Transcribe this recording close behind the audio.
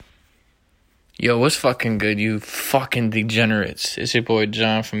Yo, what's fucking good, you fucking degenerates? It's your boy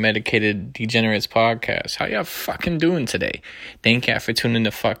John from Medicated Degenerates Podcast. How y'all fucking doing today? Thank y'all for tuning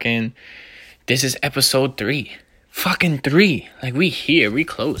to fucking... This is episode 3. Fucking 3. Like, we here. We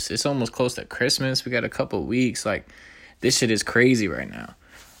close. It's almost close to Christmas. We got a couple weeks. Like, this shit is crazy right now.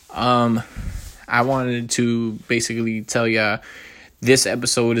 I wanted to basically tell y'all this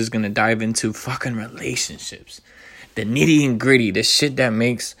episode is gonna dive into fucking relationships. The nitty and gritty. The shit that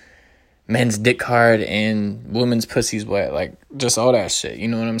makes men's dick hard and women's pussies wet, like just all that shit. You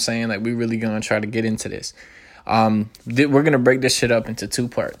know what I'm saying? Like, we really gonna try to get into this. We're gonna break this shit up into 2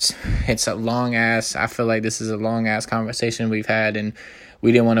 parts. It's a long ass. I feel like this is a long ass conversation we've had, and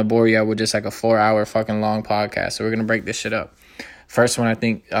we didn't want to bore y'all with just like a 4-hour fucking long podcast. So we're gonna break this shit up. First one, I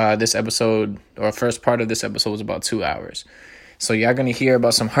think this episode or first part of this episode was about 2 hours. So y'all gonna hear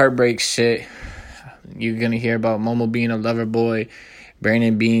about some heartbreak shit. You're gonna hear about Momo being a lover boy,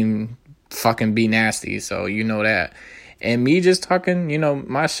 Brandon being fucking be nasty, so you know that, and me just talking, you know,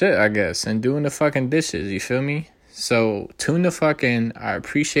 my shit, I guess, and doing the fucking dishes. You feel me? So tune the fuck in. I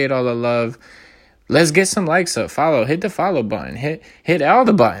appreciate all the love. Let's get some likes up. Hit the follow button. Hit all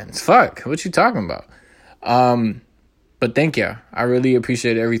the buttons. Fuck, what you talking about? But thank y'all. I really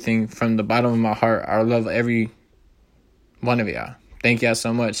appreciate everything from the bottom of my heart. I love every one of y'all. Thank y'all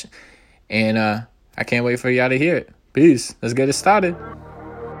so much, and I can't wait for y'all to hear it. Peace. Let's get it started.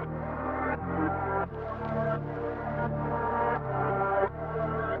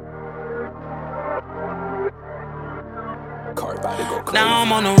 Now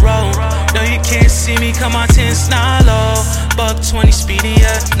I'm on the road. No, you can't see me, come on 10 not low. Buck 20 speedy,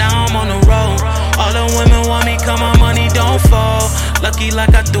 yeah. Now I'm on the road. All the women want me, come on, money don't fall. Lucky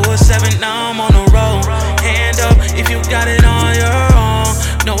like I threw a 7, now I'm on the road. Hand up if you got it on your own.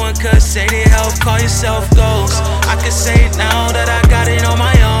 No one could say they help, call yourself ghost. I could say it now that I got it on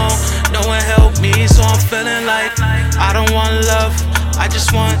my own. No one helped me, so I'm feeling like I don't want love, I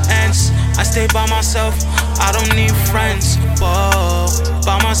just want ends. I stay by myself, I don't need friends. Whoa,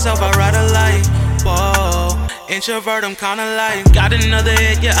 by myself I ride a light. Whoa, introvert, I'm kinda light. Got another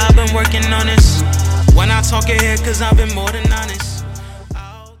hit, yeah, I've been working on this. When I talk it here, cause I've been more than honest.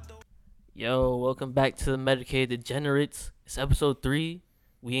 Yo, welcome back to the Medicated Degenerates. It's episode 3.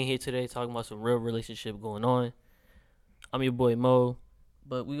 We in here today talking about some real relationship going on. I'm your boy Mo,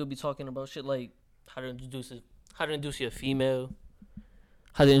 but we gonna be talking about shit like how to introduce your female.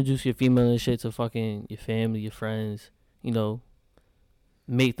 How to introduce your female and shit to fucking your family, your friends, you know,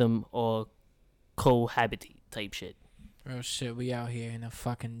 make them all cohabitate type shit. Real shit, we out here in the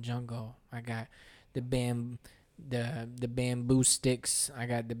fucking jungle. I got the bamboo sticks. I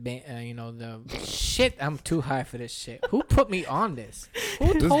got the shit. I'm too high for this shit. Who put me on this?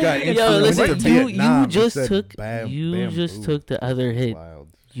 Who This told guy me? Yo, listen, Vietnam, you just he said took bamboo. the other hit. Wild.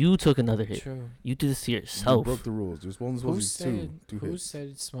 You took another hit. True. You did this to You yourself. broke the rules. There's one Who supposed to be two who hits.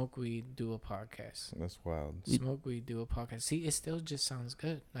 said smoke weed, do a podcast? That's wild. Smoke weed, do a podcast. See, it still just sounds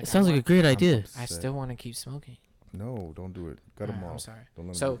good. It sounds like a great idea. I still want to keep smoking. No, don't do it. Cut him Alright, off. I'm sorry. Don't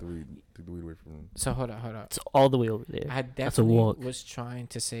let So- him take the weed away from him. So hold up. It's all the way over there. I That's a definitely walk. was trying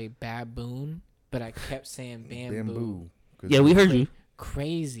to say baboon, but I kept saying bamboo. Yeah, we heard you.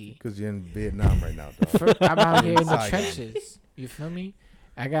 Crazy. Because you're in Vietnam right now, dog. I'm out here in the Inside. trenches. You feel me?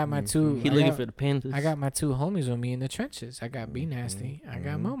 I got my two. He looking for the Panthers. I got my 2 homies with me in the trenches. I got B Nasty. I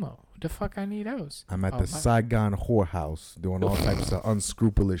got Mhm. Momo. What the fuck I need else? I'm at Oh, the my- Saigon whorehouse doing all types of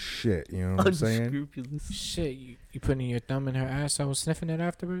unscrupulous shit. You know what I'm saying? Unscrupulous. Shit, you putting your thumb in her ass? I was sniffing it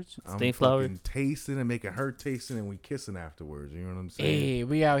afterwards. I'm Stay flower. fucking tasting and making her tasting and we kissing afterwards. You know what I'm saying? Hey,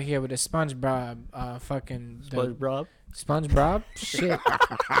 we out here with a SpongeBob, fucking SpongeBob. SpongeBob. Shit,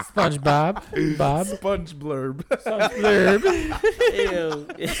 SpongeBob, Bob. Sponge blurb. Ew.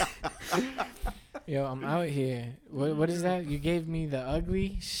 Yo, I'm out here. What is that? You gave me the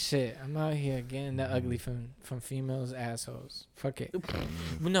ugly shit. I'm out here getting the ugly from females' assholes. Fuck it.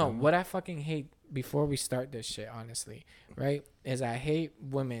 No, what I fucking hate before we start this shit, honestly, right, is I hate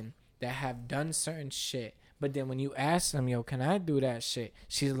women that have done certain shit, but then when you ask them, yo, can I do that shit?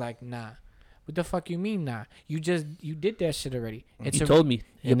 She's like, nah. What the fuck you mean, nah? You did that shit already. You told me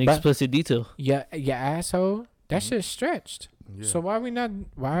in your butt- explicit detail. your asshole. That shit's stretched. Yeah. So why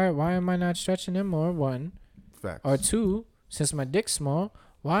am I not stretching them more? 1 Facts. or 2, since my dick's small,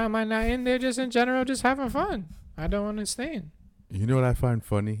 why am I not in there just in general just having fun? I don't understand. You know what I find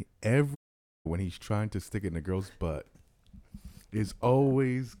funny? When he's trying to stick it in a girl's butt, is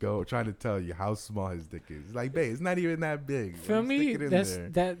always trying to tell you how small his dick is. He's like, babe, it's not even that big. Feel Stick me? it in That's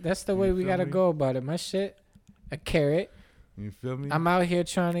there. that's the way You we feel gotta me? go about it. My shit, a carrot, You feel me? I'm out here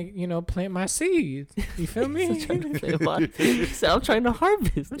trying to, plant my seeds. You feel me? He said, I'm trying to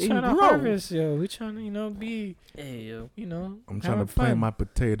harvest. I'm and trying to grow. harvest, yo. We trying to, be, Hey, yo. I'm trying to plant my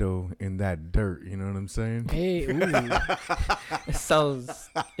potato in that dirt. You know what I'm saying? Hey, ooh. It sounds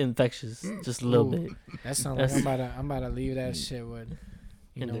infectious, just a little Ooh. bit. That sounds like I'm about to leave that shit with,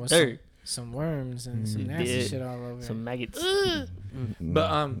 In the with dirt. some worms and some nasty Yeah. shit all over. Some maggots.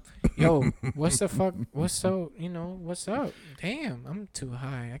 But yo, what's the fuck? What's up? Damn, I'm too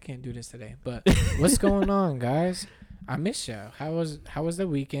high. I can't do this today. But what's going on, guys? I miss y'all. How was the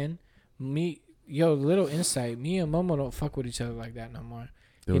weekend? Little insight. Me and Momo don't fuck with each other like that no more.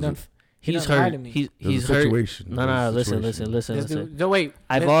 He's hurt. hurt. Me. He's a hurt. situation. No, There's a listen. Dude, no, wait.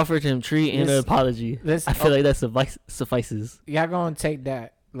 I've offered him tree and an apology. I feel like that suffices. Y'all gonna take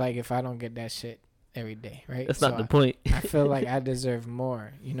that like if I don't get that shit every day, right? That's not the point. I feel like I deserve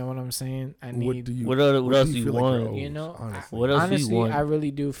more. You know what I'm saying? I need. What else do you feel like want? you're owed, honestly? What else honestly, do you want? I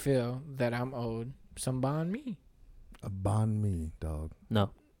really do feel that I'm owed some bond me. A bond me, dog. No.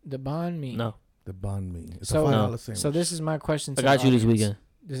 The bond me. No. The bond me. It's So, a $5 sandwich. So this is my question to I got the you this audience. weekend.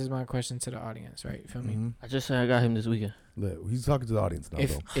 This is my question to the audience, right? Feel me? Mm-hmm. I just said I got him this weekend. Look, he's talking to the audience now,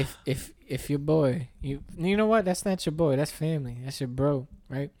 though. If your boy, you know what? That's not your boy. That's family. That's your bro,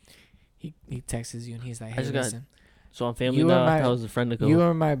 right? He texts you and he's like, hey, listen. So I'm family You now. are my- I was a friend ago. You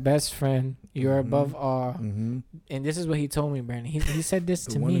are my best friend. You're Mhm. above all. Mm-hmm. And this is what he told me, Brandon. He said this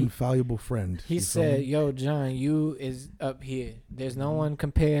The to one me. infallible friend. He You feel said, me? yo, John, you is up here. There's no Mhm. one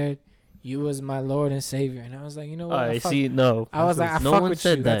compared. You was my Lord and Savior. And I was like, you know what? I see. No. I was like, I No fuck one with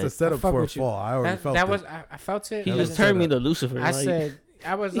said you. that. That's a setup fuck for a with you. fall. I already felt that it. was I felt it. He That just was turned me set to up. Lucifer. I like, said,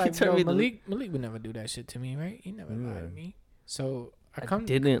 I was He like, turned yo, me to- Malik would never do that shit to me, right? He never lied Yeah. to me. So I I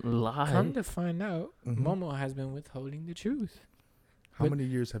didn't lie. come to find out, Mhm. Momo has been withholding the truth. How But- many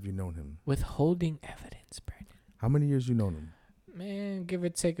years have you known him? Withholding evidence, Brandon. How many years you known him? Man, give or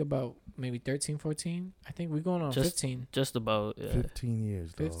take about maybe 13, 14. I think we're going on Just- 15. Just about. 15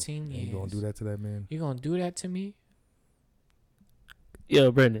 years, dog. 15 And you gonna years. do that to that man? You gonna do that to me?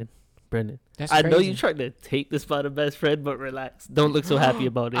 Yo, Brendan. That's I crazy. know you tried to take this by the best friend, but relax. Don't look so happy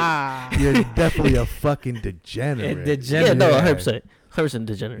about it. You're definitely a fucking degenerate. A degenerate. Yeah, no, Yeah. 100%. 100%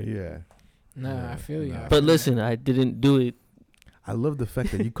 degenerate. Yeah. Nah, I feel you. Nah. But listen, I didn't do it. I love the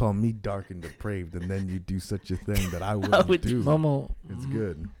fact that you call me dark and depraved, and then you do such a thing that I wouldn't would do. Momo, It's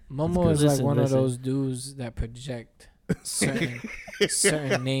good. Momo good. is like Listen, one listen. of those dudes that project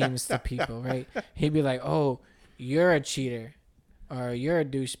certain names to people, right? He'd be like, "Oh, you're a cheater, or you're a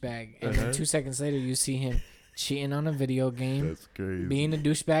douchebag," and then 2 seconds later, you see him cheating on a video game, That's crazy. being a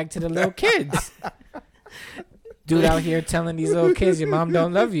douchebag to the little kids. Dude out here telling these little kids, "Your mom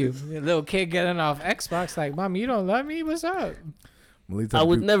don't love you." The little kid getting off Xbox like, "Mom, you don't love me. What's up?" Malik's I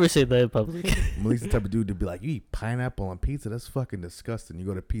would never say that in public. Malik's the type of dude to be like, "You eat pineapple on pizza? That's fucking disgusting." You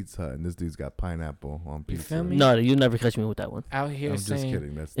go to Pizza Hut, and this dude's got pineapple on pizza. feel me? No, you never catch me with that one. Out here I'm just saying,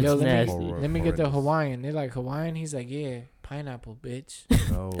 kidding. That's It's "Yo, nasty. let me get the Hawaiian." They're like, "Hawaiian?" He's like, "Yeah, pineapple, bitch."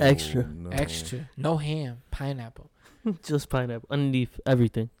 No, Extra. no. Extra. No ham. Pineapple. Just pineapple underneath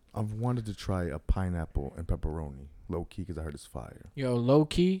everything. I've wanted to try a pineapple and pepperoni, low key, because I heard it's fire. Yo, low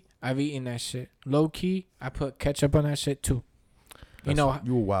key, I've eaten that shit. Low key, I put ketchup on that shit too. You know,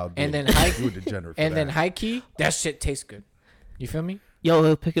 you a wild dude. and then high, you a degenerate. For and then that. high key, that shit tastes good. You feel me? Yo,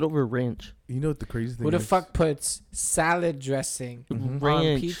 he'll pick it over ranch. You know what the crazy thing Who the is? fuck puts salad dressing on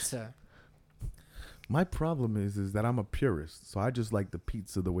Ranch. pizza? My problem is that I'm a purist, so I just like the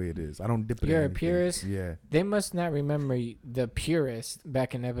pizza the way it is. I don't dip it. You're in a anything. purist? Yeah. They must not remember the purist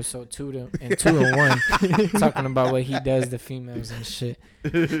back in episode 2 and 1, talking about what he does to females and shit.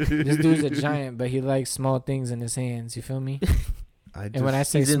 This dude's a giant, but he likes small things in his hands. You feel me? And when I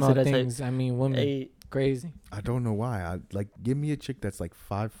say He's into small that type- things, I mean women. Hey, Crazy. I don't know why. I like give me a chick that's like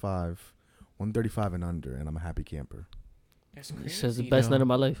 5'5", 135 and under, and I'm a happy camper. That's he says the best night of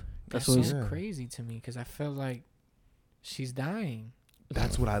my life. That's That's what so Yeah. crazy to me because I feel like she's dying,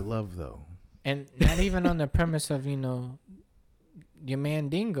 That's what I love, though. and not even on the premise of your man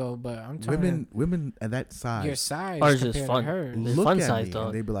dingo, but I'm talking Women at that size your size Ours is compared fun. to hers. It's look fun at size, me dog.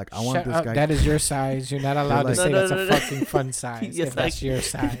 and they be like, "I want Shut this up. guy." That is your size. You're not allowed like- to say No, that's no, a no. fucking fun size. Yes, if that's your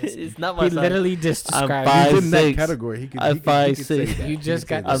size. It's not my He size. literally just described. I'm He's in that 5'6". category. He could. I'm He could say 5'6". that. You He just could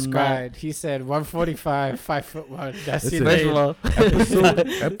got say that. I'm not- described. He said 145, 5'1". That's Listen, your First name. of all,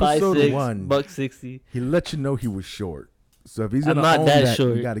 Episode 5'6", one. $160. He let you know he was short. So if he's I'm gonna not own that that,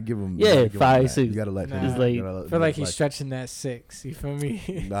 short. you gotta give him. Yeah, you gotta give him that. 5'6". You gotta let Nah. him. It's like- you gotta I feel like he's let- stretching that 6. You feel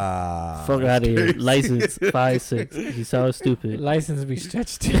me? Nah. Fuck out of here. License 5'6". He sounds stupid. License be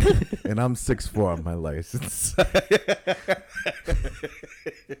stretched too. And I'm 6'4" on my license.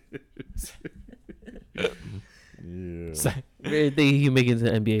 yeah. didn't think he make it to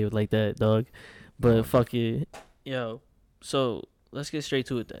the NBA like that, dog. But fuck it, yo. So let's get straight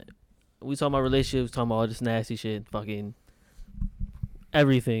to it then. We talking about relationships, talking about all this nasty shit, fucking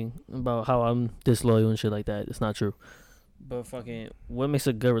everything about how I'm disloyal and shit like that. It's not true. But fucking, what makes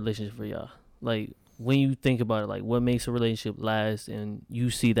a good relationship for y'all? Like when you think about it, like what makes a relationship last and you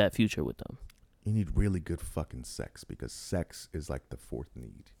see that future with them? You need really good fucking sex because sex is like the fourth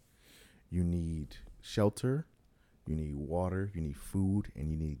need. You need shelter, you need water, you need food, and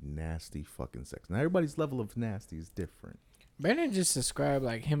you need nasty fucking sex. Now everybody's level of nasty is different. Brandon just described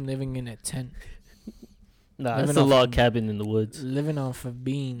like him living in a tent. Nah, Living it's a off log of- cabin in the woods. Living off of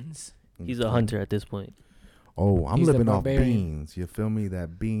beans. He's a hunter at this point. Oh, I'm He's the living off barbarian. beans. You feel me?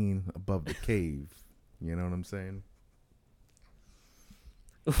 That bean above the cave. You know what I'm saying?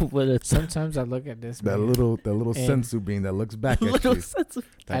 What a Sometimes I look at this. That man, little and- sensu bean that looks back at little you. sense of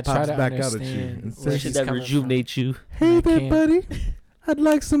That I try pops to back out at you. understand And where says, she's that coming rejuvenates you. hey I there, can't- buddy. I'd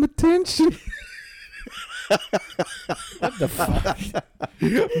like some attention. What the fuck?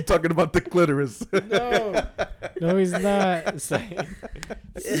 I'm talking about the clitoris. No, he's not. It's like,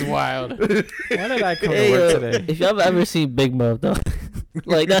 this is wild. Why did I come Hey, to work yo, today? if y'all ever seen Big Mouth, though,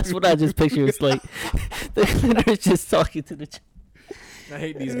 like that's what I just picture. It's like they're just talking to the. I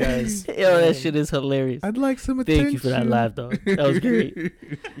hate these guys. Yo, that shit is hilarious. I'd like some attention. Thank you for that laugh, dog. That was great.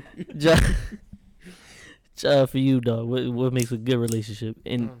 John, for you, dog, what makes a good relationship?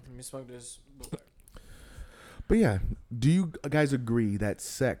 And Let me smoke this. But yeah, do you guys agree that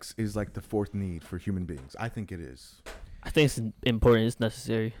sex is like the fourth need for human beings? I think it is. I think it's important. It's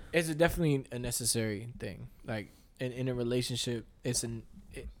necessary. It's definitely a necessary thing. Like in a relationship,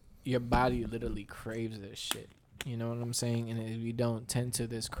 your body literally craves this shit. You know what I'm saying? And if you don't tend to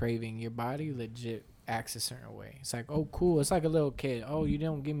this craving, your body legit acts a certain way. It's like, oh, cool. It's like a little kid. Oh, you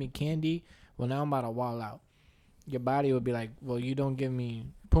don't give me candy? Well, now I'm about to wall out. Your body would be like, well, you don't give me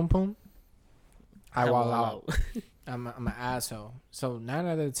pum pum? I wall out. I'm an asshole. So 9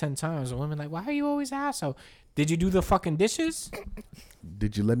 out of 10 times, a woman like, why are you always asshole? Did you do the fucking dishes?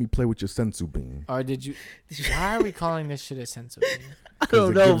 Did you let me play with your sensu bean? Or did you? Why are we calling this shit a sense of being? I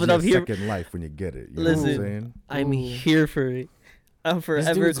don't know, but I'm you a here. second life when you get it. You Listen, know what I'm saying? I'm Ooh. here for it. I'm This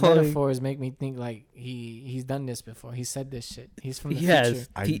forever dude's calling. metaphors make me think like he's done this before. He said this shit. He's from the He future. has.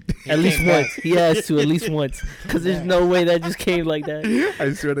 I- He, He at least came back. once. He has to at least once. Because there's no way that just came like that.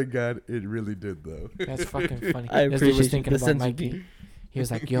 I swear to God, it really did though. That's fucking funny. I This dude appreciate was thinking the about sense of Mikey. being. He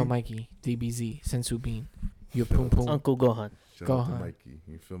was like, yo, Mikey, DBZ, Sensu Bean. You poom poom. Uncle Gohan. Shout out to Gohan. Mikey.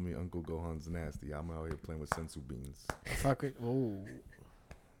 You feel me? Uncle Gohan's nasty. I'm out here playing with sensu beans. Fuck it. Whoa.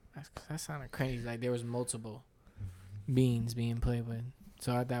 That sounded crazy. Like there was multiple beans being played with.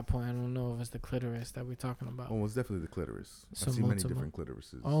 So at that point, I don't know if it's the clitoris that we're talking about. Oh, it's definitely the clitoris. So I've seen many multiple. different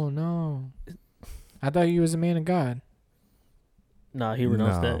clitorises. Oh, no. I thought you was a man of God. Nah, he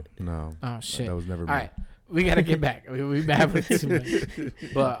renounced no, that. No, Oh, shit. that was never me. All right. We got to get back. We bad with too much.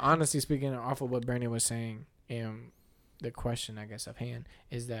 But honestly speaking, off of what Bernie was saying, the question, I guess, of hand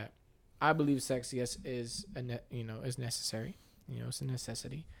is that I believe sex, yes, is is necessary. It's a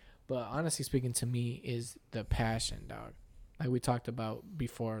necessity. But honestly speaking, to me, is the passion, dog. Like we talked about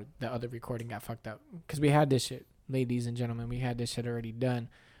before the other recording got fucked up. Because we had this shit, ladies and gentlemen, we had this shit already done.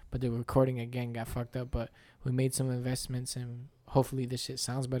 But the recording again got fucked up. But we made some investments and hopefully this shit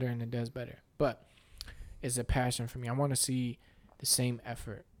sounds better and it does better. But it's a passion for me. I want to see the same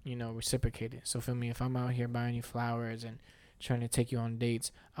effort, reciprocated. So for me, if I'm out here buying you flowers and trying to take you on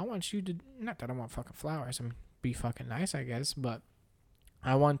dates, I want you to, not that I want fucking flowers, I mean, be fucking nice, I guess, but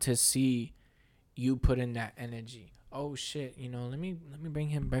I want to see you put in that energy. Oh shit, let me bring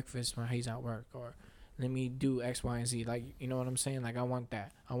him breakfast when he's at work, or let me do X, Y, and Z. Like, you know what I'm saying? Like, I want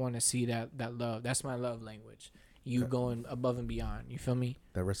that. I want to see that love. That's my love language. You going above and beyond. You feel me?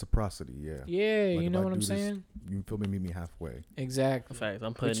 That reciprocity, yeah. Yeah, Like you if know I what do I'm this, saying? You feel me? Meet me halfway. Exactly. Facts.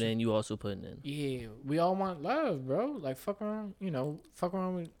 I'm putting in. You also putting in. Yeah, we all want love, bro. Like, fuck around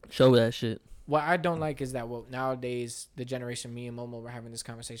with. Show that shit. What I don't like is that, well, nowadays, the generation, me and Momo were having this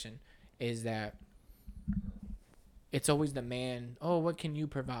conversation, is that it's always the man, oh, what can you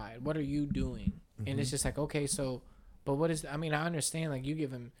provide? What are you doing? Mm-hmm. And it's just like, okay, so, but what is, I mean, I understand, like, you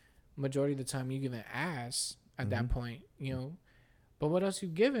give him, majority of the time, you give an ass at that point, but what else you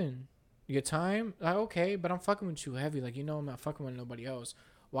giving? Your time? Like, okay, but I'm fucking with you heavy. Like, I'm not fucking with nobody else.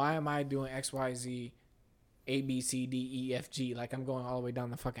 Why am I doing X, Y, Z, A, B, C, D, E, F, G? Like, I'm going all the way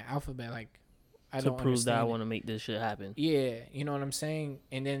down the fucking alphabet. Like, I To don't prove understand that I it. want to make this shit happen. Yeah, you know what I'm saying?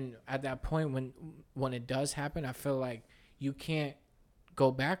 And then at that point, when it does happen, I feel like you can't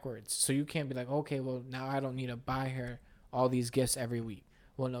go backwards. So you can't be like, okay, well, now I don't need to buy her all these gifts every week.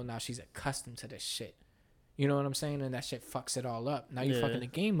 Well, no, now she's accustomed to this shit. You know what I'm saying? And that shit fucks it all up. Now you're Yeah. fucking the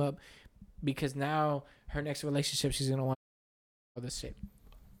game up because now her next relationship, she's gonna want all this shit.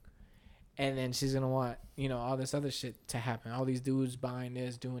 And then she's gonna want, all this other shit to happen. All these dudes buying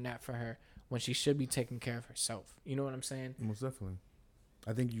this, doing that for her when she should be taking care of herself. You know what I'm saying? Most definitely.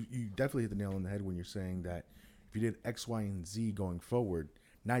 I think you definitely hit the nail on the head when you're saying that if you did X, Y, and Z going forward,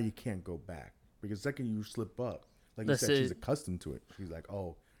 now you can't go back. Because the second you slip up, like you said, she's accustomed to it. She's like,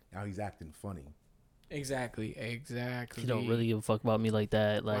 oh, now he's acting funny. Exactly. He don't really give a fuck about me like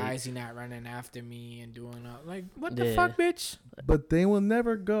that. Like, why is he not running after me and doing all, like, what the fuck, bitch? But they will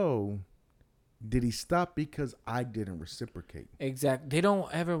never go, did he stop because I didn't reciprocate? Exactly. They don't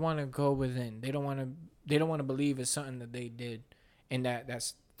ever want to go within. They don't want to believe it's something that they did, and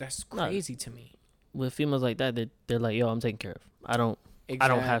that's crazy to me. With females like that, they're like, yo, I'm taken care of. I don't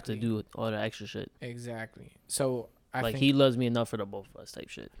have to do all the extra shit. Exactly. So I think he loves me enough for the both of us type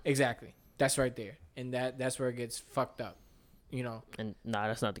shit. Exactly. That's right there, and that's where it gets fucked up. And nah,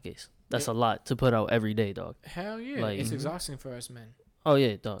 that's not the case. That's a lot to put out every day, dog. Hell yeah, Like, it's exhausting for us men. Oh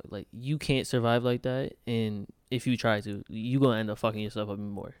yeah, dog. Like, you can't survive like that, and if you try to, you gonna end up fucking yourself up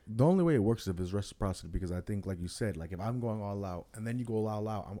even more. The only way it works is if it's reciprocity, because I think, like you said, like if I'm going all out and then you go all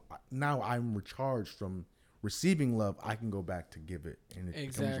out, now I'm recharged from receiving love. I can go back to give it, and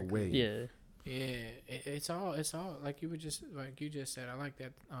it becomes a wave. Yeah. Yeah, it's all like you just said. I like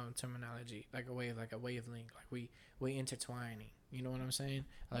that terminology, like a wave, like a wavelength, like we intertwining. You know what I'm saying?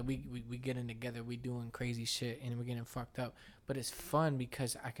 Like we getting together, we doing crazy shit, and we're getting fucked up. But it's fun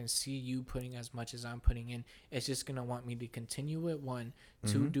because I can see you putting as much as I'm putting in. It's just gonna want me to continue it. One,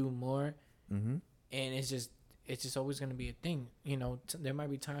 two, do more, and it's just always gonna be a thing. There might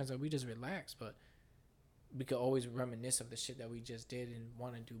be times that we just relax, but we could always reminisce of the shit that we just did and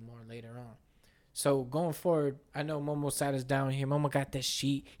want to do more later on. So going forward, I know Momo sat us down here. Momo got this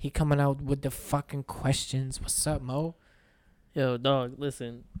sheet. He coming out with the fucking questions. What's up, Mo? Yo, dog,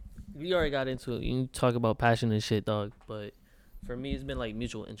 listen. We already got into it. You talk about passion and shit, dog. But for me, it's been like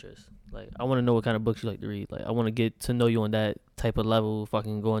mutual interest. Like, I want to know what kind of books you like to read. Like, I want to get to know you on that type of level.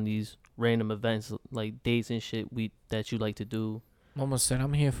 Fucking go on these random events, like dates and shit that you like to do. Momo said,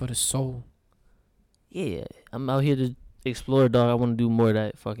 I'm here for the soul. Yeah, I'm out here to explore, dog. I want to do more of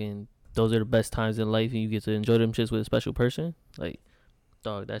that. Fucking, those are the best times in life, and you get to enjoy them shits with a special person. Like,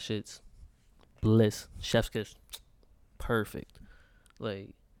 dog, that shit's bliss. Chef's kiss. Perfect. Like,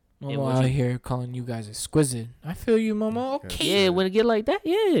 Momo out here calling you guys exquisite. I feel you, Momo. Okay. Yeah, when it get like that,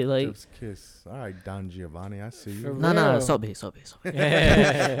 yeah, like. Chef's kiss. All right, Don Giovanni, I see you. Nah, salt base.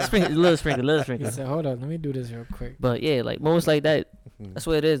 Yeah. Little sprinkle. He said, hold on, let me do this real quick. But yeah, like moments like that, that's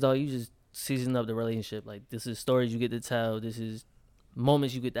what it is, dog. You just season up the relationship. Like, this is stories you get to tell. This is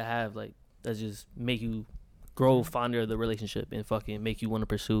moments you get to have, like, that just make you grow fonder of the relationship and fucking make you want to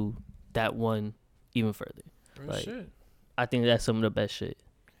pursue that one even further. Like, shit. I think that's some of the best shit.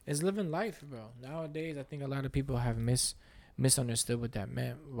 It's living life, bro. Nowadays, I think a lot of people have misunderstood what that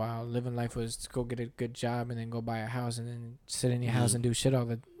meant. While living life was to go get a good job and then go buy a house and then sit in your house and do shit all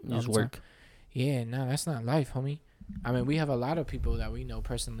the work. time. Yeah, no, that's not life, homie. I mean, we have a lot of people that we know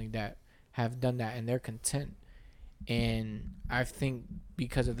personally that have done that and they're content. And I think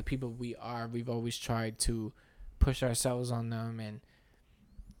because of the people we've always tried to push ourselves on them, and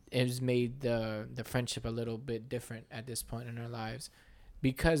it's made the friendship a little bit different at this point in our lives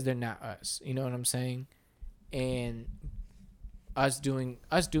because they're not us. You know what I'm saying? And us doing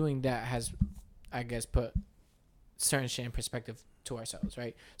that has, I guess, put certain shit in perspective to ourselves,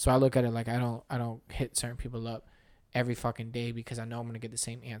 right? So I look at it like I don't hit certain people up every fucking day because I know I'm gonna get the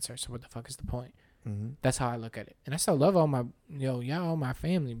same answer. So what the fuck is the point? That's how I look at it. And I still love all my y'all all my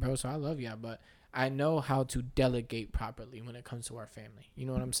family, bro. So I love y'all, but I know how to delegate properly when it comes to our family. You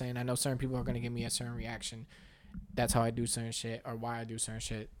know what I'm saying? I know certain people are gonna give me a certain reaction. That's how I do certain shit or why I do certain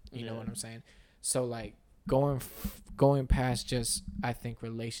shit. You know what I'm saying? So like going past just, I think,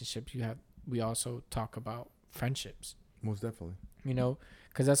 relationships, we also talk about friendships. Most definitely.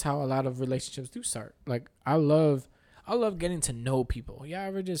 Because that's how a lot of relationships do start. Like I love getting to know people. Y'all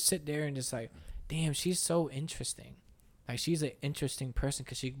ever just sit there and just like, damn, she's so interesting. Like, she's an interesting person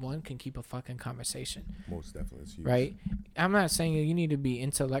because she, one, can keep a fucking conversation. Most definitely. It's huge. Right? I'm not saying you need to be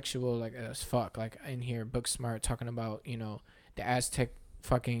intellectual like as fuck, like in here, book smart, talking about, the Aztec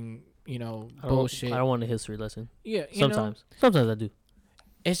fucking, bullshit. I don't want a history lesson. Yeah, Sometimes I do.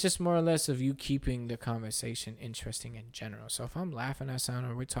 It's just more or less of you keeping the conversation interesting in general. So if I'm laughing at something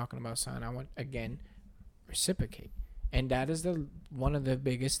or we're talking about something, I want, again, reciprocate. And that is one of the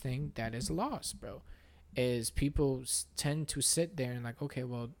biggest thing that is lost, bro, is people tend to sit there and like, okay,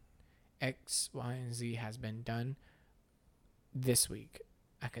 well, X, Y, and Z has been done this week.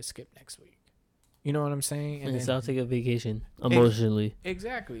 I could skip next week. You know what I'm saying? And so I'll take a vacation emotionally.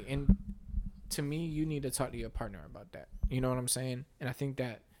 Exactly. And to me, you need to talk to your partner about that. You know what I'm saying? And I think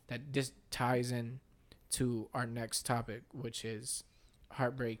that this ties in to our next topic, which is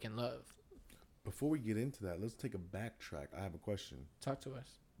heartbreak and love. Before we get into that, let's take a backtrack. I have a question. Talk to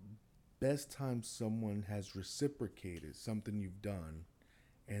us. Best time someone has reciprocated something you've done,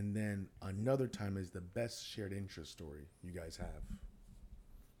 and then another time is the best shared interest story you guys have.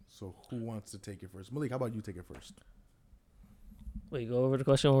 So who wants to take it first? Malik, how about you take it first? Wait, go over the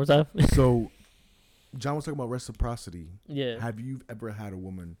question one more time. So John was talking about reciprocity. Yeah. Have you ever had a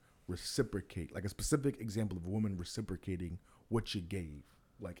woman reciprocate, like a specific example of a woman reciprocating what you gave?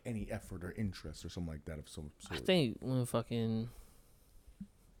 Like any effort or interest or something like that of some I sort. think when fucking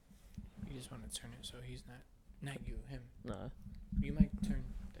You just want to turn it so he's not you, him. nah, You might turn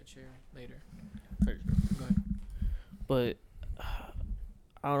that chair later. Or- Go ahead. but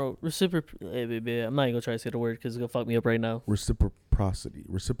I don't know. I'm not even gonna try to say the word because it's gonna fuck me up right now. Reciprocity.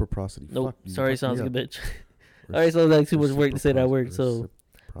 Nope. Fuck you. Sorry, Fuck sounds me like a up. bitch. Alright, sounds like too much work to say that word. So Reciprocity.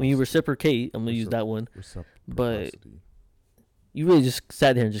 when you reciprocate, I'm gonna use that one. But Reciprocity. you really just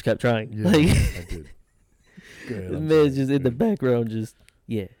sat there and just kept trying. Yeah, Like I did. Go ahead, the I'm man's sorry. just in the Go ahead. background, just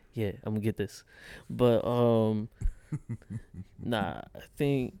yeah, I'm gonna get this. But nah, I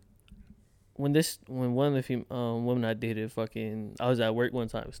think when one of the women I dated, I was at work one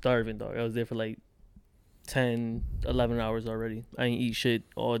time, starving, dog. I was there for like 10, 11 hours already. I ain't eat shit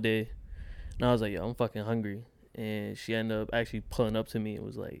all day, and I was like, yo, I'm fucking hungry. And she ended up actually pulling up to me and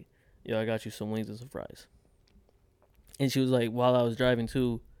was like, yo, I got you some wings and some fries. And she was like, while I was driving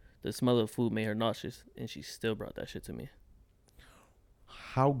too, the smell of food made her nauseous, and she still brought that shit to me.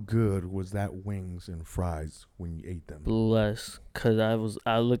 How good was that wings and fries when you ate them? Bless, cause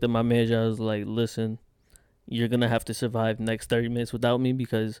I looked at my manager. I was like, listen, you're gonna have to survive the next 30 minutes without me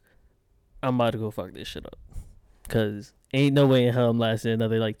because I'm about to go fuck this shit up. Cause ain't no way in hell I'm lasting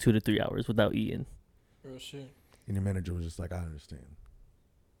another like 2 to 3 hours without eating. Real shit. And your manager was just like, I understand.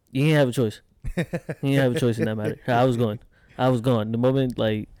 You ain't have a choice. You ain't have a choice in that matter. I was gone. The moment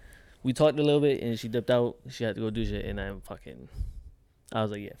like we talked a little bit and she dipped out, she had to go do shit, and I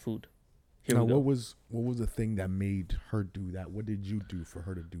was like, yeah, food. Here Now, we go. what was the thing that made her do that? What did you do for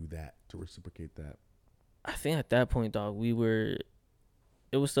her to do that, to reciprocate that? I think at that point, dog,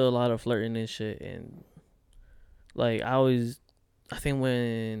 it was still a lot of flirting and shit, and like I think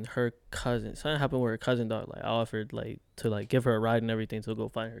when something happened with her cousin, dog, like I offered like to like give her a ride and everything to go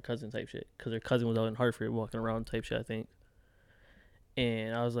find her cousin type shit, cause her cousin was out in Hartford walking around type shit, I think.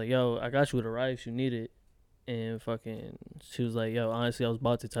 And I was like, yo, I got you with a ride if you need it. And fucking, she was like, yo, honestly, I was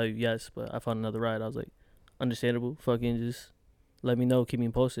about to tell you yes, but I found another ride. I was like, understandable. Fucking just let me know, keep me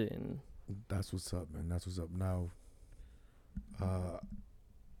posted. And That's what's up, man. That's what's up. Now,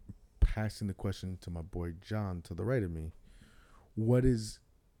 passing the question to my boy John to the right of me. What is...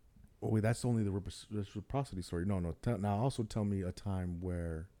 Oh, wait, that's only the reciprocity story. No. Now, also tell me a time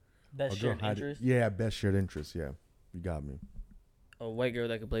where... best shared interest? Yeah, best shared interest. Yeah, you got me. A white girl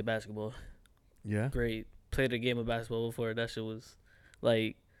that could play basketball. Yeah? Great. Played a game of basketball before. That shit was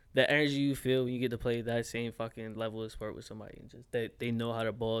like the energy you feel when you get to play that same fucking level of sport with somebody, and just that they know how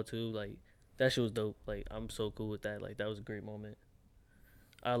to ball too. Like that shit was dope. Like I'm so cool with that. Like that was a great moment.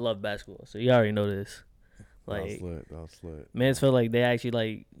 I love basketball, so you already know this. Like that was lit. man's felt like they actually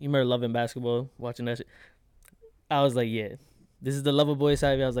like, you remember loving basketball, watching that shit. I was like, yeah, this is the lover boy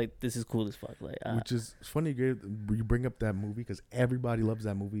side of me. I was like, this is cool as fuck. Like, Which is funny you bring up that movie because everybody loves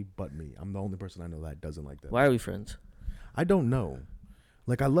that movie but me. I'm the only person I know that doesn't like that. why are we friends? I don't know.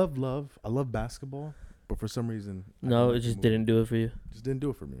 Like I love basketball, but for some reason No, it just didn't do it for you. Just didn't do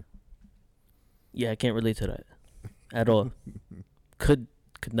it for me. Yeah, I can't relate to that at all. Could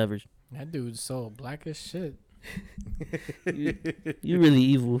never. That dude's so black as shit. You really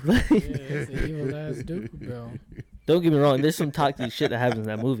evil. Yeah, that's an evil ass dude, bro. Don't get me wrong. There's some toxic shit that happens in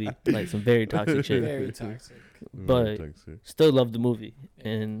that movie, like some very toxic shit. Very toxic. But still love the movie,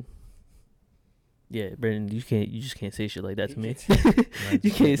 and yeah, Brandon, you just can't say shit like that to me.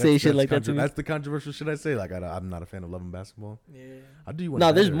 You can't say shit like that to me. That's the controversial shit I say. Like I'm not a fan of loving basketball. Yeah. I do you one.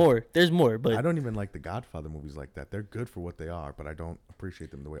 No, there's better. more, but I don't even like the Godfather movies like that. They're good for what they are, but I don't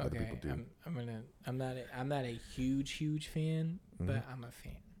appreciate them the way other people do. I'm not a huge fan, but I'm a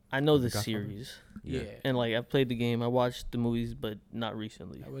fan. I know the Godfather? series, Yeah. and like I've played the game, I watched the movies, but not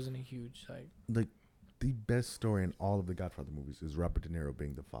recently. I wasn't a huge like. The best story in all of the Godfather movies is Robert De Niro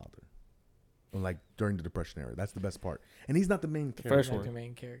being the father. Like during the Depression era, that's the best part. And he's not the main character. First Like one. the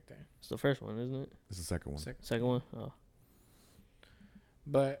main character. It's the first one, isn't it? It's the second one. Second one. Oh,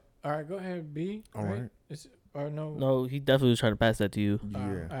 But All right, go ahead, B. All right. Or no? No, he definitely was trying to pass that to you. Yeah. all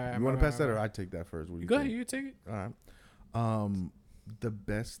right, You want to pass that, or I take that first? What do you Go think? ahead, you take it. All right. The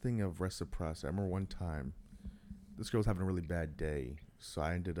best thing of reciprocity. I remember one time, this girl was having a really bad day, so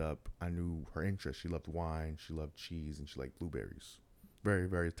I knew her interest. She loved wine, she loved cheese, and she liked blueberries. Very,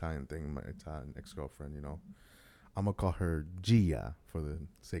 very Italian thing. My Italian ex-girlfriend, you know. I'm gonna call her Gia for the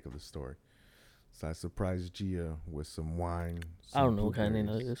sake of the story. So I surprised Gia with some wine. I don't know what kind of name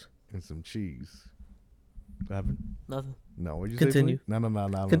that is. And some cheese. What happened? Nothing. No, what'd you Continue. say?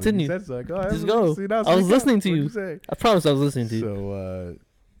 No. Continue. You said so. Go ahead. Just go. See, now I was speak listening up. to What'd you. say? I promise I was listening to you.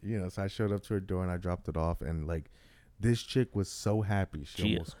 So, so I showed up to her door and I dropped it off, and like, this chick was so happy she Gia.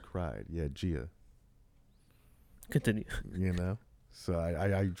 almost cried. Yeah, Gia. Continue. You know. So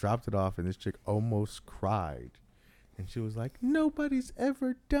I dropped it off, and this chick almost cried, and she was like, "Nobody's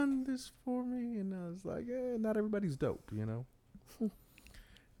ever done this for me," and I was like, "Not everybody's dope, you know."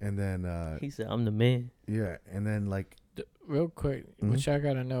 And then He said, "I'm the man." yeah, and then like Real quick, what Mhm. y'all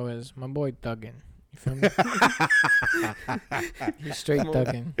gotta know is my boy thugging. You feel me? He's straight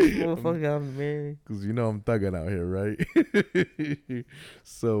thugging. Motherfucker, I'm the man. because you know I'm thugging out here, right?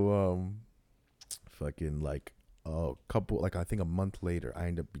 So fucking like a couple, like I think a month later, I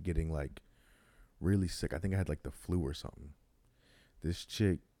ended up getting like really sick. I think I had like the flu or something. This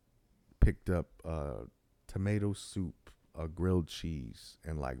chick picked up tomato soup, a grilled cheese,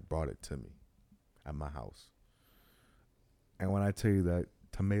 and like brought it to me at my house. And when I tell you that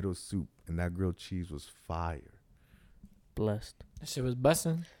tomato soup and that grilled cheese was fire, Blessed. That shit was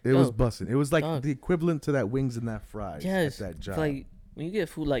busting. it was Dog. busting. It was like Dog. the equivalent to that wings and that fries Yes. at that job. Like when you get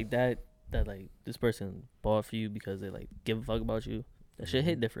food like that like this person bought for you because they like give a fuck about you, that shit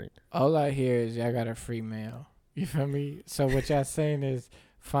hit different. All I hear is y'all got a free meal. You feel me? So what y'all saying is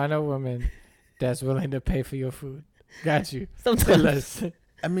find a woman that's willing to pay for your food. Got you. Sometimes. Listen.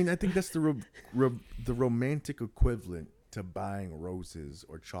 I mean, I think that's the the romantic equivalent to buying roses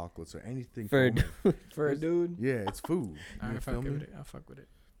or chocolates or anything For a women. For a dude. Yeah, it's food. I You fuck feel me? with it. I fuck with it.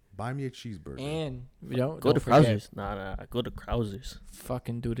 Buy me a cheeseburger. And we don't Go to forget, Krausers. Nah. Go to Krausers.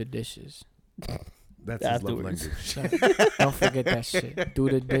 fucking do the dishes. That's his love Afterwards. language. Don't forget that shit. Do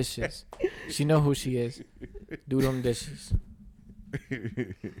the dishes. She know who she is. Do them dishes.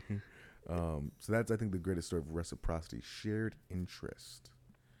 So that's, I think, the greatest story of reciprocity, shared interest.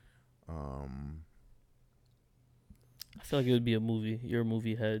 I feel like it would be a movie. You're a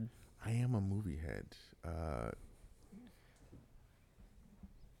movie head. I am a movie head.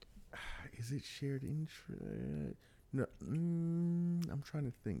 Is it shared interest? No, I'm trying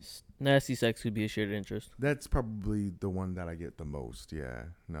to think. Nasty sex could be a shared interest. That's probably the one that I get the most. Yeah.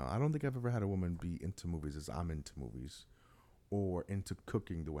 No, I don't think I've ever had a woman be into movies as I'm into movies, or into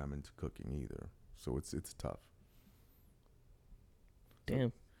cooking the way I'm into cooking either. So it's tough.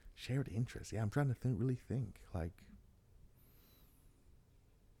 Damn. Shared interest. Yeah, I'm trying to really think. Like,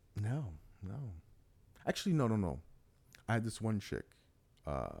 no. Actually, no. I had this one chick.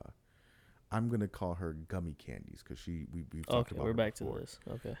 I'm gonna call her Gummy Candies because we've talked Okay, about we're her back before. to this.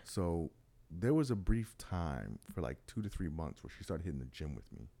 Okay. So there was a brief time for like 2 to 3 months where she started hitting the gym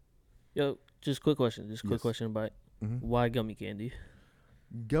with me. Yo, just quick question. Just quick Yes. question about Mhm. why gummy candy?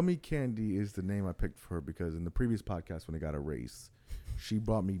 Gummy Candy is the name I picked for her because in the previous podcast when I got a race, she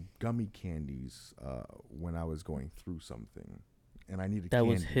bought me gummy candies when I was going through something, and I needed That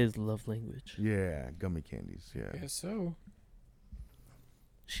candy. was his love language. Yeah, gummy candies. Yeah. Yes, so.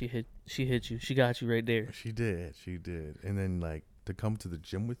 She hit you. She got you right there. She did. And then like to come to the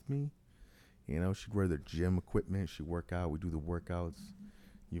gym with me, you know, she'd wear the gym equipment. She'd work out. We do the workouts.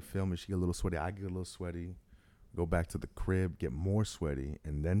 You feel me? She get a little sweaty. I get a little sweaty. Go back to the crib, get more sweaty,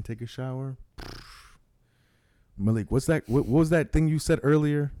 and then take a shower. Malik, what's that? What was that thing you said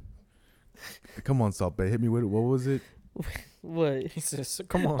earlier? Come on, Salt Bay, hit me with it. What was it? What? He says,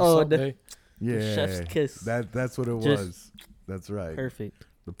 come on, Oh, Sunday. Yeah, chef's kiss. That's what it Just was. That's right. Perfect.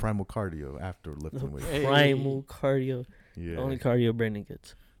 The primal cardio after lifting weights. Hey. Primal cardio. Yeah, The only cardio Brandon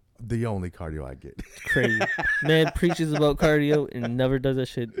gets. the only cardio I get. It's crazy. Man preaches about cardio and never does that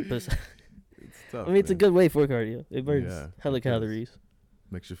shit. But It's tough. I mean, it's a man. good way for cardio. It burns Yeah, hella it does. calories.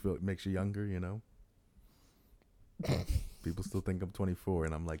 Makes you younger, you know. People still think I'm 24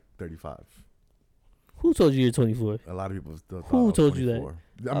 and I'm like 35. Who told you you're 24? A lot of people still thought Who I was told you that?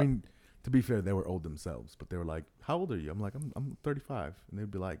 24. I mean, to be fair, they were old themselves, but they were like, "How old are you?" I'm like, "I'm 35," and they'd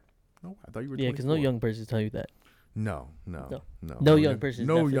be like, "No, I thought you were 24." Yeah, because no young person's telling you that. No. No young person's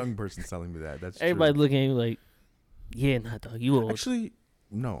No definitely- young person's telling me that. That's Everybody true. looking at you like, yeah, nah, dog, you old. Actually,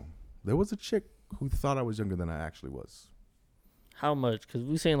 no. There was a chick who thought I was younger than I actually was. How much? Because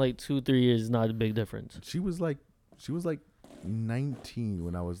we saying like 2-3 years is not a big difference. She was like 19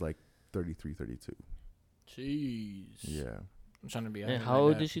 when I was like 33, 32. Jeez. Yeah. I'm trying to be. And how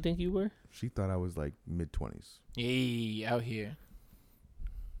old did she think you were? She thought I was like mid-20s. Yay, out here.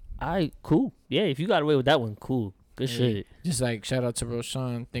 Cool. Yeah, if you got away with that one, cool. Good shit. Just like shout out to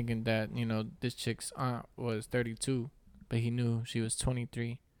Roshan thinking that, this chick's aunt was 32, but he knew she was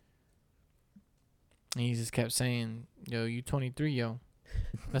 23. And he just kept saying, yo, you 23, yo.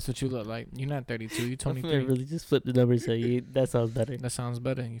 That's what you look like. You're not 32, you 23. Really just flip the number and say, yeah, that sounds better. That sounds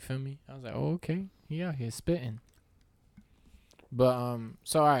better, you feel me? I was like, oh, okay. He out here spitting. But,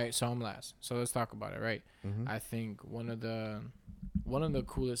 so, all right, so I'm last. So let's talk about it, right? Mm-hmm. I think one of the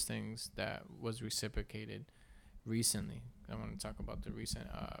coolest things that was reciprocated recently, I want to talk about the recent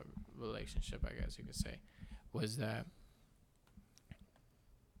relationship, I guess you could say, was that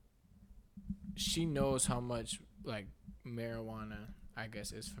she knows how much like marijuana, I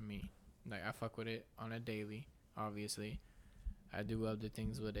guess, is for me. Like, I fuck with it on a daily, obviously. I do other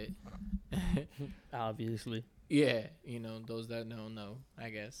things with it. Obviously. Yeah, those that know, I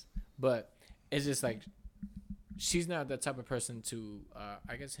guess. But it's just like, she's not the type of person to,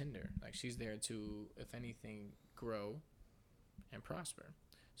 I guess, hinder. Like, she's there to, if anything, grow and prosper.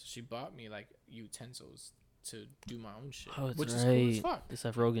 So she bought me, like, utensils to do my own shit. Oh, it's which right. is cool as fuck. The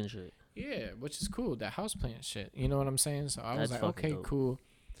Seth Rogen shit. Yeah, which is cool. That houseplant shit. You know what I'm saying? So I was That's like, fucking okay, dope. cool.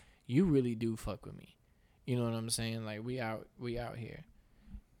 You really do fuck with me. You know what I'm saying? Like, we out here.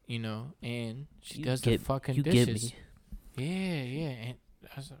 And she does the fucking you dishes. Get me. Yeah. And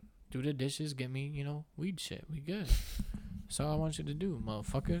I was like, do the dishes, get me, weed shit. We good. That's all I want you to do,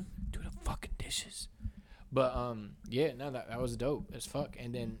 motherfucker. Do the fucking dishes. But yeah, no, that was dope as fuck.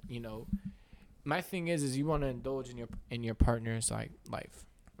 And then, my thing is you want to indulge in your partner's like life,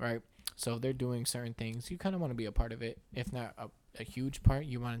 right? So if they're doing certain things, you kind of want to be a part of it. If not a huge part,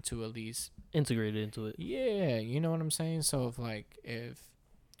 you want to at least integrate it into it. Yeah, you know what I'm saying? So if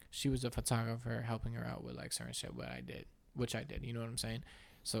she was a photographer helping her out with like certain shit, which I did, you know what I'm saying?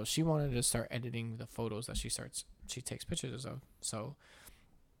 So she wanted to start editing the photos that she takes pictures of. So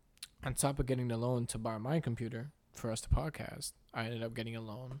on top of getting the loan to buy my computer for us to podcast, I ended up getting a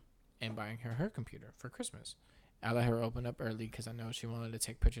loan and buying her computer for Christmas. I let her open up early because I know she wanted to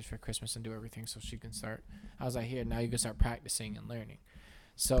take pictures for Christmas and do everything so she can start. I was like, here, now you can start practicing and learning.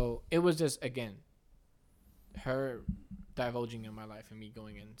 So it was just, again, her divulging in my life and me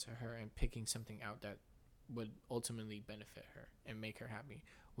going into her and picking something out that would ultimately benefit her and make her happy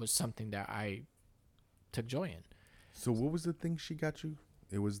was something that I took joy in. So what was the thing she got you?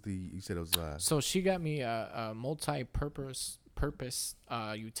 It was you said it was So she got me a multi-purpose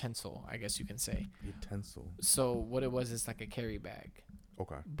utensil, I guess you can say. Utensil. So what it was is like a carry bag.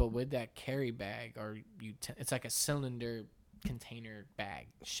 Okay. But with that carry bag it's like a cylinder container bag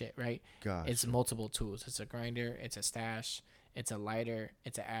shit, right? Gosh. It's multiple tools. It's a grinder, it's a stash, it's a lighter,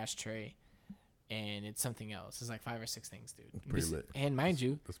 it's an ashtray, and it's something else. It's like 5 or 6 things, dude. It's pretty lit. And mind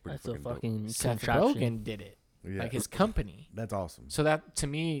you, That's a fucking Seth contraption. Rogen did it. Yeah. Like his company. That's awesome. So that, to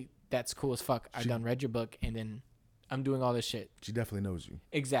me, that's cool as fuck. I done read your book and then I'm doing all this shit. She definitely knows you.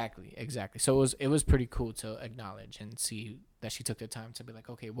 Exactly. So it was pretty cool to acknowledge and see that she took the time to be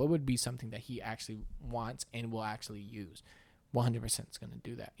like, okay, what would be something that he actually wants and will actually use? 100% is going to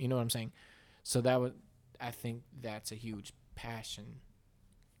do that. You know what I'm saying? So I think that's a huge passion,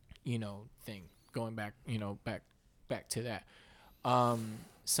 thing. Going back, back to that.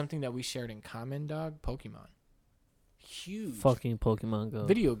 Something that we shared in common, dog, Pokemon. Huge. Fucking Pokemon Go.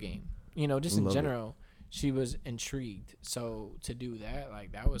 Video game. Just in Love general. She was intrigued. So to do that,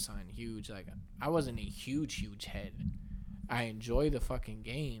 like, that was something huge. Like, I wasn't a huge head. I enjoy the fucking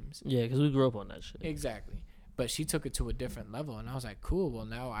games. Yeah, because we grew up on that shit. Exactly. But she took it to a different level. And I was like, cool. Well,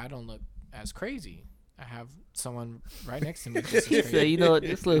 now I don't look as crazy. I have someone right next to me. Just as So, crazy.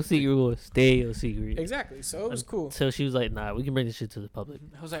 this little secret will stay a secret. Exactly. So it was cool. So she was like, nah, we can bring this shit to the public.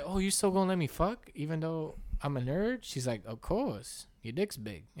 I was like, oh, you still gonna let me fuck even though I'm a nerd? She's like, of course. Your dick's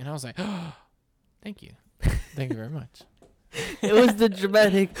big. And I was like, oh, thank you. Thank you very much. It was the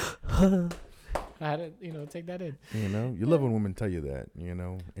dramatic. I had to, take that in. You love when women tell you that,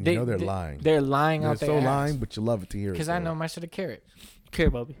 and they're lying. They're lying They're out there. so lying, but you love it to hear it. Because I know my shit a carrot. Care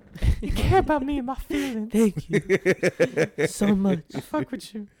about me. You care about me and my feelings. Thank you so much. I fuck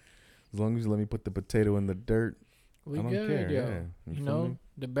with you. As long as you let me put the potato in the dirt, We I don't good, care. yo. Yeah. You feel know, me?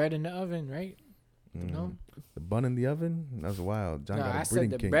 the bread in the oven, right? No. The bun in the oven? That's wild. John No, got a I said breeding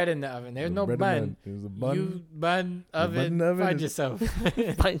the kink. bread in the oven. There's The no bread in bun. There's a bun. You bun The bun oven. in the oven Find is- yourself.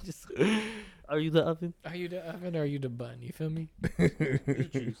 Find yourself. Are you the oven? Are you the oven or are you the bun? You feel me?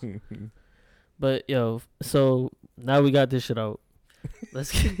 But yo, so now we got this shit out.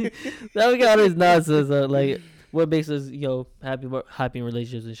 Let's get, now we got all this nonsense out. Like, what makes us happy in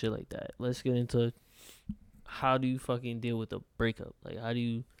relationships and shit like that. Let's get into how do you fucking deal with a breakup? Like how do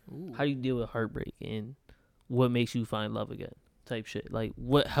you deal with heartbreak and what makes you find love again? Type shit. Like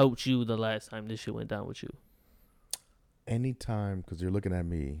what helped you the last time this shit went down with you? Anytime, because you're looking at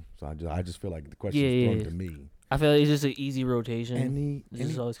me, so I just feel like the question is thrown to me. I feel like it's just an easy rotation.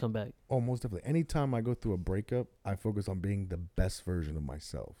 Just always come back. Oh, most definitely. Anytime I go through a breakup, I focus on being the best version of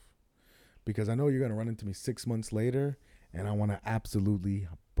myself, because I know you're gonna run into me 6 months later, and I want to absolutely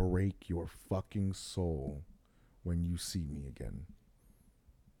break your fucking soul when you see me again.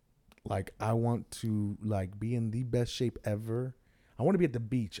 Like I want to be in the best shape ever. I want to be at the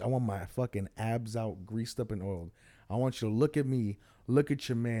beach. I want my fucking abs out, greased up and oiled. I want you to look at me, look at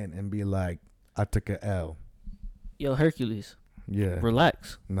your man, and be like, I took a L. Yo, Hercules. Yeah.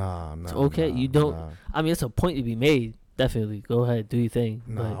 Relax. Nah. It's okay. You don't. Nah. I mean, it's a point to be made. Definitely. Go ahead. Do your thing.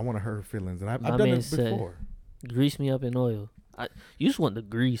 Nah, I want to hurt her feelings. And I've done it before. Grease me up in oil. You just want the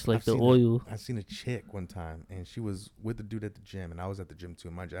grease, like the oil. I seen a chick one time, and she was with the dude at the gym, and I was at the gym too.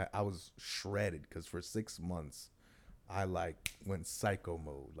 Mind you, I was shredded because for 6 months, I went psycho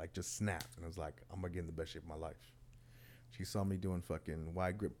mode, just snapped. And I was like, I'm going to get in the best shape of my life. She saw me doing fucking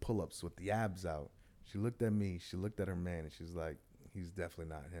wide grip pull-ups with the abs out. She looked at me. She looked at her man, and she's like, he's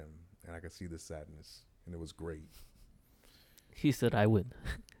definitely not him. And I could see the sadness, and it was great. He said, I would.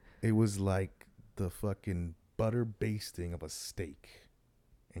 It was like the fucking butter basting of a steak,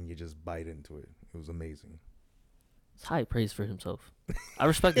 and you just bite into it. It was amazing. It's high praise for himself. I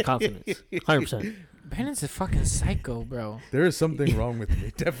respect the confidence. 100%. Brandon's a fucking psycho, bro. There is something wrong with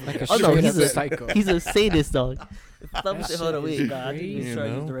me, definitely. He's a psycho. He's a sadist, dog. Hold on, wait. Nah, I think he's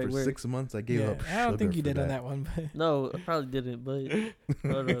trying to use the right for word. 6 months, I gave up. I don't think you did on that one, but No, I probably didn't,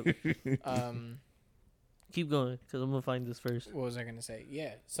 but hold up. Keep going, because I'm going to find this first. What was I going to say?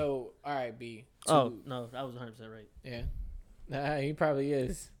 Yeah. So, all right, B. Oh, no, that was 100% right. Yeah. Nah, he probably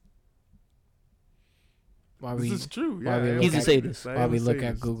is. This is true. He's a sadist. While we look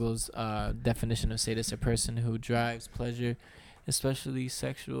at Google's definition of sadist, a person who derives pleasure, especially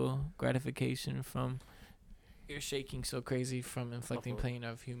sexual gratification from, you're shaking so crazy, from inflicting pain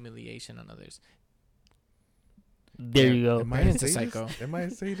of humiliation on others. There you go. Brandon's a psycho. Am I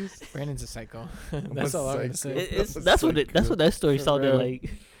a sadist? Brandon's a psycho. That's all I'm gonna say. That's what that story sounded like.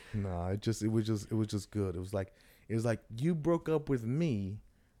 No, it was just good. It was like you broke up with me.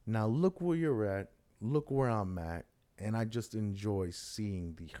 Now look where you're at. Look where I'm at, and I just enjoy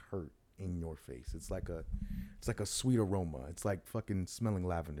seeing the hurt in your face. It's like a sweet aroma. It's like fucking smelling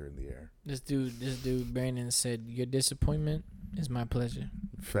lavender in the air. This dude, Brandon said, "Your disappointment is my pleasure."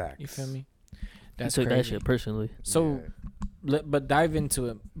 Facts. You feel me? That's crazy. That shit personally. So, but dive into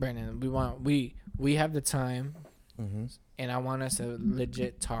it, Brandon. We have the time, and I want us to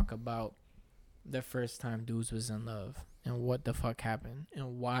legit talk about the first time dudes was in love and what the fuck happened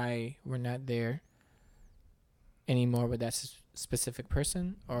and why we're not there anymore with that specific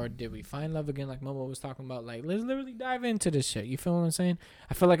person, or did we find love again, like Momo was talking about? Like, let's literally dive into this shit. You feel what I'm saying?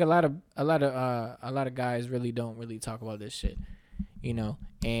 I feel like a lot of guys really don't really talk about this shit,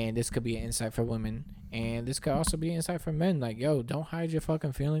 and this could be an insight for women, and this could also be an insight for men. Like, yo, don't hide your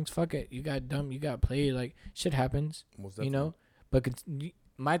fucking feelings. Fuck it. You got dumped, you got played. Like, shit happens, but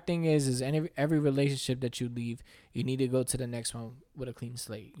my thing is every relationship that you leave, you need to go to the next one with a clean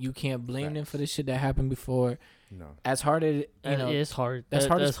slate. You can't blame them for the shit that happened before. No. As hard as it's hard. That's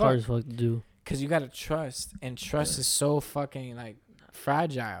hard as fuck to do. Cause you gotta trust, and trust is so fucking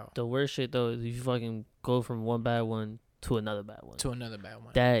fragile. The worst shit though is if you fucking go from one bad one to another bad one.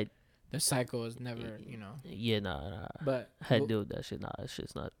 That the cycle is never, Yeah, nah. But I had to deal with that shit. Nah, that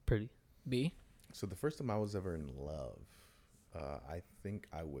shit's not pretty. B. So the first time I was ever in love, I think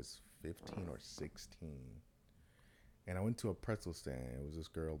I was 15 or 16, and I went to a pretzel stand. It was this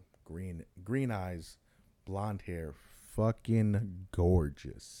girl, green eyes, blonde hair, fucking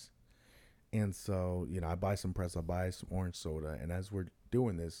gorgeous. And so, I buy some pretzel, I buy some orange soda, and as we're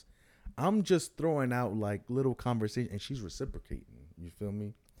doing this, I'm just throwing out little conversation, and she's reciprocating. You feel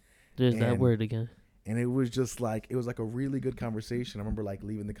me? There's that word again. And it was just it was a really good conversation. I remember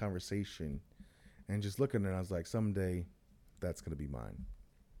leaving the conversation and just looking at her, and I was like, someday that's going to be mine.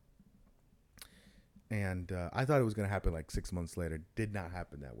 And I thought it was going to happen 6 months later. Did not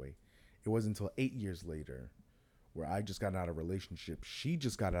happen that way. It wasn't until 8 years later where I just got out of a relationship. She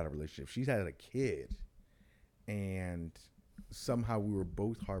just got out of a relationship. She's had a kid. And somehow we were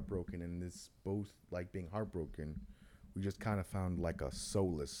both heartbroken. And this both being heartbroken, we just kind of found a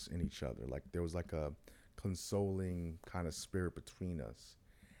solace in each other. There was a consoling kind of spirit between us.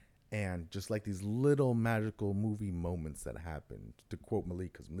 And just these little magical movie moments that happened, to quote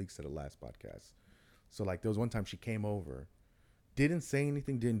Malik, because Malik said it last podcast, So like there was one time she came over, didn't say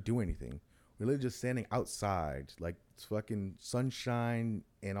anything, didn't do anything. We were literally just standing outside, like it's fucking sunshine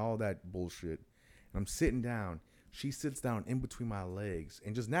and all that bullshit. And I'm sitting down. She sits down in between my legs,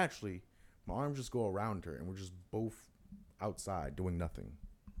 and just naturally, my arms just go around her, and we're just both outside doing nothing.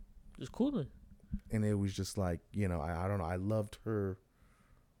 Just cooling. And it was just like, you know, I don't know. I loved her.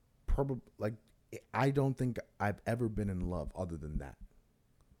 Probably like I don't think I've ever been in love other than that.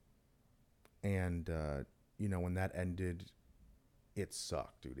 And you know, when that ended, it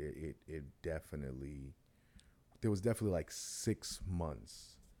sucked, dude. It definitely, there was definitely like 6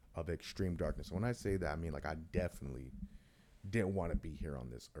 months of extreme darkness. When I say that, I mean like I definitely didn't want to be here on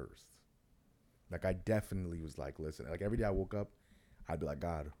this earth. Like I definitely was like, listen, like every day I woke up, I'd be like,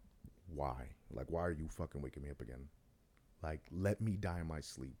 God, why? Like, why are you fucking waking me up again? Like, let me die in my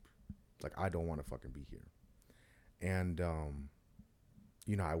sleep. Like, I don't want to fucking be here. And,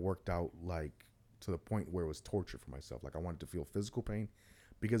 you know, I worked out like to the point where it was torture for myself. Like I wanted to feel physical pain,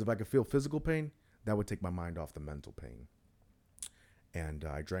 because if I could feel physical pain, that would take my mind off the mental pain. And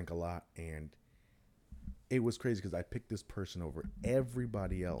I drank a lot, and it was crazy because I picked this person over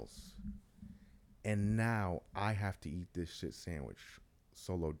everybody else. And now I have to eat this shit sandwich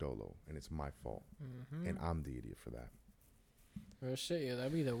solo dolo, and it's my fault. Mm-hmm. And I'm the idiot for that. Real shit, yo.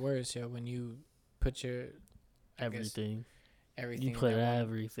 That'd be the worst, yo. When you put your Everything. everything, You put in that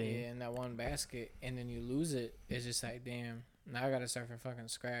everything. in that one basket, and then you lose it. It's just like, damn. Now I gotta start from fucking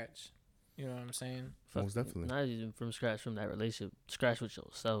scratch. You know what I'm saying? Most definitely. Not even from scratch from that relationship. Scratch with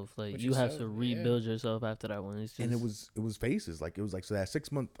yourself. Like With you have yourself, to rebuild yourself after that one. It's just, And it was phases. Like it was like, so that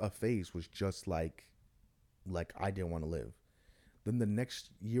 6 month phase was just like I didn't want to live. Then the next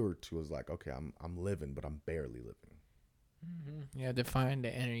year or two was like, okay, I'm living, but I'm barely living. Mm-hmm. You have to find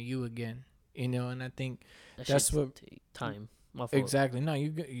the inner you again. You know, and I think that that's shit what- take time. My fault. exactly. No,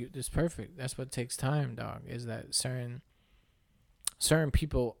 you. It's perfect. That's what takes time, dog. Is that certain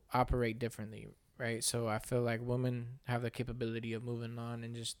people operate differently, right? So I feel like women have the capability of moving on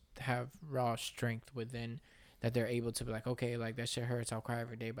and just have raw strength within that they're able to be like, okay, like that shit hurts, I'll cry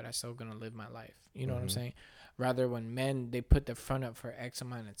every day, but I'm still gonna live my life. You know what I'm Mhm. saying? Rather when men, they put the front up for X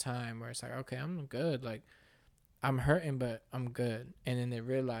amount of time where it's like, okay, I'm good, like I'm hurting but I'm good, and then they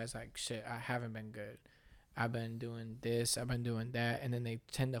realize like, shit, I haven't been good, I've been doing this, I've been doing that, and then they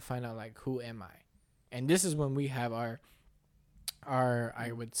tend to find out like, who am I? And this is when we have our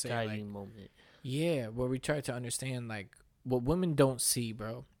I would say guiding like, moment. yeah, where we try to understand like what women don't see,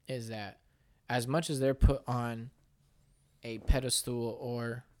 bro, is that as much as they're put on a pedestal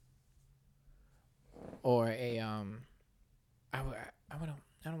or a I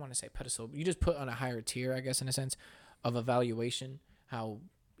don't want to say pedestal, but you just put on a higher tier, I guess, in a sense of evaluation, how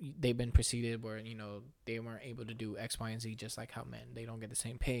they've been preceded, where you know they weren't able to do X, Y, and Z, just like how men, they don't get the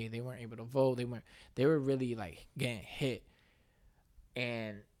same pay, they weren't able to vote, they were really like getting hit.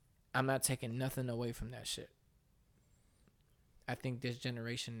 And I'm not taking nothing away from that shit. I think this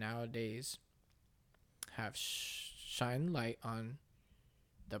generation nowadays have shined light on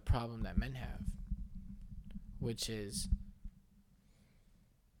the problem that men have, which is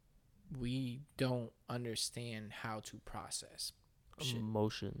we don't understand how to process shit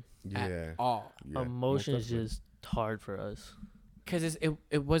Emotion. Yeah. at all. Yeah, Emotion most is definitely. just hard for us. Because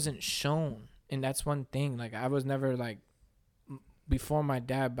it wasn't shown. And that's one thing. Like, I was never, like, before my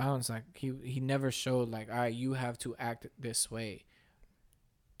dad bounced, like, he never showed, like, all right, you have to act this way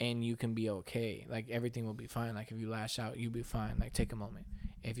and you can be okay. Like, everything will be fine. Like, if you lash out, you'll be fine. Like, take a moment.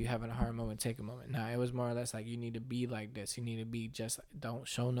 If you're having a hard moment, take a moment. Nah, it was more or less like, you need to be like this. You need to be just, don't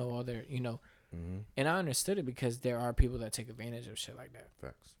show no other, you know. Mm-hmm. And I understood it because there are people that take advantage of shit like that.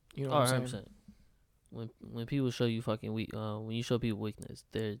 Facts. You know Oh, what I'm 100%. saying? When people show you fucking weak, when you show people weakness,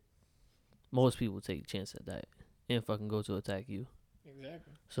 most people take a chance at that and fucking go to attack you.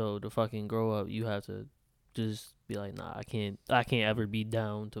 Exactly. So to fucking grow up, you have to just be like, nah, I can't ever be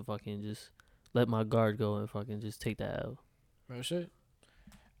down to fucking just let my guard go and fucking just take that out. Real shit.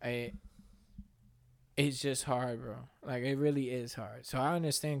 It's just hard, bro. Like, it really is hard. So I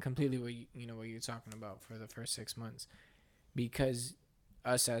understand completely what what you're talking about for the first 6 months, because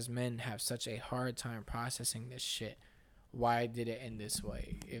us as men have such a hard time processing this shit. Why did it end this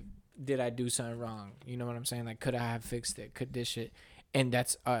way? Did I do something wrong? You know what I'm saying? Like, could I have fixed it? Could this shit? And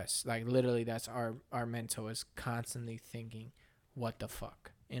that's us. Like, literally, that's our mental is constantly thinking, what the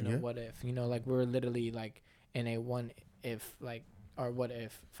fuck? Yeah. What if? Like, we're literally like in a one if, like, or what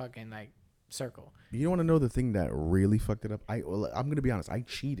if fucking like circle. You want to know the thing that really fucked it up? I'm gonna be honest. I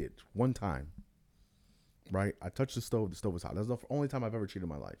cheated one time. Right? I touched the stove. The stove was hot. That's the only time I've ever cheated in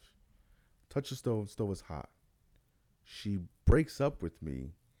my life. Touched the stove. The stove was hot. She breaks up with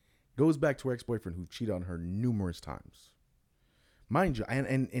me, goes back to her ex-boyfriend who cheated on her numerous times. Mind you,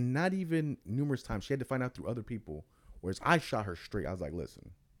 and not even numerous times. She had to find out through other people. Whereas I shot her straight. I was like, listen.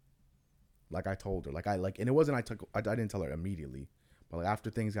 Like I told her. And it wasn't I didn't tell her immediately. But like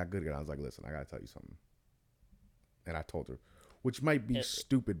after things got good again, I was like, listen, I gotta tell you something. And I told her. Which might be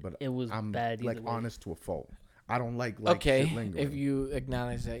stupid, but it was I'm bad like either way. honest to a fault. I don't like okay, shit lingering. if you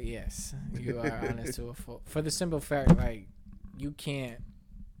acknowledge that, yes, you are honest to a fault. For the simple fact, like, you can't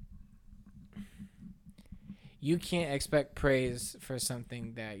expect praise for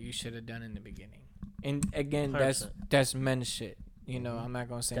something that you should have done in the beginning. And again, 100%. that's men's shit. You know, I'm not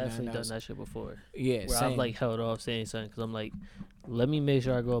gonna say Definitely nothing done else. that shit before. Yeah, Where same. I've like held off saying something because I'm like, let me make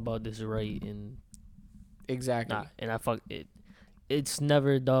sure I go about this right and exactly. and I fuck it. It's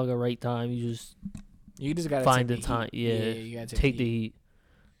never dog a right time. You just gotta find take the time. heat. Yeah, you gotta take the heat.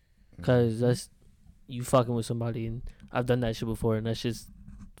 Cause that's you fucking with somebody, and I've done that shit before, and that's just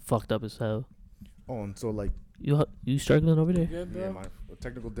fucked up as hell. Oh, and so like You struggling over there? Good, bro? yeah, my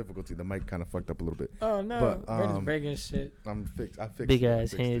technical difficulty. The mic kind of fucked up a little bit. Oh no, But, we're just breaking shit. I'm fixed. I fixed Big it. I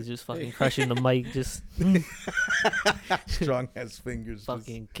ass fixed hands it. just fucking crushing the mic, just Strong ass fingers.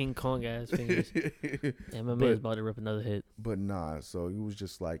 fucking King Kong ass fingers. Yeah, my But- man's about to rip another hit. But nah, so it was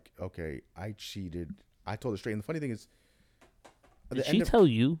just like, okay, I cheated. I told her straight. And the funny thing is, at Did the she end of- tell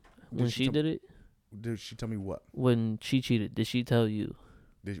you when she she tell- did it? Did she tell me what? When she cheated, did she tell you?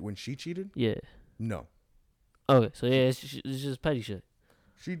 When she cheated? Yeah. No. Okay, so yeah, it's just petty shit.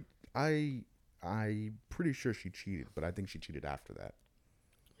 I pretty sure she cheated, but I think she cheated after that.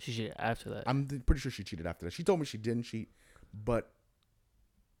 She cheated after that. I'm pretty sure she cheated after that. She told me she didn't cheat, but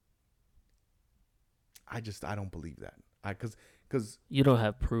I don't believe that. Because You don't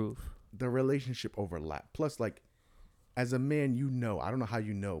have proof. the relationship overlapped. Plus, like, as a man, I don't know how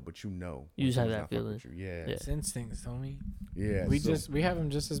you know, but you know. You when just have someone's that not fucking feeling. with you. Yeah. Yeah. It's instincts, don't we? Yeah. We have them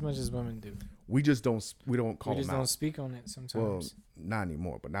just as much as women do. We just don't call We just them don't out. speak on it sometimes. Well, not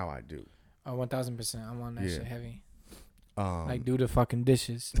anymore, but now I do. Oh, 1000%. I'm on that Yeah. shit heavy. Like, Do the fucking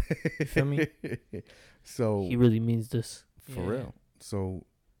dishes. You feel me? So He really means this. for Yeah. real. So,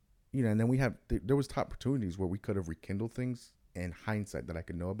 and then we have there was opportunities where we could have rekindled things in hindsight that I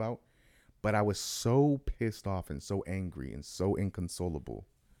could know about, but I was so pissed off and so angry and so inconsolable.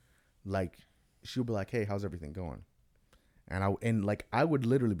 Like, she'll be like, "Hey, how's everything going?" And I would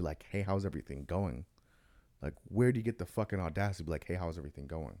literally be like, "Hey, how's everything going?" Like, where do you get the fucking audacity to be like, "Hey, how's everything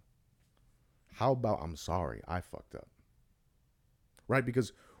going?" How about I'm sorry, I fucked up. Right?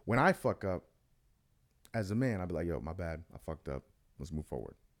 Because when I fuck up, as a man, I'd be like, yo, my bad. I fucked up. Let's move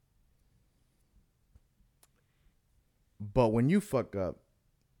forward. But when you fuck up,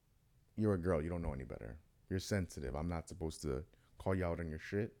 you're a girl. You don't know any better. You're sensitive. I'm not supposed to call you out on your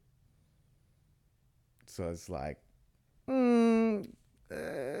shit. So it's like,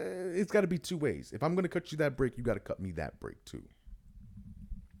 it's got to be two ways. If I'm going to cut you that break, you got to cut me that break too.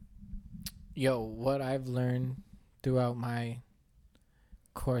 Yo, what I've learned throughout my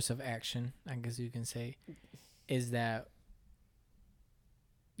course of action, I guess you can say, is that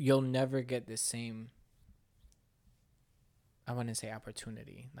you'll never get the same, I wouldn't say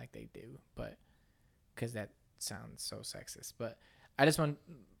opportunity like they do, but because that sounds so sexist. But I just want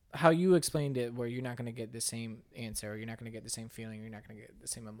how you explained it, where you're not going to get the same answer, or you're not going to get the same feeling, you're not going to get the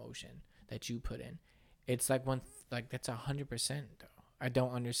same emotion that you put in. It's like that's 100% though. I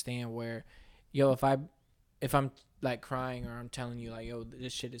don't understand where, yo, if I'm like crying, or I'm telling you like, yo,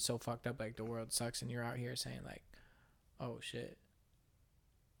 this shit is so fucked up, like the world sucks, and you're out here saying like, oh shit,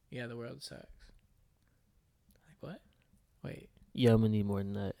 yeah, the world sucks. Like what? Wait. Yeah, I'm gonna need more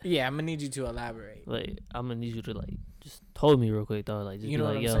than that. Yeah, I'm gonna need you to elaborate. Like, I'm gonna need you to like just hold me real quick though. Like, just You be know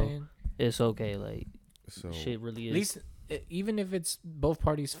like, what I'm yo, saying? it's okay. Like, So shit really At is. least, even if it's both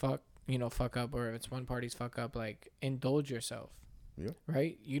parties fuck up, or if it's one party's fuck up, like indulge yourself. Yeah.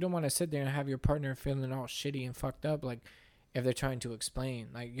 Right? You don't want to sit there and have your partner feeling all shitty and fucked up, like if they're trying to explain,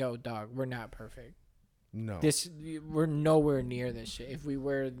 like, yo, dog, we're not perfect. no. We're nowhere near this shit. If we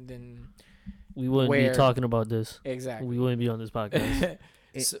were, then We wouldn't where- be talking about this. exactly. We wouldn't be on this podcast.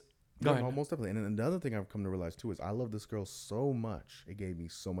 So, No, go ahead. most definitely. And the other thing I've come to realize too is I love this girl so much. It gave me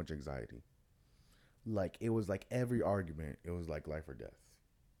so much anxiety. Like, it was like every argument, it was like life or death,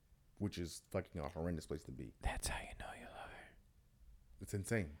 which is fucking a horrendous place to be. That's how you know you love her. It's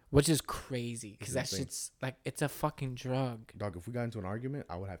insane. Which is crazy, because that It's insane. shit's like, it's a fucking drug. Dog, if we got into an argument,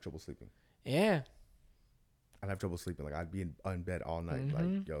 I would have trouble sleeping. Yeah. I'd have trouble sleeping. Like, I'd be in bed all night. Mhm.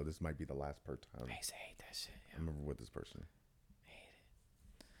 Like, yo, this might be the last per time I used to hate that shit. I remember with this person.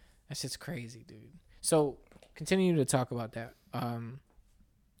 That shit's crazy, dude. So continue to talk about that.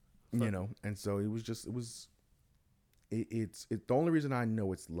 You know, and so it was it's the only reason I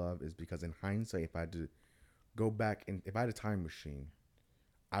know it's love is because in hindsight, if I had to go back and if I had a time machine,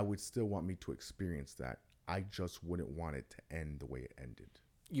 I would still want me to experience that. I just wouldn't want it to end the way it ended.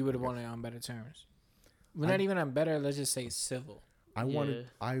 You would have wanted it on better terms. We're not even on better. Let's just say civil. I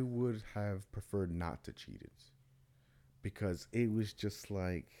would have preferred not to cheat it because it was just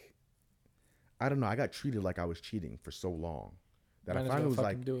like, I don't know. I got treated like I was cheating for so long that I finally was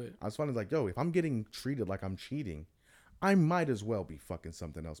like, I was finally like, yo, if I'm getting treated like I'm cheating, I might as well be fucking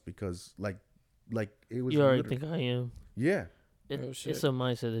something else because like it was. You already think I am. Yeah. It's a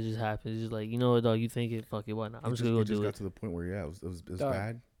mindset that just happens. It's just like, you know what, dog, you think it, fuck it, why not? I'm just gonna go do it. It just got to the point where, yeah, it was dog,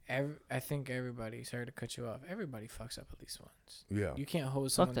 bad. I think everybody, sorry to cut you off, everybody fucks up at least once. Yeah. You can't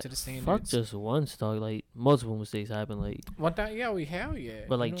hold someone to the standards. Fuck just once, dog. Like, multiple mistakes happen. Like, one time, yeah, we have, yeah.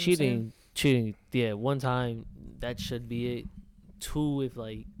 But, like, cheating, yeah, one time, that should be it. Two, if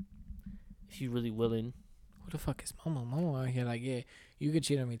you really willing. Who the fuck is Momo out here? Like, yeah, you could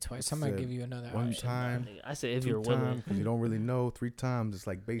cheat on me twice. I might give you another one time. I said if you're willing. Because you don't really know. 3 times, it's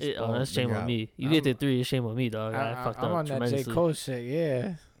like baseball. That's shame on me. You get to 3, it's shame on me, dog. I fucked up. I'm on that J. Cole shit,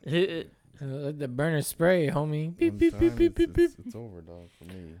 yeah. Let the burner spray, homie. Beep, beep, beep, beep, beep, beep. It's over, dog, for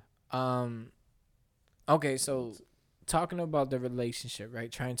me. Okay, so talking about the relationship,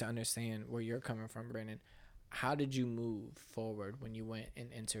 right? Trying to understand where you're coming from, Brandon. How did you move forward when you went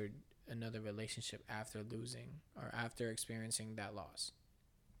and entered another relationship after losing or after experiencing that loss?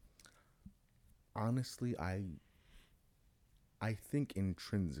 Honestly, I think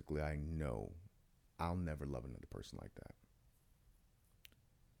intrinsically I know I'll never love another person like that.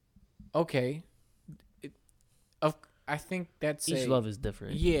 Okay. I think that's each love is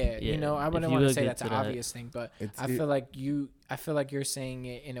different. Yeah, you know, I wouldn't want to say that's an obvious thing, but I feel like you're saying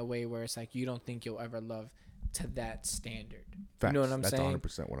it in a way where it's like you don't think you'll ever love to that standard. Facts. You know what I'm saying?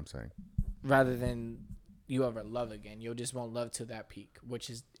 That's 100% what I'm saying. Rather than you ever love again, you'll just won't love to that peak, which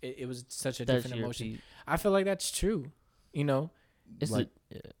is it was such a different emotion. Peak. I feel like that's true. You know, it's like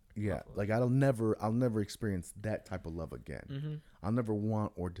like I'll never experience that type of love again. Mm-hmm. I'll never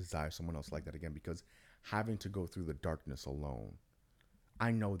want or desire someone else like that again because having to go through the darkness alone,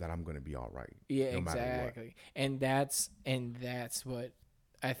 I know that I'm going to be all right. Yeah, no exactly. And that's what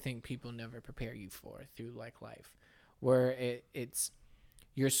I think people never prepare you for through like life, where it's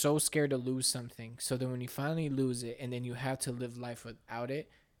you're so scared to lose something, so then when you finally lose it and then you have to live life without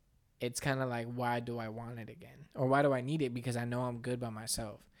it, it's kind of like, why do I want it again, or why do I need it? Because I know I'm good by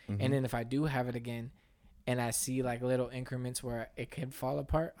myself. Mm-hmm. And then if I do have it again and I see like little increments where it could fall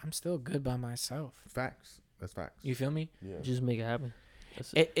apart, I'm still good by myself. Facts. That's facts. You feel me? Yeah. Just make it happen.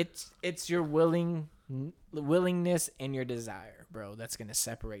 It's your willingness and your desire, bro. That's gonna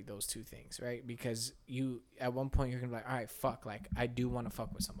separate those two things, right? Because you at one point you're gonna be like, all right, fuck, like I do want to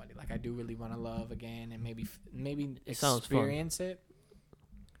fuck with somebody, like I do really want to love again, and maybe experience it,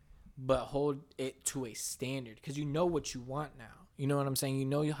 but hold it to a standard because you know what you want now. You know what I'm saying? You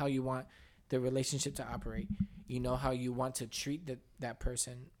know how you want the relationship to operate. You know how you want to treat that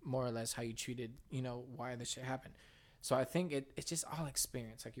person, more or less how you treated, you know, why this shit happened. So I think it's just all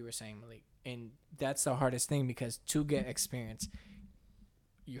experience, like you were saying, Malik. And that's the hardest thing because to get experience,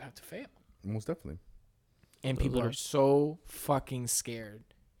 you have to fail. Most definitely. And people are so fucking scared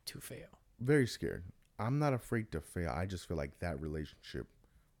to fail. Very scared. I'm not afraid to fail. I just feel like that relationship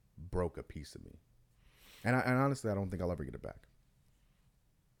broke a piece of me. And honestly, I don't think I'll ever get it back.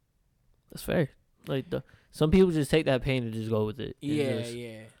 That's fair. Like some people just take that pain and just go with it.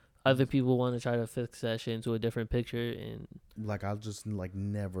 Yeah. Other people want to try to fix that shit into a different picture, and like I'll just like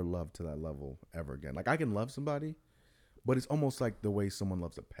never love to that level ever again. Like I can love somebody, but it's almost like the way someone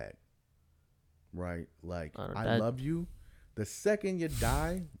loves a pet, right? Like I love you. The second you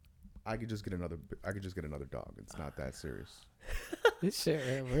die, I could just get another dog. It's not that serious. This shit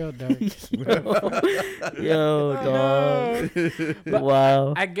real dark. Yo, dog.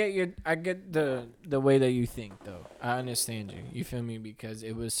 Wow. I get the way that you think though. I understand you. You feel me? Because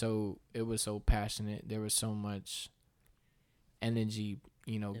it was so passionate. There was so much energy,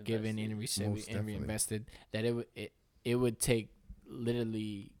 you know, given and received and reinvested that it would take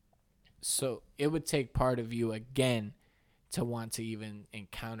literally. So it would take part of you again to want to even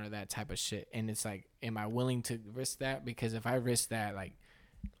encounter that type of shit. And it's like, am I willing to risk that? Because if I risk that, like,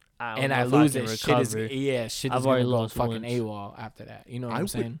 and I lose it, shit is gonna go fucking AWOL after that. You know what I'm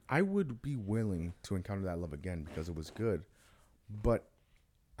saying? I would be willing to encounter that love again because it was good, but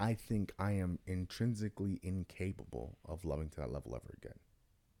I think I am intrinsically incapable of loving to that level ever again.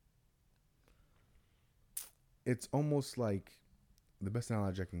 It's almost like the best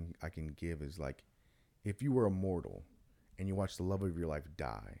analogy I can give is like if you were immortal and you watch the love of your life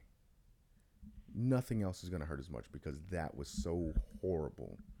die, nothing else is going to hurt as much because that was so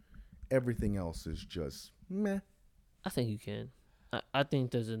horrible. Everything else is just meh. I think you can. I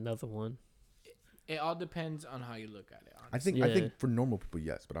think there's another one. It all depends on how you look at it. I Honestly. think for normal people,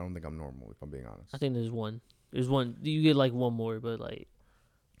 yes, but I don't think I'm normal, if I'm being honest. I think there's one. There's one. You get like one more, but like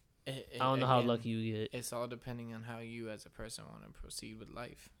I don't know how lucky you get. It's all depending on how you as a person want to proceed with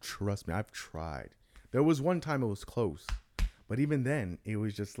life. Trust me, I've tried. There was one time it was close, but even then, it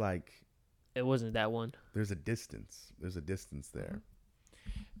was just like It wasn't that one. there's a distance. There's a distance there.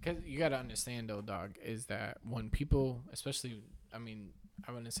 Because you got to understand, though, dog, is that when people, especially, I mean,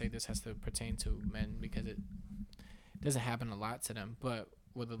 I wouldn't say this has to pertain to men because it doesn't happen a lot to them, but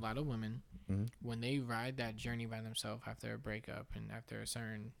with a lot of women, when they ride that journey by themselves after a breakup and after a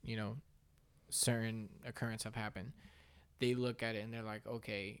certain, certain occurrence have happened, they look at it and they're like,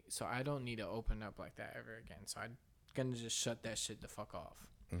 okay, so I don't need to open up like that ever again. So I'm going to just shut that shit the fuck off.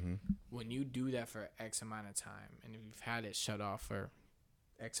 When you do that for X amount of time, and if you've had it shut off for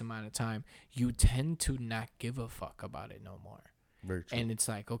X amount of time, you tend to not give a fuck about it no more. Very true. And it's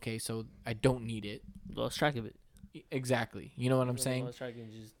like, okay, so I don't need it. Lost track of it. Exactly. You know what I'm saying? Lost track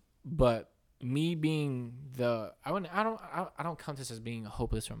and just But me being I don't count this as being a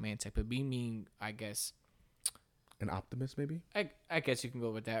hopeless romantic, but being, I guess, An optimist, maybe? I guess you can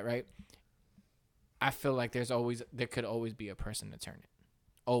go with that, right? I feel like there could always be a person to turn it.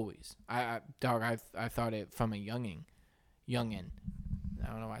 Always. I thought it from a youngin. I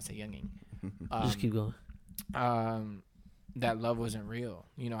don't know why I say youngin. just keep going. That love wasn't real.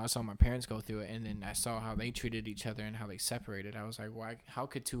 I saw my parents go through it, and then I saw how they treated each other and how they separated. I was like, why? How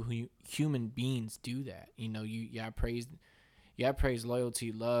could two human beings do that? I praise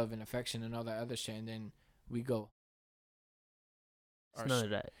loyalty, love, and affection, and all that other shit, and then we go. It's none of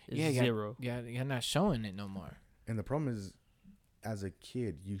that. It's zero. Yeah, you're not showing it no more. And the problem is, as a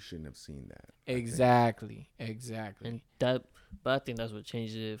kid, you shouldn't have seen that. Exactly. And but I think that's what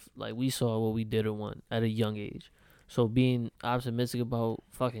changed it. If like we saw what we didn't want at a young age, so being optimistic about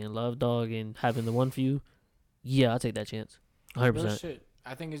fucking love, dog, and having the one for you, yeah, I'll take that chance, 100%. Shit.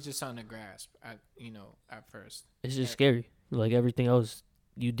 I think it's just something to grasp. At first, It's just scary. Like everything else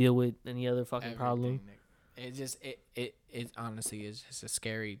you deal with, any other fucking problem. It just it honestly is just a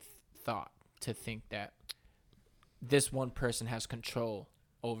scary thought to think that this one person has control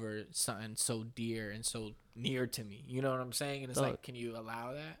over something so dear and so near to me. You know what I'm saying? And it's like, can you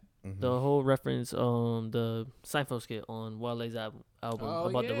allow that? The whole reference the Seinfeld skit on Wale's album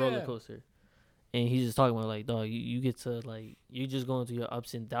about the roller coaster. And he's just talking about like, dog, you get to like, you're just going through your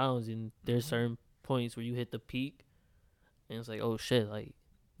ups and downs, and there's certain points where you hit the peak and it's like, oh shit, like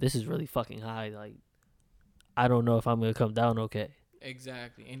this is really fucking high. Like I don't know if I'm going to come down okay.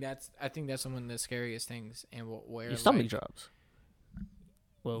 Exactly. And I think that's one of the scariest things. And where your stomach drops.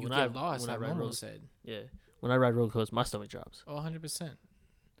 Well, you when get lost, like Momo said. Yeah. When I ride roller coasters, my stomach drops. Oh, 100%.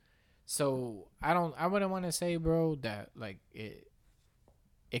 So I wouldn't want to say, bro, that like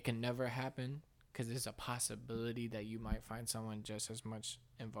it can never happen, because there's a possibility that you might find someone just as much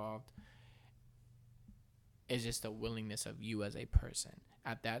involved. It's just the willingness of you as a person.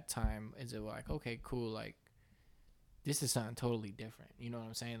 At that time, is it like, okay, cool, like this is something totally different. You know what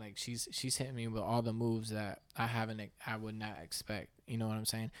I'm saying? Like she's hitting me with all the moves that I would not expect. You know what I'm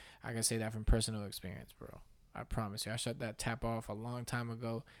saying? I can say that from personal experience, bro. I promise you. I shut that tap off a long time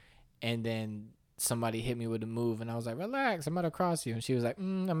ago, and then somebody hit me with a move, and I was like, relax, I'm about to cross you. And she was like,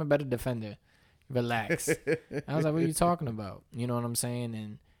 I'm a better defender. Relax. I was like, what are you talking about? You know what I'm saying?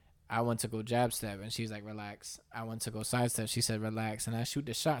 And I went to go jab step, and she's like, relax. I went to go side step. She said, relax. And I shoot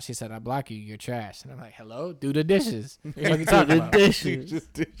the shot. She said, I block you. You're trash. And I'm like, hello? Do the dishes. What are you talking about? Dishes.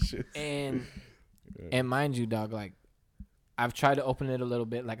 And mind you, dog, like, I've tried to open it a little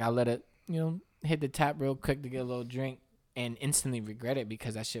bit. Like, I let it, hit the tap real quick to get a little drink, and instantly regret it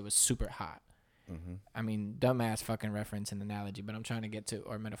because that shit was super hot. I mean, dumbass fucking reference and analogy, but I'm trying to get to,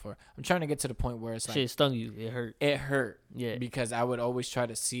 or metaphor, I'm trying to get to the point where it's like, shit stung you. It hurt. It hurt. Yeah. Because I would always try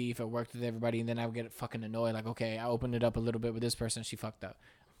to see if it worked with everybody, and then I would get fucking annoyed. Like, okay, I opened it up a little bit with this person, she fucked up.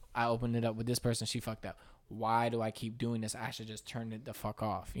 I opened it up with this person, she fucked up. Why do I keep doing this? I should just turn it the fuck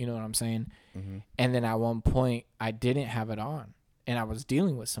off. You know what I'm saying? And then at one point, I didn't have it on, and I was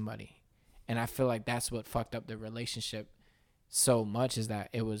dealing with somebody. And I feel like that's what fucked up the relationship so much, is that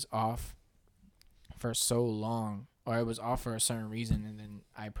it was off for so long, or it was off for a certain reason, and then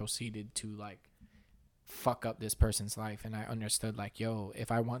I proceeded to like fuck up this person's life. And I understood, like, yo, if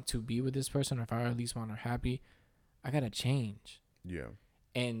I want to be with this person, or if I at least want her happy, I gotta change. Yeah.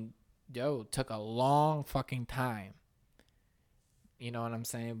 And yo, took a long fucking time, you know what I'm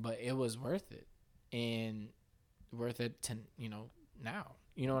saying? But it was worth it, and worth it to now.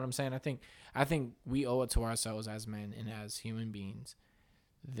 You know what I'm saying? I think we owe it to ourselves as men and as human beings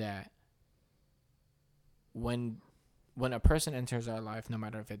that when a person enters our life, no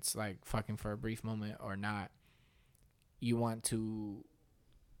matter if it's like fucking for a brief moment or not, you want to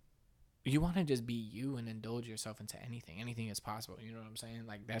just be you and indulge yourself into anything is possible. You know what I'm saying?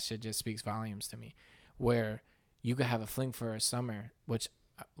 Like, that shit just speaks volumes to me, where you could have a fling for a summer, which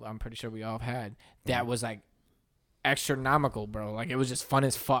I'm pretty sure we all have had, that was like astronomical, bro. Like, it was just fun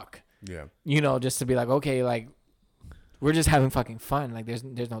as fuck. Yeah. You know, just to be like, okay, like, we're just having fucking fun. Like, there's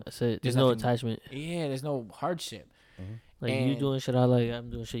no, That's it. There's nothing, no attachment. Yeah, there's no hardship. Mm-hmm. Like, And you doing shit I like, I'm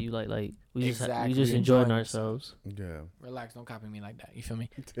doing shit you like. Like, we Exactly. just enjoying Enjoying ourselves. Yeah. Relax, don't copy me like that. You feel me?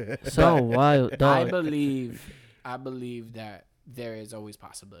 So wild, I dog. believe that there is always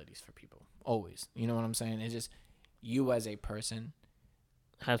possibilities for people. Always. You know what I'm saying? It's just you as a person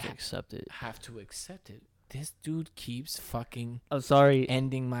Have to accept it. have to accept it. This dude keeps fucking I'm sorry.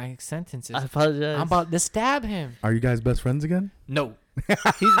 ending my sentences. I apologize. I'm about to stab him. Are you guys best friends again? No.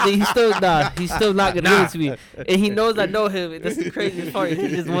 He's still not. He's still not gonna give it to me, and he knows I know him. That's the craziest part. He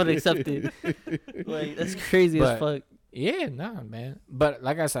just won't accept it. Like, that's crazy as fuck. Yeah, nah, man. But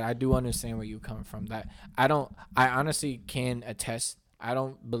like I said, I do understand where you coming from. That I honestly can attest. I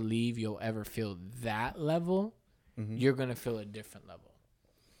don't believe you'll ever feel that level. Mm-hmm. You're gonna feel a different level.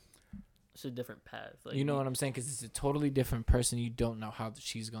 It's a different path. Like, You know what I'm saying? Because it's a totally different person. You don't know how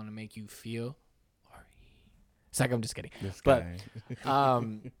she's gonna make you feel. Or he. It's like, I'm just kidding. This But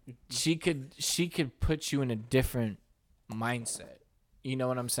guy. she could put you in a different mindset. You know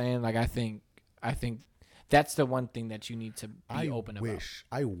what I'm saying? Like, I think that's the one thing that you need to be open about.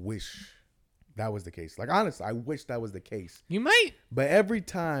 I wish that was the case. Like, honestly, I wish that was the case. You might. But every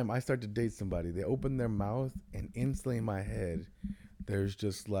time I start to date somebody, they open their mouth, and instantly in my head, there's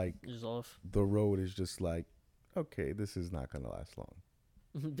just like Just off. the road is just like, okay, this is not gonna last long.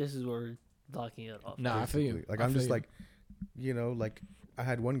 This is where we're blocking it off. Nah, I feel you. Like, I I'm feel just you. like, you know, like I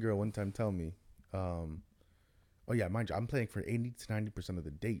had one girl one time tell me, oh yeah, mind you, I'm paying for 80 to 90% of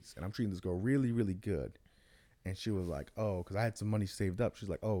the dates, and I'm treating this girl really, really good. And she was like, oh, because I had some money saved up. She's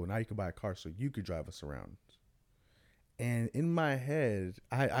like, oh, now you can buy a car so you could drive us around. And in my head,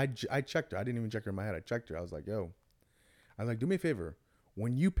 I checked her. I didn't even check her in my head. I checked her. I was like, yo. I was like, do me a favor.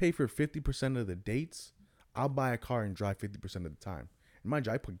 When you pay for 50% of the dates, I'll buy a car and drive 50% of the time. And mind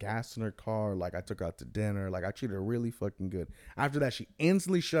you, I put gas in her car. Like, I took her out to dinner. Like, I treated her really fucking good. After that, she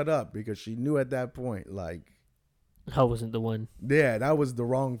instantly shut up because she knew at that point, like, I wasn't the one. yeah, that was the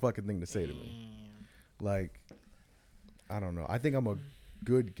wrong fucking thing to say to me. Like, I don't know. I think I'm a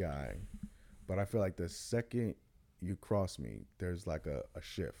good guy, but I feel like the second you cross me, there's like a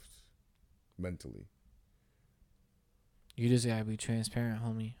shift mentally. You just gotta be transparent,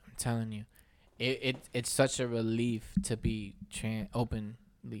 homie. I'm telling you, it's such a relief to be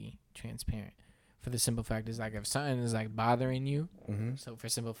openly transparent. For the simple fact is, like, if something is like bothering you, so for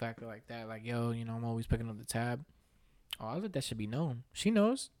simple factor like that, like, yo, you know, I'm always picking up the tab. Oh, I let that should be known. She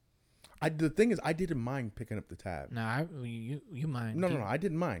knows. The thing is, I didn't mind picking up the tab. Nah, you mind? No, I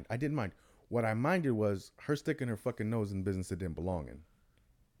didn't mind. What I minded was her sticking her fucking nose in business it didn't belong in.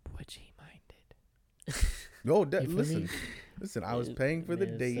 Which he minded. No, You feel me? listen. I was paying for the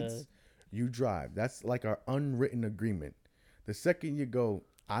Man, dates. sad. You drive. That's like our unwritten agreement. The second you go,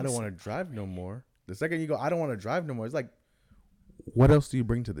 I don't want to drive no more. The second you go, I don't want to drive no more. It's like, what else do you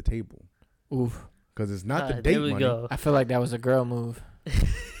bring to the table? Oof. Because it's not the There date we money. go. I feel like that was a girl move.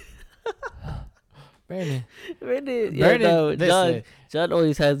 Brandon. Brandon, listen. John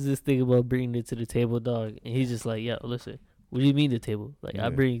always has this thing about bringing it to the table, dog. And he's just like, yo, listen, what do you mean the table? Like, Yeah. I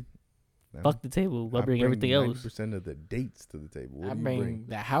bring, No. fuck the table. I bring everything else. 90% of the dates to the table. What I do you bring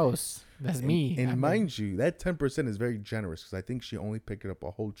the house. That's And- me. And I bring- mind you, that 10% is very generous because I think she only picked up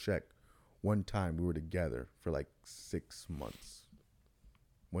a whole check one time we were together for like 6 months.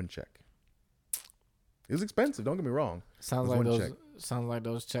 One check. It was expensive. Don't get me wrong. Sounds It was like one those. check. Sounds like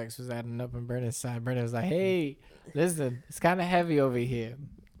those checks was adding up on Brandon's side. Brandon was like, "Hey, listen, it's kind of heavy over here,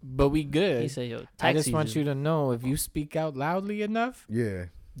 but we good. He said, yo, tax I just want season. you to know if you speak out loudly enough, Yeah,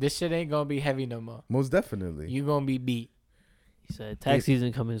 this shit ain't gonna be heavy no more. most definitely. You gonna be beat. He said, tax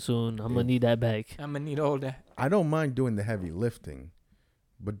season coming soon. I'm going to need that back. I'm gonna need all that. I don't mind doing the heavy lifting,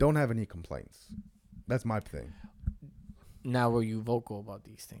 but don't have any complaints. That's my thing. Now, were you vocal about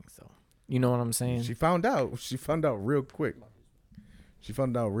these things though? You know what I'm saying? She found out. She found out real quick.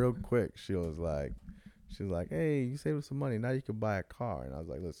 She was like, hey, you saved some money. Now you can buy a car. And I was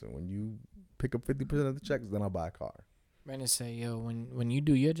like, listen, when you pick up 50% of the checks, then I'll buy a car. Brandon say, "Yo, when you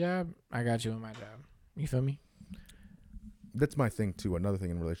do your job, I got you in my job. You feel me?" That's my thing too. Another thing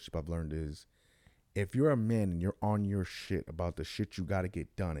in a relationship I've learned is If you're a man and you're on your shit about the shit you got to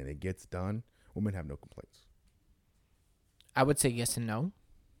get done and it gets done, women have no complaints. I would say yes and no.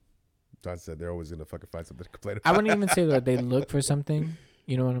 John said they're always gonna fucking find something to complain about. I wouldn't even say that they look for something.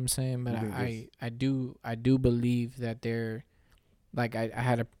 You know what I'm saying? But You think I do believe that they're like I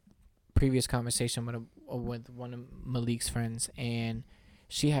had a previous conversation with one of Malik's friends, and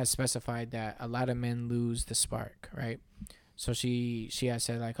she has specified that a lot of men lose the spark, right? So she has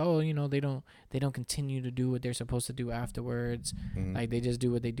said like, oh, you know, they don't continue to do what they're supposed to do afterwards. Mhm. Like they just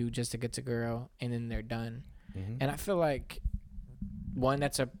do what they do just to get to girl, and then they're done. Mhm. And I feel like one,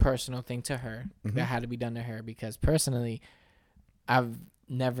 that's a personal thing to her Mhm. that had to be done to her, because personally, I've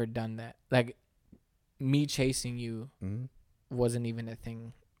never done that. Like me chasing you Mhm. wasn't even a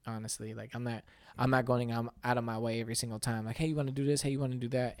thing, honestly. Like I'm not going out of my way every single time. Like, hey, you want to do this? Hey, you want to do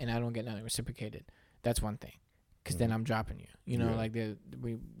that? And I don't get nothing reciprocated. That's one thing, because then I'm dropping you. You know, Yeah. like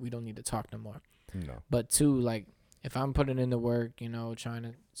we don't need to talk no more. No. But two, like if I'm putting in the work, you know, trying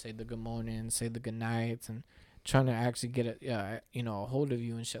to say the good morning, say the good nights, and trying to actually get a hold of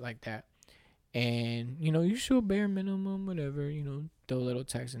you and shit like that. And you know, you show bare minimum, whatever, you know, throw a little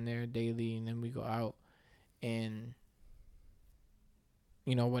text in there daily, and then we go out, and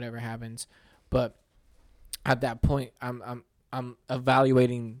you know, whatever happens. But at that point, I'm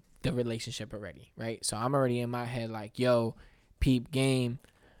evaluating the relationship already, right? So I'm already in my head like, yo, peep game,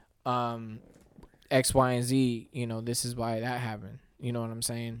 X, Y, and Z, you know, this is why that happened. You know what I'm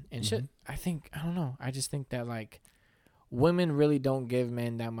saying? And shit, I don't know. I just think that like women really don't give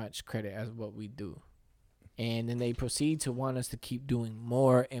men that much credit as what we do. And then they proceed to want us to keep doing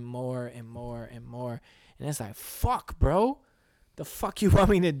more and more and more and more. And it's like, fuck, bro. The fuck you want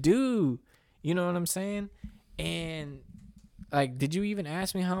me to do? You know what I'm saying? And like, did you even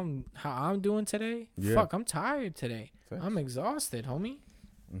ask me how I'm doing today? Yeah. Fuck, I'm tired today. Thanks. I'm exhausted, homie.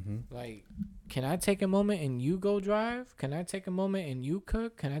 Mm-hmm. Like, can I take a moment and you go drive? Can I take a moment and you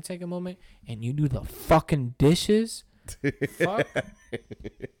cook? Can I take a moment and you do the fucking dishes? Fuck.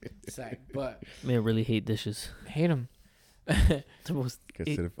 It's like, but Man, really hate dishes. hate them. The most.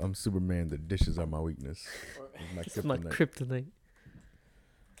 Because if I'm Superman, the dishes are my weakness. It's my kryptonite.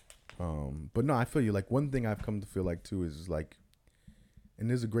 But no, I feel you. Like one thing I've come to feel like too is like, and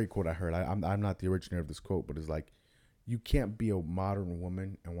there's a great quote I heard. I'm not the originator of this quote, but it's like, you can't be a modern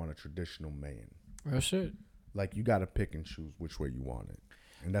woman and want a traditional man. Real shit. Like you got to pick and choose which way you want it,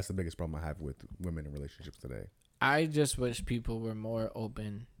 and that's the biggest problem I have with women in relationships today. I just wish people were more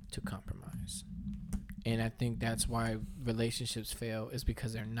open to compromise. And I think that's why relationships fail, is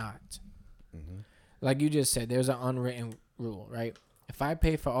because they're not. Mm-hmm. Like you just said, there's an unwritten rule, right? If I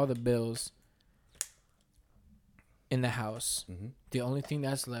pay for all the bills in the house, Mm-hmm. the only thing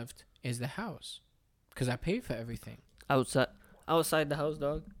that's left is the house, because I paid for everything. Outside the house,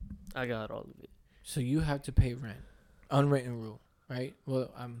 dog, I got all of it. So you have to pay rent. Unwritten rule, right?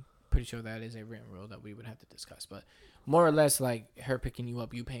 Well, I'm pretty sure that is a written rule that we would have to discuss. But more or less, like her picking you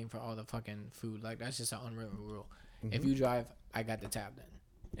up, you paying for all the fucking food. Like that's just an unwritten rule. Mm-hmm. If you drive, I got the tab then,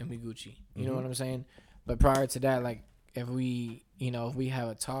 and we Gucci. You know Mhm. what I'm saying? But prior to that, like if we have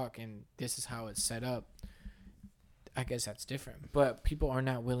a talk and this is how it's set up, I guess that's different. But people are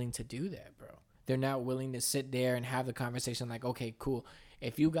not willing to do that, bro. They're not willing to sit there and have the conversation like, okay, cool.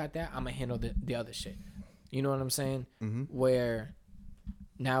 If you got that, I'm going to handle the other shit. You know what I'm saying? Mm-hmm. Where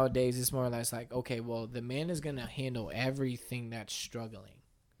nowadays it's more or less like, okay, well, the man is going to handle everything that's struggling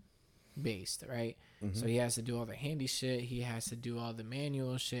based, right? Mm-hmm. So he has to do all the handy shit. He has to do all the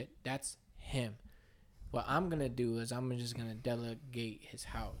manual shit. That's him. What I'm going to do is I'm just going to delegate his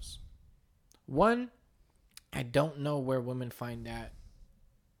house. One, I don't know where women find that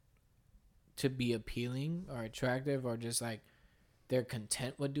to be appealing or attractive, or just like they're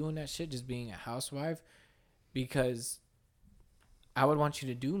content with doing that shit, just being a housewife, because I would want you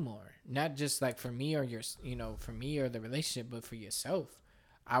to do more, not just like for me or for me or the relationship, but for yourself.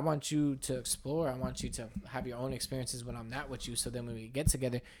 I want you to explore. I want you to have your own experiences when I'm not with you, so then when we get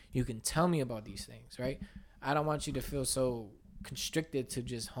together, you can tell me about these things, right? I don't want you to feel so constricted to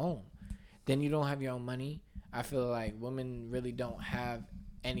just home. Then you don't have your own money. I feel like women really don't have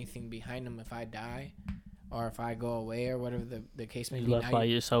anything behind them if I die or if I go away or whatever the case may You be. left by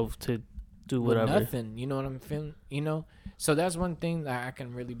yourself to do with whatever. nothing. You know what I'm feeling? You know? So that's one thing that I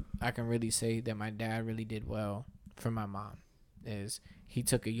can really say that my dad really did well for my mom, is he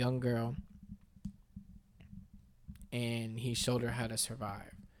took a young girl and he showed her how to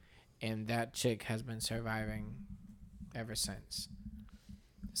survive. And that chick has been surviving ever since.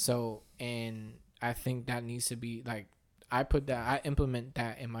 So, and I think that needs to be like, I implement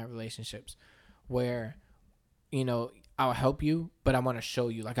that in my relationships where, I'll help you, but I want to show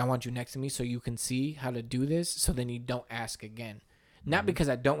you. Like, I want you next to me so you can see how to do this, so then you don't ask again. Not because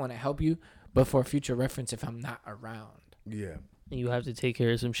I don't want to help you, but for future reference if I'm not around. Yeah. And you have to take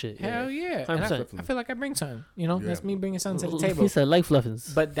care of some shit. Hell yeah. And 100%. I feel like I bring something. You know, Yeah. that's me bringing something to the table. He said life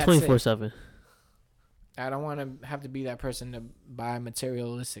lessons. But that's 24/7. I don't want to have to be that person to buy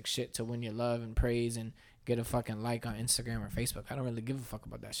materialistic shit to win your love and praise and get a fucking like on Instagram or Facebook. I don't really give a fuck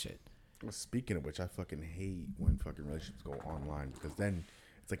about that shit. Well, speaking of which, I fucking hate when fucking relationships go online, because then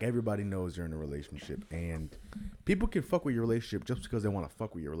it's like everybody knows you're in a relationship, and people can fuck with your relationship just because they want to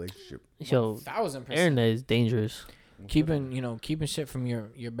fuck with your relationship. Yo, 1000%. internet is dangerous. Keeping shit from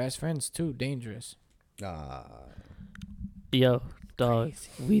your best friends too dangerous. Yo, dog,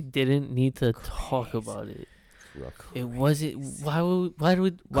 we didn't need to talk about it. Rough. It wasn't. Why do we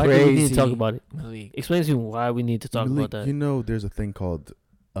need to talk about it? Malik. Explain to me why we need to talk Malik, about that. You know, there's a thing called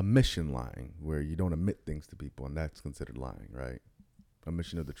omission lying, where you don't admit things to people, and that's considered lying, right?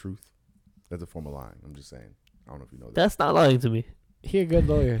 Omission of the truth. That's a form of lying. I'm just saying. I don't know if you know that. That's not lying to me. He a good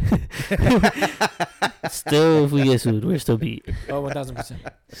lawyer. Still, if we get sued, we're still beat. Oh, 1000%.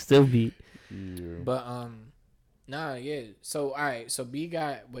 Still beat. Yeah. But nah, yeah. So all right. So B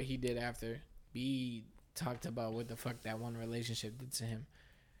got what he did after. B talked about what the fuck that one relationship did to him.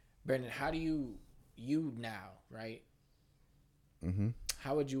 Brandon, how do you now, right? Mm-hmm.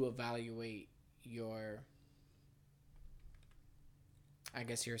 How would you evaluate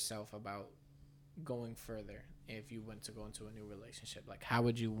yourself about going further if you went to go into a new relationship? Like, how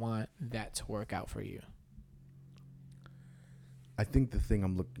would you want that to work out for you? I think the thing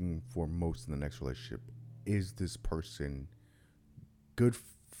I'm looking for most in the next relationship is this person good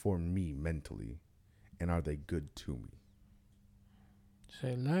for me mentally, and are they good to me?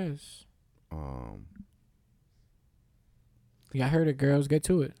 Say less. Yeah, I heard it. Girls, get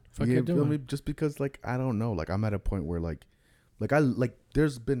to it. Fuck yeah, you doing? me? Just because, like, I don't know. Like, I'm at a point where,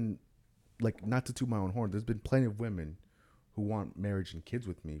 there's been, like, not to toot my own horn, there's been plenty of women who want marriage and kids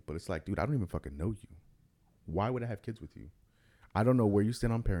with me, but it's like, dude, I don't even fucking know you. Why would I have kids with you? I don't know where you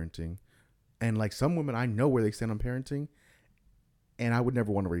stand on parenting. And, like, some women, I know where they stand on parenting, and I would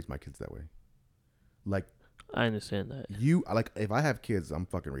never want to raise my kids that way. Like, I understand that. if I have kids, I'm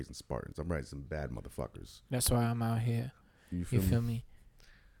fucking raising Spartans. I'm raising some bad motherfuckers. That's why I'm out here. You You feel me?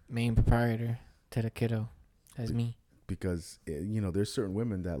 Main proprietor to the kiddo. That's me. Because, there's certain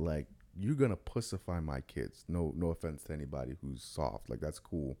women that, like, you're going to pussify my kids. No offense to anybody who's soft. Like, that's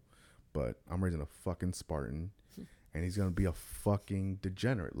cool. But I'm raising a fucking Spartan, and he's going to be a fucking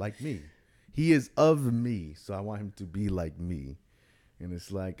degenerate like me. He is of me, so I want him to be like me. And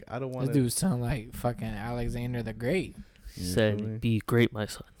it's like, I don't want This dude sound like fucking Alexander the Great. Said, be great, my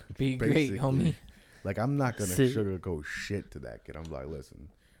son. Be Basically. great, homie. Like, I'm not going to Sit. sugarcoat shit to that kid. I'm like, listen,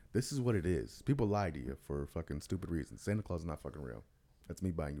 this is what it is. People lie to you for fucking stupid reasons. Santa Claus is not fucking real. That's me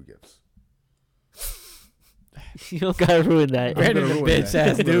buying you gifts. You don't gotta ruin that. Brandon a bitch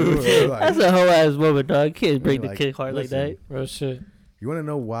ass dude. That's a whole ass woman, dog. Can't break the Like, kid heart listen, like that. Real shit. You want to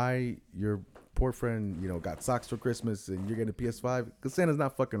know why your poor friend, got socks for Christmas and you're getting a PS5? Because Santa's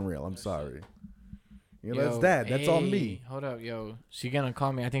not fucking real. I'm sorry. That's dad. That's all me. Hold up, yo. She gonna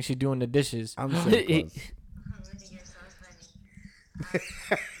call me. I think she doing the dishes. I'm Santa Claus.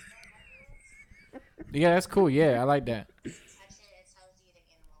 Yeah, that's cool. Yeah, I like that.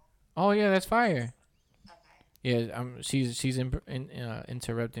 Oh yeah, that's fire. Yeah, she's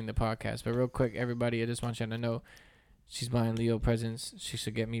interrupting the podcast, but real quick, everybody, I just want you to know, she's buying Leo presents. She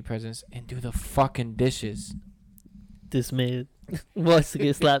should get me presents and do the fucking dishes. This man wants to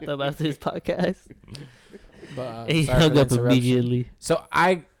get slapped up after this podcast. But He sorry for hung the up interruption. immediately. So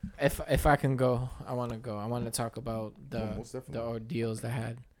if I can go, I want to go. I want to talk about most definitely. the ordeals that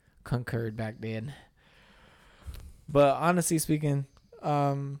had concurred back then. But honestly speaking,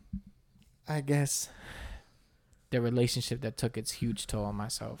 I guess the relationship that took its huge toll on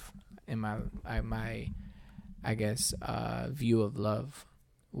myself and my view of love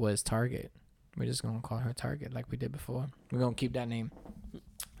was Target. We're just gonna call her Target like we did before. We're gonna keep that name.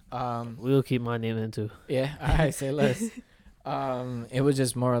 We'll keep my name in too. Yeah, I say less. It was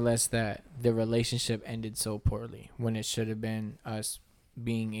just more or less that the relationship ended so poorly when it should have been us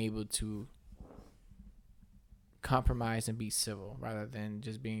being able to compromise and be civil rather than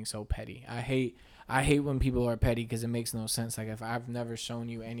just being so petty. I hate when people are petty because it makes no sense. Like, if I've never shown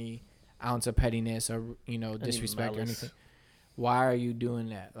you any ounce of pettiness or disrespect or anything, why are you doing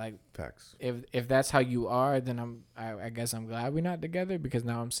that? Like, Facts. if that's how you are, then I guess I'm glad we're not together, because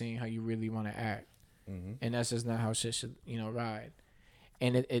now I'm seeing how you really want to act. Mm-hmm. And that's just not how shit should, ride.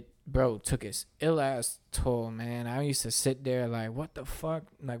 And it took its ill ass toll, man. I used to sit there like, what the fuck?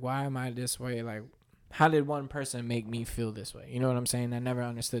 Like, why am I this way? Like, how did one person make me feel this way? You know what I'm saying? I never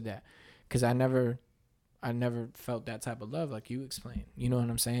understood that, because I never felt that type of love like you explained. You know what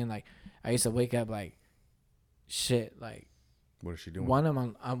I'm saying? Like, I used to wake up like, shit, like, What is she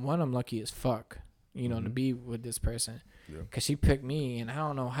doing? I'm lucky as fuck, you know, to be with this person, because she picked me, and I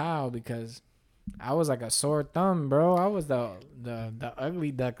don't know how, because I was like a sore thumb, bro. I was the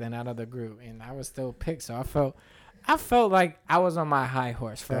ugly duckling out of the group, and I was still picked. So I felt like I was on my high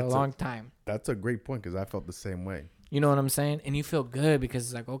horse for a long time. That's a great point, because I felt the same way. You know what I'm saying? And you feel good because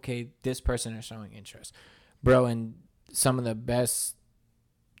it's like, okay, this person is showing interest, bro. And some of the best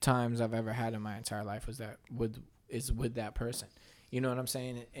times I've ever had in my entire life was with that person. You know what I'm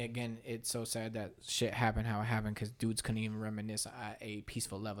saying? Again, it's so sad that shit happened how it happened, because dudes couldn't even reminisce at a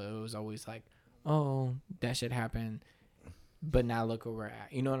peaceful level. It was always like, oh, that shit happened, but now look where we're at.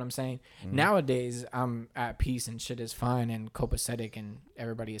 You know what I'm saying? Nowadays, I'm at peace and shit is fine and copacetic and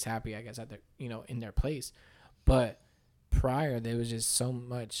everybody is happy, I guess, at their, you know, in their place. But prior, there was just so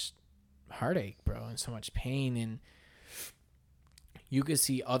much heartache, bro, and so much pain, and you could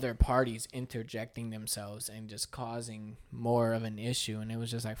see other parties interjecting themselves and just causing more of an issue. And it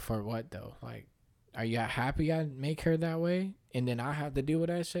was just like, for what though? Like, are you happy I make her that way? And then I have to deal with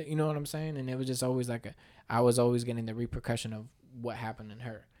that shit? You know what I'm saying? And it was just always like I was always getting the repercussion of what happened in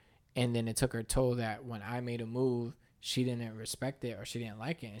her. And then it took her toll that when I made a move, she didn't respect it or she didn't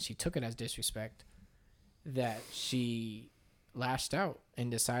like it. And she took it as disrespect, that she lashed out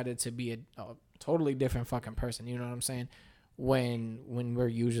and decided to be a totally different fucking person. You know what I'm saying? When we're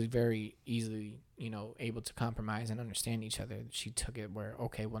usually very easily, you know, able to compromise and understand each other, she took it where,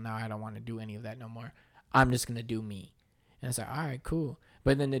 okay, well, now I don't want to do any of that no more. I'm just going to do me. And it's like, all right, cool.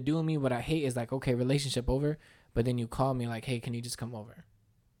 But then the do me, what I hate is like, okay, relationship over. But then you call me like, hey, can you just come over?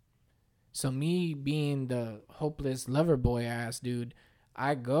 So me being the hopeless lover boy ass dude,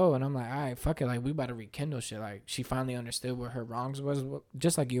 I go and I'm like, all right, fuck it. Like, we about to rekindle shit. Like, she finally understood what her wrongs was,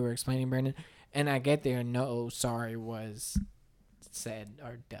 just like you were explaining, Brandon. And I get there and no sorry was said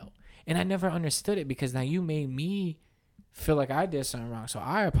or dealt. And I never understood it, because now you made me feel like I did something wrong. So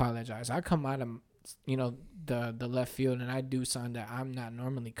I apologize. I come out of, you know, the left field and I do something that I'm not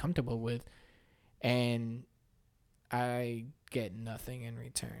normally comfortable with, and I get nothing in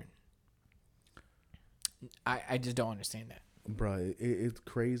return. I just don't understand that. Bro, it's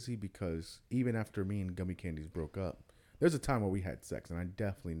crazy, because even after me and Gummy Candies broke up, there's a time where we had sex, and I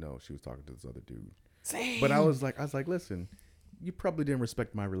definitely know she was talking to this other dude. Same. But I was like, listen, you probably didn't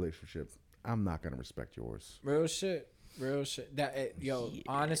respect my relationship. I'm not gonna respect yours. Real shit.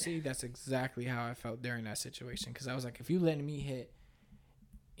 Honestly, that's exactly how I felt during that situation. Because I was like, if you letting me hit,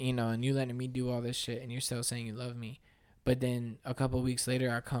 you know, and you letting me do all this shit, and you're still saying you love me, but then a couple of weeks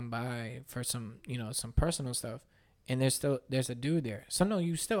later, I come by for some, you know, some personal stuff, and there's a dude there. So no,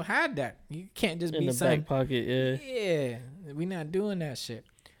 you still had that. You can't just in be the saying, back pocket. Yeah. yeah, we not doing that shit.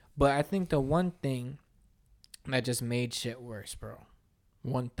 But I think the one thing that just made shit worse, bro,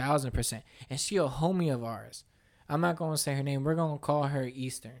 1000%. And she a homie of ours. I'm not gonna say her name. We're gonna call her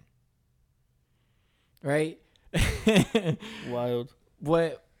Eastern. Right? Wild.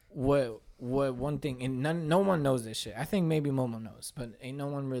 What one thing, and no one knows this shit. I think maybe Momo knows, but ain't no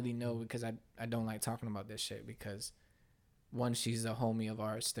one really know, because I don't like talking about this shit, because one, she's a homie of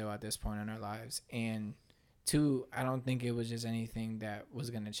ours still at this point in our lives, and two, I don't think it was just anything that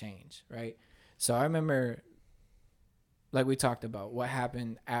was gonna change, right? So I remember, like we talked about, what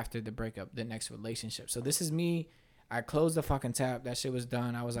happened after the breakup, the next relationship. So this is me. I closed the fucking tap. That shit was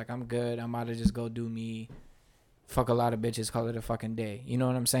done. I was like, I'm good. I'm about to just go do me. Fuck a lot of bitches. Call it a fucking day. You know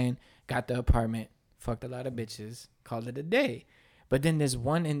what I'm saying? Got the apartment. Fucked a lot of bitches. Called it a day. But then there's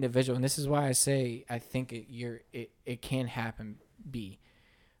one individual, and this is why I say I think it can happen.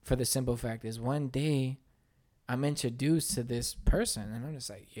 For the simple fact is, one day I'm introduced to this person, and I'm just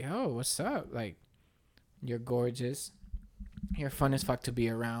like, yo, what's up? Like, you're gorgeous. You're fun as fuck to be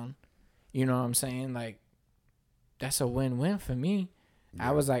around. You know what I'm saying? Like, that's a win-win for me. Yeah.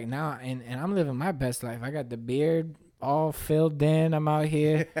 I was like, nah, and I'm living my best life. I got the beard all filled in. I'm out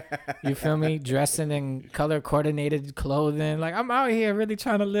here. You feel me? Dressing in color-coordinated clothing. Like, I'm out here really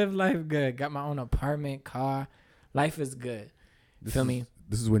trying to live life good. Got my own apartment, car. Life is good. Feel me?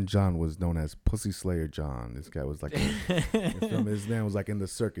 This is when John was known as Pussy Slayer John. This guy was like, his name was like in the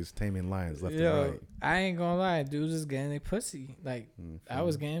circus, taming lions left and right. I ain't gonna lie, dudes is getting a pussy. Like, I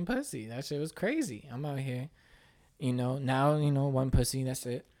was getting pussy. That shit was crazy. I'm out here, you know. Now, you know, one pussy, that's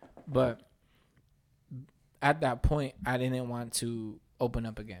it. But at that point, I didn't want to open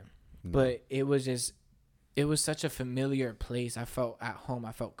up again. But it was such a familiar place. I felt at home.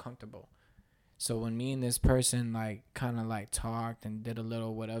 I felt comfortable. So when me and this person like kind of like talked and did a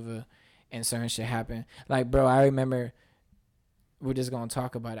little whatever, and certain shit happened. Like, bro, I remember, we're just gonna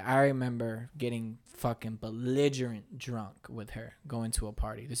talk about it. I remember getting fucking belligerent drunk with her, going to a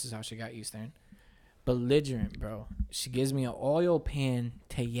party. This is how she got Eastern. Belligerent, bro. She gives me an oil pan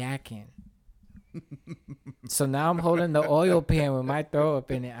to yak in. So now I'm holding the oil pan with my throw up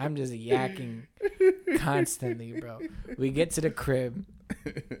in it. I'm just yakking constantly, bro. We get to the crib.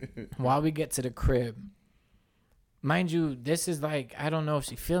 While we get to the crib, mind you, this is like, I don't know if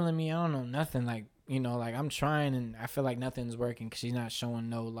she's feeling me. I don't know nothing. Like, you know, like I'm trying and I feel like nothing's working because she's not showing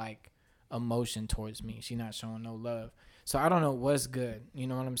no like emotion towards me. She's not showing no love. So I don't know what's good. You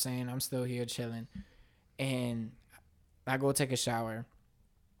know what I'm saying? I'm still here chilling. And I go take a shower.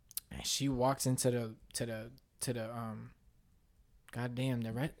 And she walks into the goddamn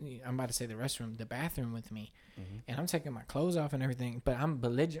I'm about to say the restroom, the bathroom with me. Mm-hmm. And I'm taking my clothes off and everything, but I'm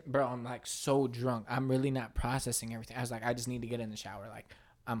belligerent, bro. I'm like so drunk. I'm really not processing everything. I was like, I just need to get in the shower. Like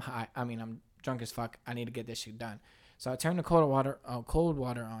I'm high. I mean, I'm drunk as fuck. I need to get this shit done. So I turn the cold water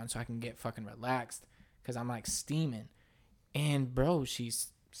on so I can get fucking relaxed because I'm like steaming. And bro, she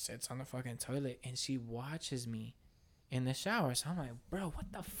sits on the fucking toilet and she watches me in the shower. So I'm like, bro,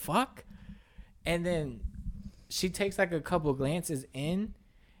 what the fuck? And then she takes like a couple glances in,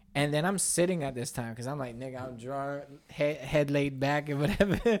 and then I'm sitting at this time because I'm like, nigga, I'm drunk, head laid back and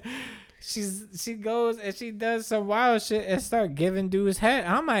whatever. She goes and she does some wild shit and start giving dudes head.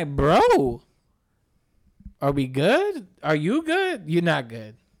 I'm like, bro, are we good? Are you good? You're not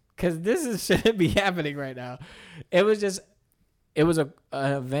good, because this is shouldn't be happening right now. It was an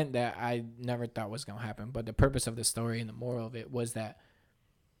event that I never thought was going to happen. But the purpose of the story and the moral of it was that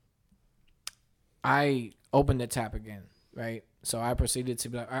I opened the tap again, right? So I proceeded to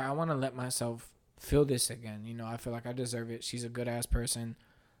be like, all right, I want to let myself feel this again. You know, I feel like I deserve it. She's a good-ass person.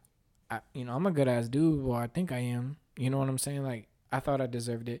 I'm a good-ass dude. Well, I think I am. You know what I'm saying? Like, I thought I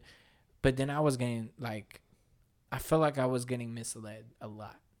deserved it. But then I was getting, like, I felt like I was getting misled a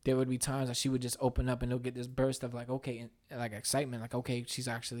lot. There would be times that she would just open up and it'll get this burst of like, okay, like excitement, like, okay, she's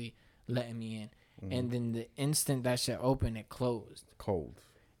actually letting me in. Mm-hmm. And then the instant that shit opened, it closed. Cold.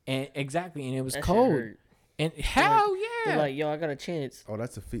 And exactly, and it was that cold. And hell yeah. They're like, yo, I got a chance. Oh,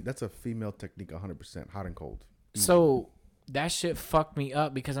 that's a female technique, 100%, hot and cold. So that shit fucked me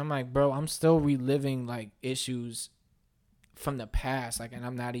up because I'm like, bro, I'm still reliving like issues from the past, like, and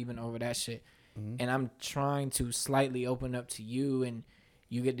I'm not even over that shit. Mm-hmm. And I'm trying to slightly open up to you, and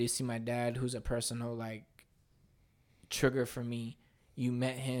you get to see my dad, who's a personal like trigger for me. You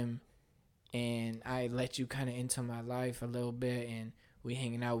met him, and I let you kind of into my life a little bit, and we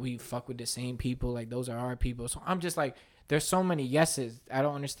hanging out. We fuck with the same people. Like, those are our people. So I'm just like, there's so many yeses. I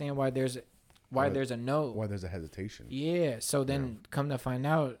don't understand why there's a no. Why there's a hesitation. Yeah. So then come to find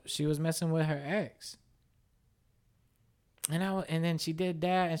out, she was messing with her ex. And then she did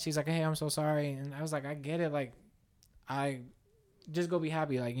that, and she's like, hey, I'm so sorry. And I was like, I get it. Like, I just go be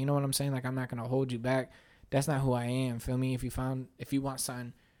happy. Like, you know what I'm saying? Like, I'm not going to hold you back. That's not who I am. Feel me? If you want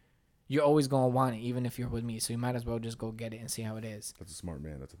something, you're always going to want it, even if you're with me. So you might as well just go get it and see how it is. That's a smart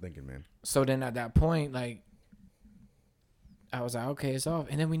man. That's a thinking man. So then at that point, like, I was like, okay, it's off.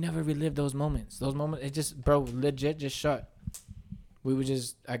 And then we never relived those moments. Those moments, it just, bro, legit just shut. We were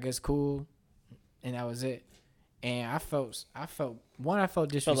just, I guess, cool. And that was it. And I felt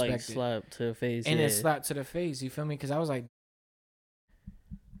disrespected. Felt like slapped to the face. And it slapped to the face. You feel me? Because I was like,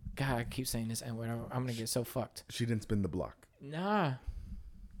 God, I keep saying this N-word. I'm going to get so fucked. She didn't spin the block. Nah.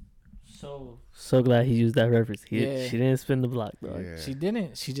 So glad he used that reference. She didn't spin the block, bro. Yeah. She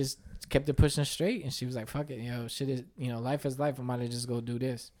didn't. She just kept it pushing straight. And she was like, fuck it. Shit is, life is life. I might just go do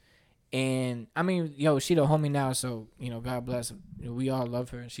this. And, I mean, she the homie now. So, God bless. We all love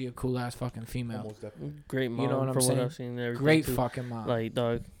her. And she a cool ass fucking female. Almost definitely. Great mom. You know what I'm saying? What I've seen and Great too. fucking mom. Like,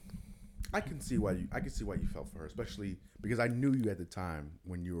 dog. I can see why you felt for her, especially because I knew you at the time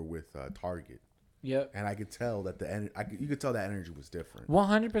when you were with Target. Yep. And I could tell that you could tell that energy was different.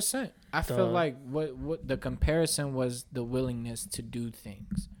 100%. I feel like what the comparison was, the willingness to do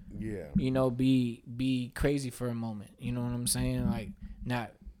things. Yeah. Be crazy for a moment. You know what I'm saying? Like,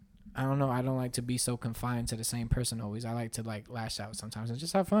 not. I don't know. I don't like to be so confined to the same person always. I like to like lash out sometimes and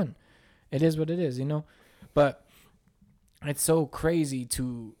just have fun. It is what it is, But it's so crazy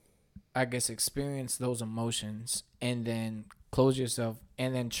to, I guess, experience those emotions and then close yourself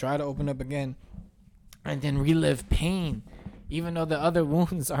and then try to open up again and then relive pain, even though the other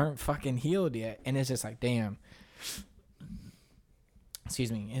wounds aren't fucking healed yet. And it's just like, damn.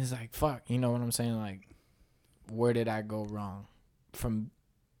 Excuse me. It's like, fuck. You know what I'm saying? Like, where did I go wrong from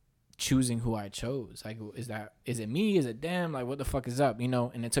choosing who I chose? Like, is it me? Is it them? Like, what the fuck is up?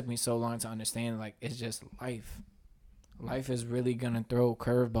 And it took me so long to understand, like, it's just life. life is really gonna throw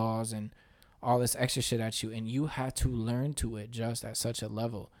curveballs and all this extra shit at you, and you have to learn to adjust at such a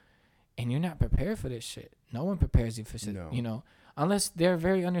level, and you're not prepared for this shit. No one prepares you for shit, No. you know, unless they're a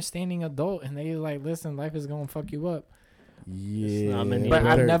very understanding adult and they like, listen, life is gonna fuck you up. Yeah, not many But of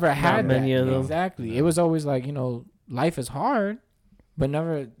I've them. never had that. many of them. Exactly. No. It was always like, you know, life is hard, but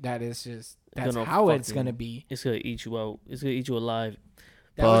never that it's just that's Gonna how it's fucking- gonna be. It's gonna eat you out. It's gonna eat you alive.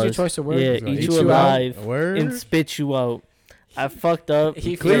 That was your Pause. choice of words. Yeah, It's gonna eat eat you you alive out. Word? and spit you out. I fucked up.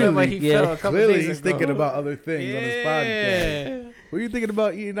 He Clearly, felt like he yeah. felt a couple Clearly, days he's ago. thinking about other things on his podcast. What are you thinking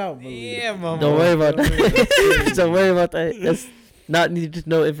about eating out, Melita? Yeah, mama. Don't worry about that. Don't worry about that. That's not needed to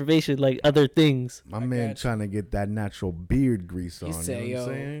know information like other things. My I man got you. trying to get that natural beard grease on. He said, you know what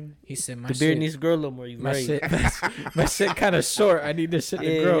yo, I'm saying? he said, my The shit, beard needs to grow a little more. You my right? shit, my shit kind of short. I need this shit to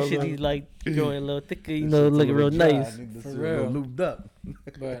Yeah, grow. you should bro. be like growing a little thicker. You This know, shit's a looking real little dry. nice. I need this For shit a little real. lubed up.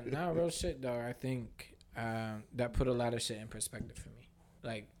 But nah, real shit, dog. I think that put a lot of shit in perspective for me.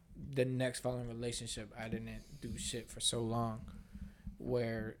 Like the next following relationship, I didn't do shit for so long,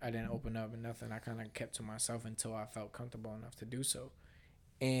 where I didn't open up and nothing. I kind of kept to myself until I felt comfortable enough to do so.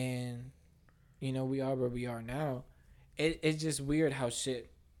 And you know, we are where we are now. It's just weird how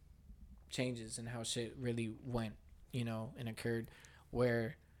shit changes and how shit really went, you know, and occurred.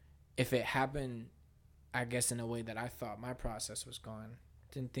 Where if it happened, I guess in a way that I thought my process was going,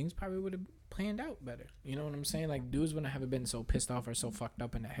 then things probably would have planned out better. You know what I'm saying? Like dudes wouldn't have been so pissed off or so fucked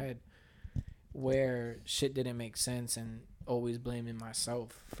up in the head, where shit didn't make sense and always blaming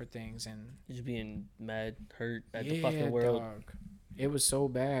myself for things and Just being mad, hurt at the fucking world. dog. It was so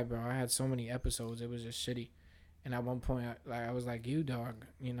bad, bro. I had so many episodes. It was just shitty. And at one point, I was like, you, dog.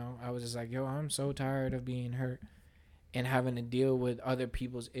 You know, I was just like, yo, I'm so tired of being hurt and having to deal with other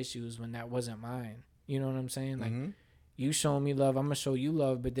people's issues when that wasn't mine. You know what I'm saying? Like, you showing me love, I'm going to show you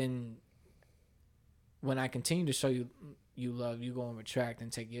love. But then when I continue to show you love, you go and retract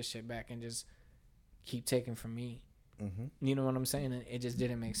and take your shit back and just keep taking from me. You know what I'm saying? And it just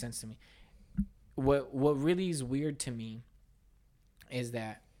didn't make sense to me. What really is weird to me is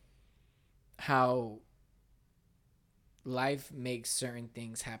that how life makes certain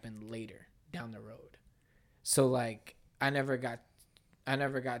things happen later down the road. So like I never got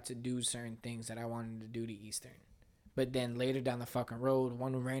to do certain things that I wanted to do to Eastern. But then later down the fucking road,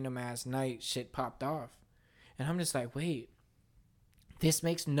 one random ass night, shit popped off. And I'm just like, wait, this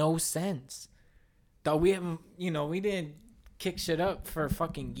makes no sense. Though we haven't, you know, we didn't kick shit up for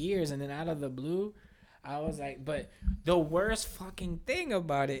fucking years. And then out of the blue, I was like, but the worst fucking thing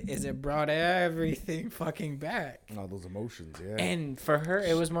about it is it brought everything fucking back. All those emotions, yeah. And for her,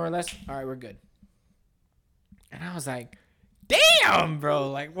 it was more or less, all right, we're good. And I was like, damn, bro.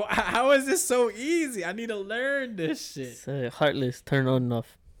 Like, how is this so easy? I need to learn this shit. It's heartless, turn on and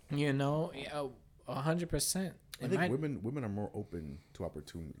off. You know, 100%. I think women are more open to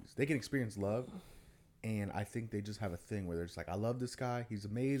opportunities. They can experience love, and I think they just have a thing where they're just like, I love this guy. He's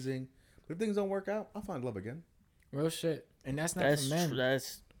amazing. But if things don't work out, I'll find love again. Real shit. And that's not That's for men.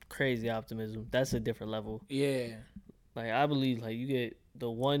 that's crazy optimism. That's a different level. Yeah. Like I believe, like you get the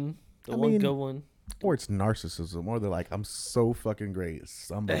one I mean, good one, Or it's narcissism, or they're like, I'm so fucking great.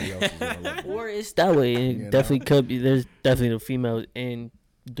 Somebody else is gonna love me. or it's that way. And You it definitely know? could be. There's definitely the females and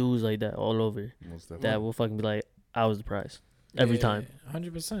dudes like that all over Most definitely. that will fucking be like, I was the prize every time.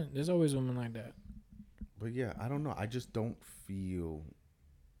 100%. There's always women like that. But yeah, I don't know. I just don't feel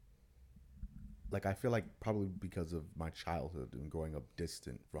like I feel like probably because of my childhood and growing up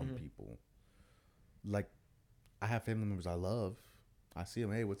distant from people. Like I have family members I love. I see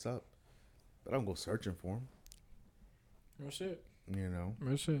them, hey, what's up? But I don't go searching for them. Real shit. You know,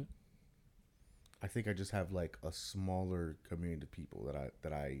 Real shit. I think I just have like a smaller community of people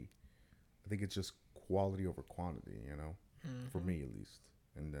that I think it's just quality over quantity. You know, for me at least.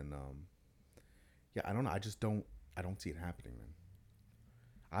 And then yeah, I don't know. I don't see it happening, man.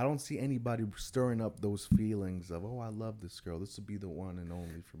 I don't see anybody stirring up those feelings of, oh, I love this girl. This will be the one and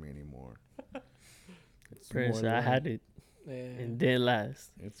only for me anymore. It's Prince, more I like- had it Yeah. and didn't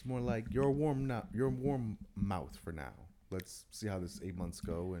last. It's more like you're a warm mouth for now. Let's see how this 8 months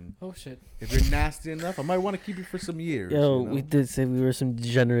go, and Oh, shit. if you're nasty enough, I might want to keep you for some years. Yo, you know? we did say we were some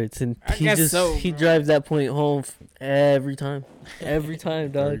degenerates, and I guess so, he bro. drives that point home every time, Very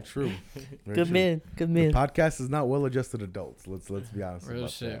dog. true. Very Good true. man, good The man. podcast is not well-adjted adults. Let's be honest Real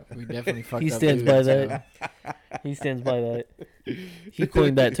about shit. that. We definitely fucked He up. stands by dudes, that. He stands by that. He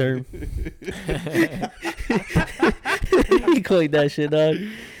coined that term. He coined that shit, dog.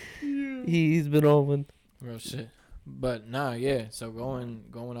 He's been on one. Real shit. But nah, yeah. So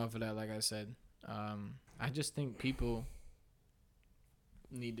going off of that, like I said, I just think people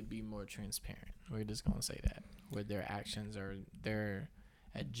need to be more transparent. We're just gonna say that with their actions or their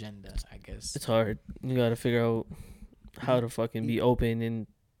agenda, I guess. It's hard. You gotta figure out how to fucking be open and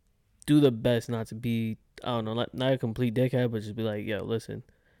do the best not to be, I don't know, not a complete dickhead, but just be like, yo, listen,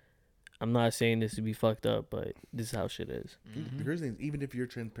 I'm not saying this to be fucked up, but this is how shit is. The crazy thing is, even if you're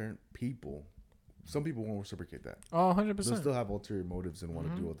transparent people, some people won't reciprocate that. Oh, 100%. They'll still have ulterior motives and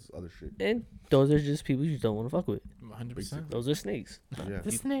want to do all this other shit. And those are just people you don't want to fuck with. 100%. Those are snakes. Yeah.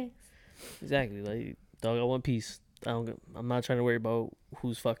 The snakes. Exactly. Like, dog, I want peace. I'm not trying to worry about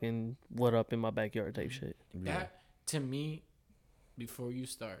who's fucking what up in my backyard type shit. That, to me, before you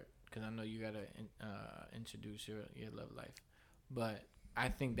start, because I know you got to introduce your love life, but I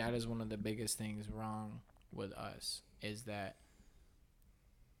think that is one of the biggest things wrong with us is that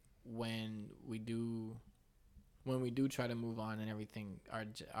when we do try to move on and everything,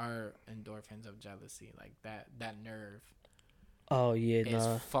 our endorphins of jealousy, like that nerve, Oh, yeah, is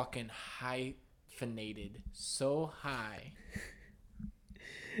nah. fucking hyphenated so high.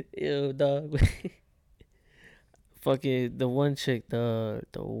 Ew, dog. Fucking the one chick, the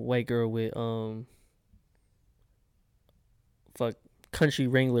white girl with fuck country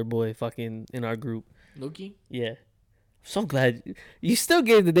wrangler boy fucking in our group. Lukey? Yeah. So glad you still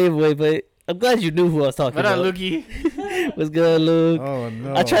gave the name away, but I'm glad you knew who I was talking What up, about. Lukey? What's good, Luke? Oh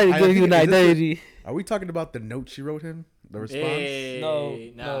no! I tried to give you an identity. Are we talking about the note she wrote him? The response? Hey, No,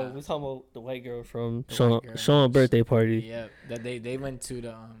 nah. we're talking about the white girl from The Sean, white girl. Sean's birthday party. Yeah, that they went to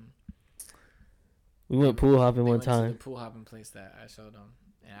the We went pool hopping they one went to time. the pool hopping place that I showed them,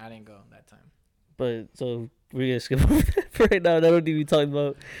 and I didn't go that time. But so we're gonna skip over that for right now. I don't need to be talking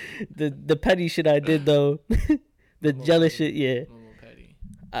about the petty shit I did though. The Momo jealous petty. shit, yeah. Momo petty.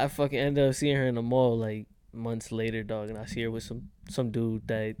 I fucking ended up seeing her in the mall like months later, dog, and I see her with some dude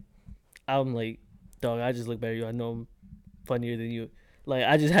that I'm like, dog, I just look better than you. I know I'm funnier than you. Like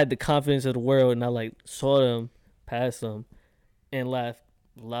I just had the confidence of the world, and I like saw them, passed them, and laughed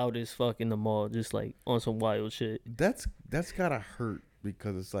loud as fuck in the mall, just like on some wild shit. That's gotta hurt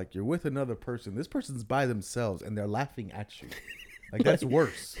because it's like you're with another person. This person's by themselves and they're laughing at you. Like that's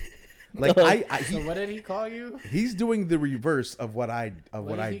worse. Like So what did he call you? he's doing the reverse of what I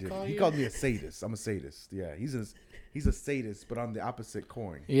did he did. call He you? called me a sadist. I'm a sadist. Yeah, he's a sadist, but on the opposite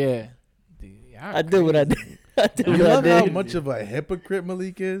coin. Yeah. I did what I did. I did You what I love how did. much of a hypocrite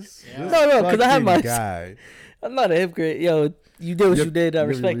Malik is. Yeah. This No, 'cause I had fucking my- guy. I'm not a hypocrite. Yo, you did what you did. I you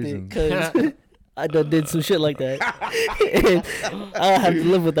have your respect it. reasons. Because I done did some shit like that. And I have to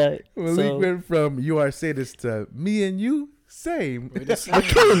live with that. Malik So, went from you are sadist to me and you same. We're the same. we're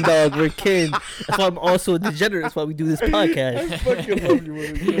kin, dog. We're kin. That's why I'm also a degenerate. That's why we do this podcast. I fucking love you,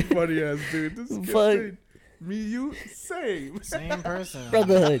 Malik. You're a funny ass dude. This is Fuck. good. Me, you, same. Same person.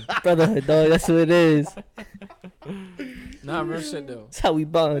 Brotherhood, dog. That's what it is. Nah, real shit though. That's how we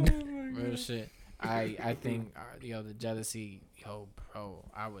bond. Real shit. I think the jealousy, bro.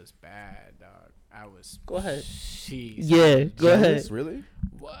 I was bad, dog. I was. Go ahead. Jeez. Yeah, go Jealous? ahead. Really?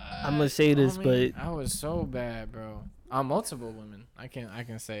 What? I'm gonna say this, Homie, but I was so bad, bro. On multiple women, I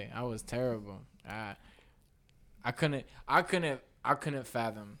can say I was terrible. I couldn't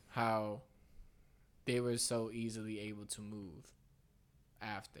fathom how they were so easily able to move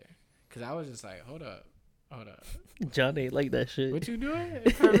after, cause I was just like, hold up. John ain't like that shit. What you doing?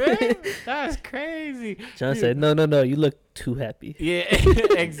 For real? That's crazy. John said, no. You look too happy. Yeah,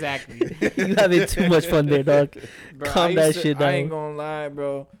 exactly. You having too much fun there, dog. Bro, Calm that shit down. I ain't gonna lie,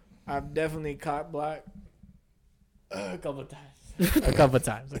 bro. I've definitely caught blocked a couple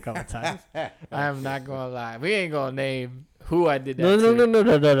times. I am not gonna lie. We ain't gonna name who I did that to.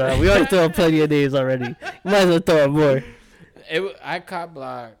 No. We already throw plenty of names already. Might as well throw out more. I caught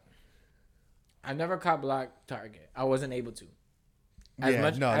blocked. I never caught blocked Target. I wasn't able to. As Yeah,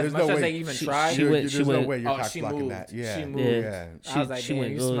 much, no, as there's much no as way. they even She- tried. she went- There's no went- way you're Oh, cock she blocking moved. that. Yeah. She moved. Yeah. I was like, she damn,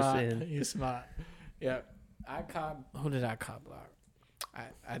 went you ghost smart. and- You smart. Yep. I caught. Who did I caught block?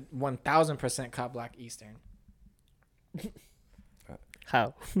 I 1000% caught block Eastern.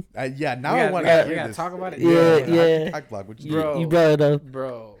 How? Yeah, now We I gotta- want we to gotta- hear we gotta this. talk about it? Yeah. Cock block. What you Bro. You brought it up.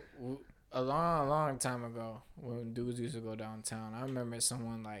 Bro, a long time ago, when dudes used to go downtown, I remember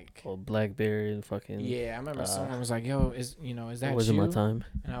someone like, Oh, Blackberry and fucking. yeah, I remember someone was like, "Yo, is that That you?" wasn't my time.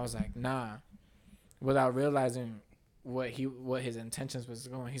 And I was like, "Nah," without realizing what his intentions was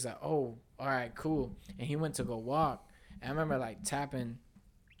going. He's like, "Oh, all right, cool," and he went to go walk. And I remember like tapping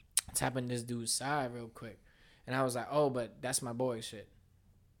this dude's side real quick, and I was like, "Oh, but that's my boy shit."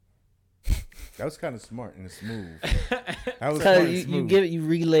 That was kind of smart and smooth. That was Cause smart and you smooth. give it, you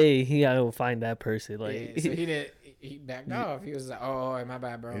relay. He gotta go find that person. Like Yeah, so he did. he backed off. He was like, "Oh, my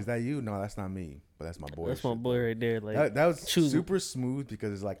bad, bro." Is that you? No, that's not me. But that's my boy. That's my shit, boy though. right there. Like That was choosing. super smooth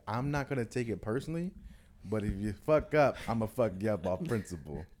because it's like I'm not gonna take it personally, but if you fuck up, I'm gonna fuck you up off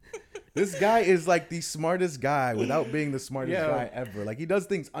principle. This guy is like the smartest guy without being the smartest guy ever. Like he does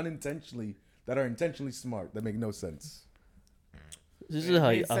things unintentionally that are intentionally smart that make no sense. This is how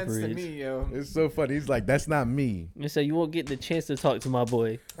he Made sense to operates. me, yo. It's so funny. He's like, that's not me, They say you won't get the chance to talk to my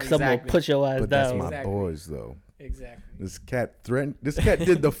boy because I'm gonna Exactly. put your ass but that's down. my Exactly. boys though. Exactly. This cat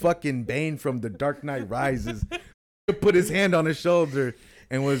did the fucking Bane from The Dark Knight Rises. Put his hand on his shoulder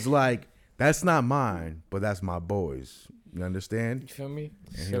and was like, "That's not mine, but that's my boys." You understand? You feel me?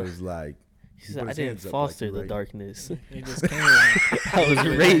 And he was like, He put said, I his didn't hands up foster like the he darkness. He just came. I was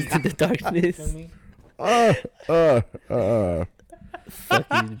raised in the You darkness. feel me? Fuck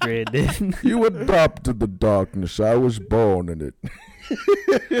you, Brandon. You adopted the darkness. I was born in it.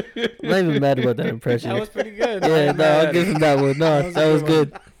 I'm not even mad about that impression. That was pretty good. Yeah, no, I'll give him that one. No, that was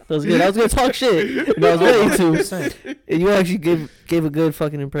good. That was good. I was gonna talk shit, and I was ready to. And you actually gave a good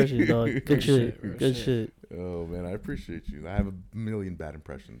fucking impression, dog. Good shit. Good shit. Oh man, I appreciate you. I have a million bad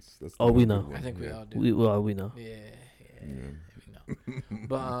impressions. That's the Oh, we one know. good one. I think we Yeah. all do. We know. Yeah, Yeah. we know.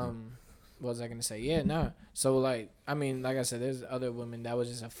 But what was I gonna say? Yeah, no. So like, I mean, like I said, there's other women that was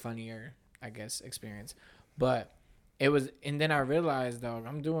just a funnier, I guess, experience. But it was, and then I realized, dog,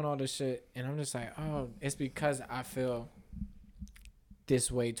 I'm doing all this shit, and I'm just like, oh, it's because I feel this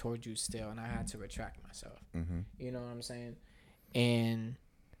way towards you still, and I had to retract myself. Mm-hmm. You know what I'm saying? And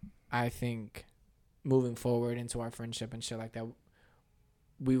I think moving forward into our friendship and shit like that,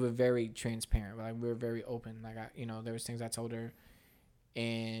 we were very transparent. Like we were very open. Like there was things I told her,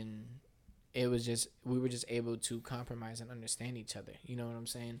 and it was just we were just able to compromise and understand each other. You know what I'm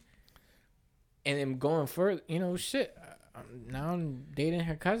saying? And then going further, now I'm dating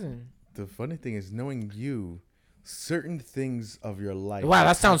her cousin. The funny thing is, knowing you, certain things of your life. Wow,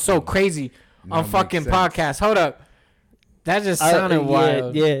 that sounds so crazy now on make fucking sense. podcast. Hold up. That just sounded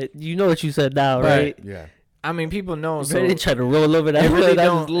wild. Yeah, you know what you said now, But right? Yeah. I mean, people know. So Brandon tried to roll over that. it really I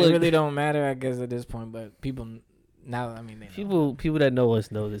don't. just looked. It really don't matter, I guess, at this point. But people now, I mean, they know. People that know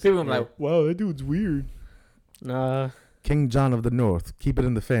us know this. People be Yeah. like, Wow, that dude's weird. Nah. King John of the North. Keep it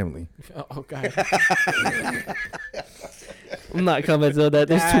in the family. oh god, I'm not commenting on that.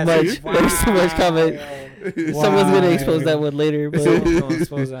 There's too That's much. There's too much comment. Someone's gonna expose that one later, but Someone's gonna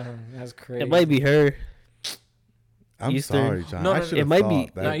expose that one. That's crazy. it might be her. I'm Easter. sorry, John. No, I no, should it have might thought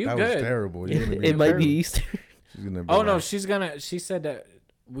be- that. No, you that good. was terrible. You're gonna be It might terrible. be Easter. She's gonna be Oh no, like, she said that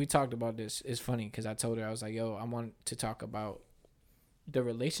we talked about this. It's funny because I told her, I was like, yo, I want to talk about the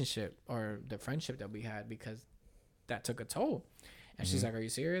relationship or the friendship that we had because that took a toll. And she's like, are you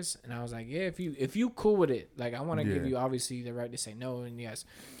serious? And I was like, yeah, if you cool with it, like I want to give Yeah. you obviously the right to say no and yes.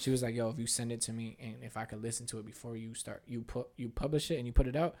 She was like, yo, if you send it to me and if I could listen to it before you publish it and you put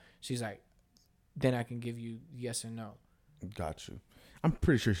it out, she's like, then I can give you yes or no. got you. I'm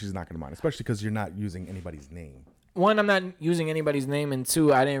pretty sure she's not gonna mind, especially because you're not using anybody's name. One, I'm not using anybody's name, and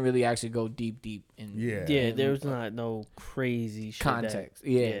two, I didn't really actually go deep in Yeah. Yeah, in, there was not no crazy shit context. That,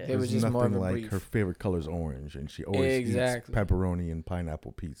 Yeah, yeah. there was There's just more of nothing a like brief. her favorite color is orange, and she always Exactly. eats pepperoni and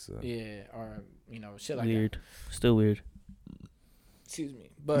pineapple pizza. Yeah, or shit like weird. Still weird. that. Excuse me, You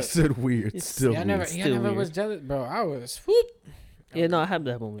but said weird. It's- Still I weird. never weird. was jealous, bro. I was whoop. Yeah, no, I had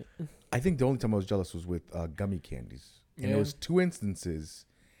that moment. I think the only time I was jealous was with gummy candies, and Yeah. there was 2 instances,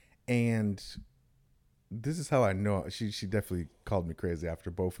 and this is how I know she definitely called me crazy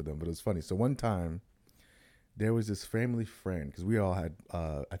after both of them, but it was funny. So one time, there was this family friend because we all had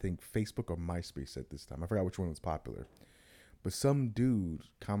I think Facebook or MySpace at this time. I forgot which one was popular, but some dude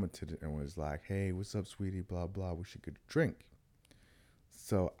commented and was like, "Hey, what's up, sweetie? Blah blah. We should get a drink."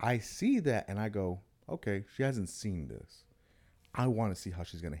 So I see that and I go, "Okay, she hasn't seen this. I want to see how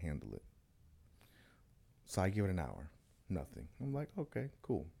she's gonna handle it." So I give it an hour. Nothing. I'm like, okay,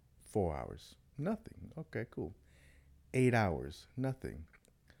 cool. 4 hours. Nothing. Okay, cool. 8 hours. Nothing.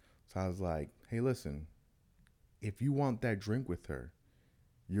 So I was like, hey, listen, if you want that drink with her,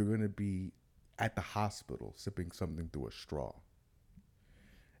 you're going to be at the hospital sipping something through a straw.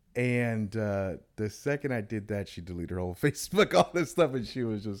 And the second I did that, she deleted her whole Facebook, all this stuff, and she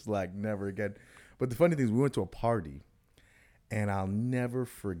was just like, never again. But the funny thing is, we went to a party, and I'll never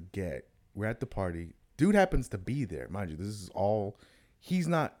forget, we're at the party. Dude happens to be there. Mind you, this is all, he's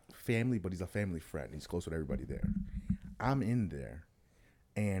not family, but he's a family friend. He's close with everybody there. I'm in there.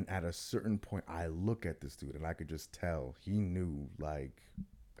 And at a certain point, I look at this dude, and I could just tell he knew, like,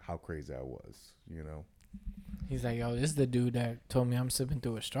 how crazy I was, you know? He's like, yo, this is the dude that told me I'm sipping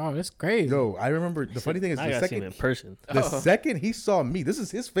through a straw. It's crazy. Yo, I remember, the funny thing is, I the gotta see him in second, person. the second he saw me, this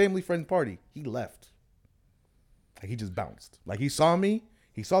is his family friend party, he left. Like he just bounced. Like he saw me.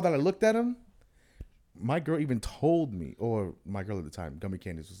 He saw that I looked at him. My girl even told me, or my girl at the time, Gummy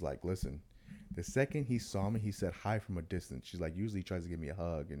Candace, was like, listen, the second he saw me, he said hi from a distance. She's like, usually he tries to give me a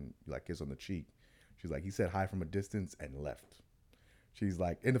hug and like kiss on the cheek. She's like, he said hi from a distance and left. She's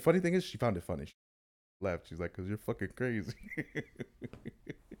like, and the funny thing is, she found it funny. She left. She's like, because you're fucking crazy.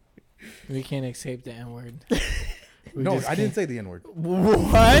 We can't accept the N word. No, I didn't say the N word.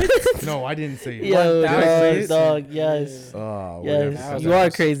 What? No, I didn't say it. Yo, Did I say it? dog, yes. Oh, Yes, you are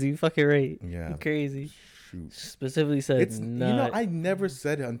crazy. You fucking right. Yeah. You're crazy. Shoot. Specifically said It's not. you know, I never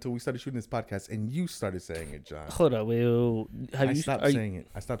said it until we started shooting this podcast, and you started saying it, John. Hold on, wait. Have I you stopped saying it.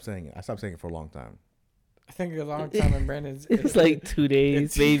 I stopped saying it. I stopped saying it for a long time. I think a long time in Brandon's. It's like 2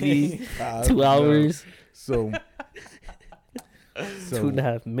 days, maybe 2 No. hours, So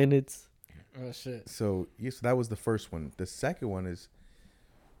 2.5 minutes. Oh shit. So yes, that was the first one. The second one is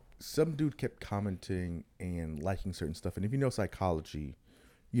some dude kept commenting and liking certain stuff. And if you know psychology,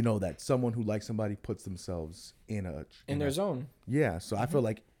 you know that someone who likes somebody puts themselves in their zone. Yeah. So I feel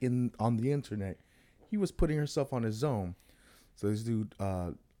like on the internet, he was putting himself on his zone. So this dude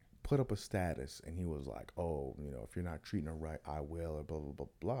put up a status and he was like, "Oh, you know, if you're not treating her right, I will," or blah blah blah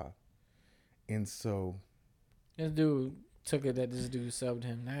blah. And so This dude took it that this dude subbed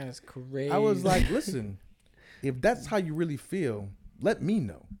him. That's crazy. I was like, listen, if that's how you really feel, let me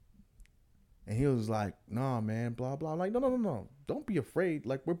know. And he was like, nah, man, blah, blah. I'm like, no. Don't be afraid.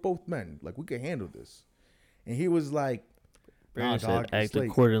 Like, we're both men. Like, we can handle this. And he was like, nah, Brandon said dog, act it's late.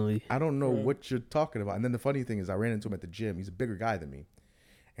 accordingly. I don't know what you're talking about. And then the funny thing is I ran into him at the gym. He's a bigger guy than me.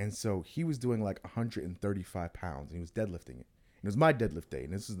 And so he was doing like 135 pounds and he was deadlifting it. And it was my deadlift day.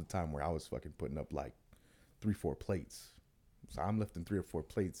 And this is the time where I was fucking putting up like 3-4 plates. So I'm lifting 3 or 4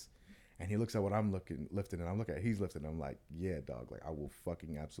 plates, and he looks at what I'm lifting, and I'm looking at he's lifting. And I'm like, yeah, dog, like I will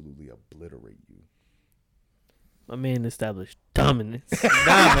fucking absolutely obliterate you. My man established dominance.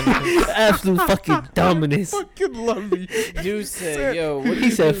 Absolute fucking dominance. Fucking love me. Dude said, "Yo, what do He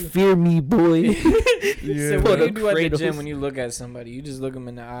you said, do?" "Fear me, boy." He said, Put "What do a you do at the Kratos. gym when you look at somebody? You just look them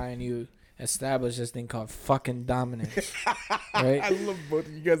in the eye and you establish this thing called fucking dominance, right?" I love both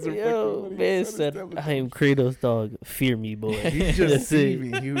of you guys. Are Yo, fucking man funny. said, "I am Kratos, dog. Fear me, boy." He just That's see it.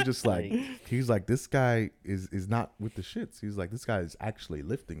 me. He was just like, he's like, this guy is not with the shits. He's like, this guy is actually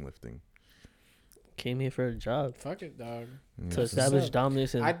lifting. Came here for a job Fuck it, dog. to what's establish up.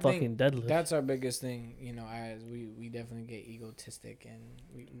 dominance and I fucking think deadlift. that's our biggest thing, you know. As we definitely get egotistic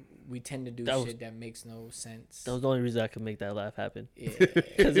and we tend to do That was- shit that makes no sense. That was the only reason I could make that laugh happen. Yeah.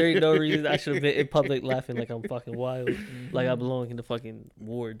 Because there ain't no reason I should have been in public laughing like I'm fucking wild, like I belong in the fucking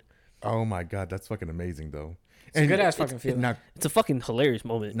ward. Oh my god, that's fucking amazing though. It's a good ass fucking feeling. Now, It's a fucking hilarious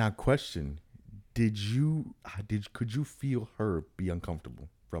moment. question: could you feel her be uncomfortable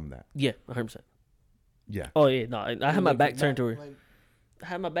from that? Yeah, 100%. Yeah. Oh yeah, no, I had my Like, back turned to her. like- I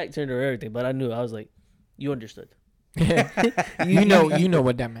had my back turned to her, everything, but I knew. I was like, you understood. you know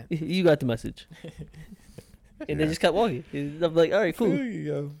what that meant. You got the message. And they just kept walking. I'm like, all right, cool. There you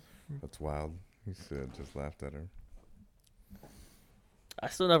go. That's wild. He said, just laughed at her. I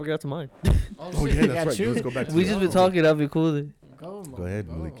still never got to mine. Oh yeah, that's right. Let's go back to We the- just been talking. I've been cool. Go Go ahead,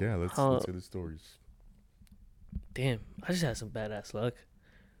 Malik. Yeah, let's hear the stories. Damn, I just had some badass luck.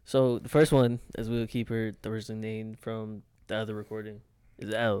 So the first one, as we'll keep her the original name from the other recording,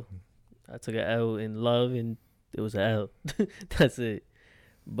 is L. I took an L in love, and it was an L. That's it.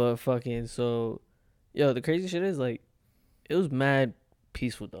 But fucking so, yo, the crazy shit is like, it was mad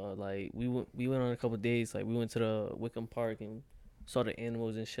peaceful, dog. Like we went on a couple days. Like we went to the Wickham Park and saw the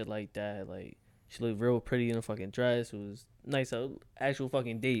animals and shit like that. Like she looked real pretty in a fucking dress. It was nice, actual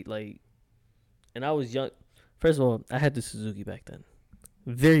fucking date. Like, and I was young. First of all, I had the Suzuki back then.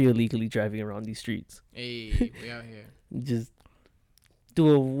 Very illegally driving around these streets. Hey, we out here. Just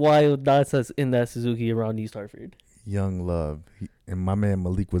doing wild nonsense in that Suzuki around East Hartford. Young love, and my man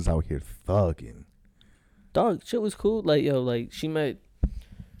Malik was out here thugging. Dog, shit was cool. Like, yo, like, she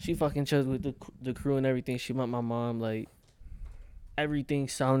fucking chilled with the crew and everything. She met my mom. Like, everything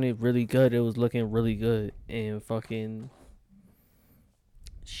sounded really good. It was looking really good. And fucking,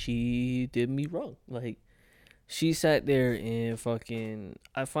 she did me wrong. Like, she sat there and fucking,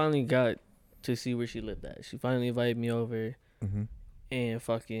 I finally got to see where she lived at. She finally invited me over and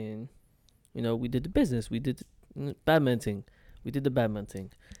fucking, you know, we did the business. We did the badminton. We did the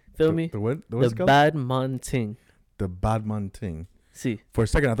badminton. Feel me? The what? The badminton. The badminton. See. For a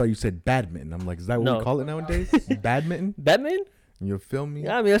second, I thought you said badminton. I'm like, is that what No. we call it nowadays? Badminton? Batman? You feel me?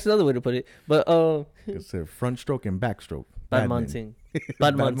 Yeah, I mean, that's another way to put it. But, It's a front stroke and back stroke. badminton.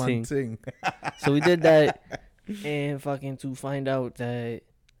 Badminton. Badminton. So we did that and fucking to find out that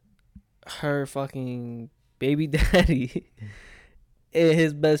her fucking baby daddy and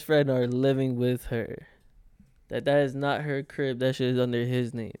his best friend are living with her. That is not her crib. That shit is under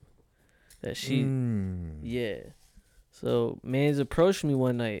his name. That she, yeah. So man's approached me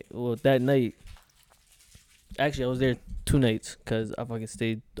one night. Well, that night, actually I was there 2 nights because I fucking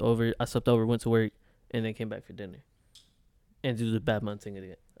stayed over. I slept over, went to work, and then came back for dinner. And do the bad month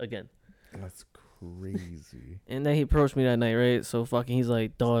thing again. That's crazy. And then he approached me that night, right? So fucking he's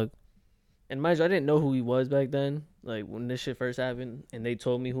like, dog. And mind you, I didn't know who he was back then. Like when this shit first happened, and they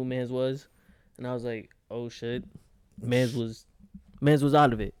told me who Mans was, and I was like, oh shit, Mans was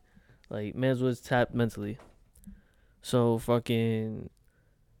out of it. Like Mans was tapped mentally. So fucking,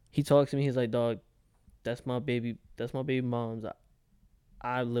 he talks to me. He's like, dog, that's my baby mom's.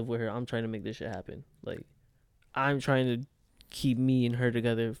 I live with her. I'm trying to make this shit happen. Like, I'm trying to keep me and her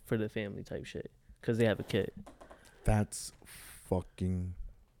together for the family type shit because they have a kid. That's fucking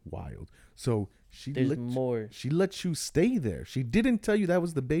wild. So she let you stay there. She didn't tell you that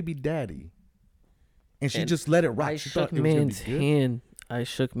was the baby daddy, and she just let it rock. I shook Man's hand. I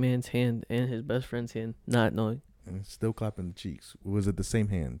shook Man's hand and his best friend's hand, not knowing. And still clapping the cheeks. Was it the same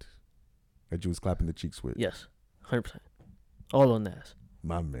hand that you was clapping the cheeks with? Yes, 100%. All on the ass.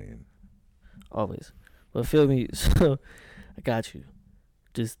 My man. Always. But feel me, so I got you.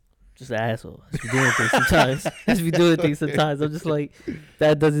 Just an asshole. I just be doing things sometimes. I'm just like,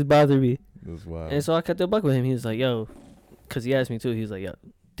 that doesn't bother me. That's wild. And so I kept it buck with him. He was like, yo, because he asked me too. He was like, yo,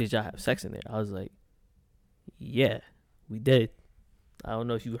 did y'all have sex in there? I was like, yeah, we did. I don't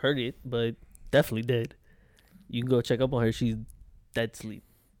know if you heard it, but definitely did. You can go check up on her. She's dead sleep.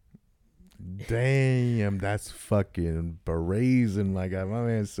 Damn, that's fucking brazen. Like my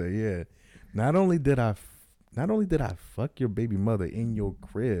man said, yeah. Not only did I fuck your baby mother in your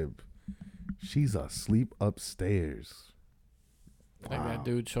crib, she's asleep upstairs. Like that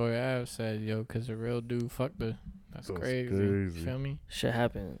dude Troy Ave said, yo, because a real dude fucked her. That's crazy. You feel me? Shit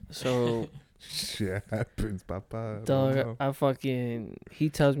happened. So shit happens, papa. Dog, I fucking, he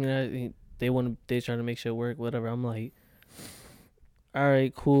tells me that they're trying to make shit work, whatever. I'm like, all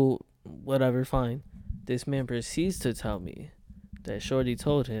right, cool, whatever, fine. This man proceeds to tell me that Shorty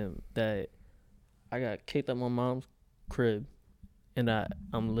told him that I got kicked out my mom's crib and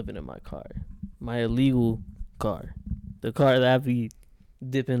I'm living in my car. My illegal car. The car that I be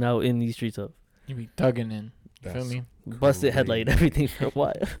dipping out in these streets of. You be thugging in. You feel me? Busted headlight and everything for a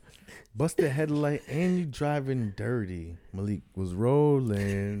while. Busted headlight and you driving dirty. Malik was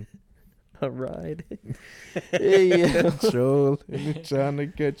rolling. A ride. Yeah. Trolling, trying to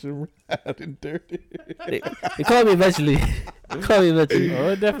catch him riding dirty. They called me eventually. Oh,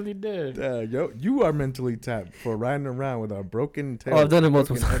 it definitely did. Yo, you are mentally tapped for riding around with a broken tail. Oh, I've done it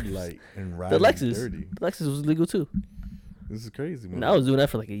multiple times. Headlight and riding The Lexus. dirty. The Lexus was legal too. This is crazy, man. And I was doing that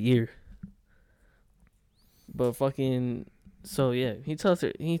for like a year. But fucking, so yeah, he tells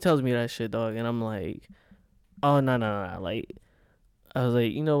me that shit, dog, and I'm like, oh no, like, I was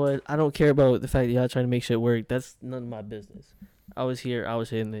like, you know what? I don't care about the fact that y'all trying to make shit work. That's none of my business. I was here. I was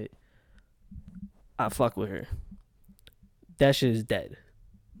hitting it. I fuck with her. That shit is dead.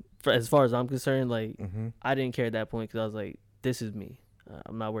 As far as I'm concerned, like, I didn't care at that point because I was like, this is me.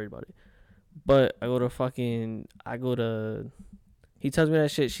 I'm not worried about it. But he tells me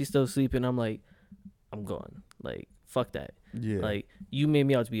that shit. She's still sleeping. I'm like, I'm gone. Like, fuck that. Yeah. Like, you made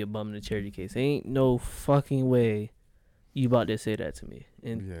me out to be a bum in a charity case. Ain't no fucking way you about to say that to me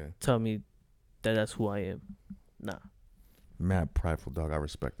and tell me that that's who I am. Nah. Mad prideful, dog. I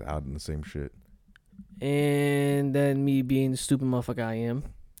respect that. Out in the same shit. And then me being the stupid motherfucker I am,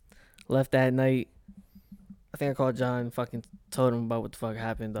 left that night. I think I called John, fucking told him about what the fuck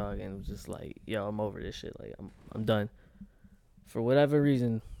happened, dog, and was just like, yo, I'm over this shit. Like, I'm done. For whatever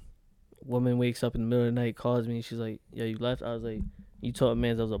reason, woman wakes up in the middle of the night, calls me, she's like, yo, you left? I was like, you told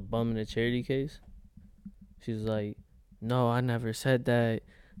Mans I was a bum in a charity case? She's like, no, I never said that.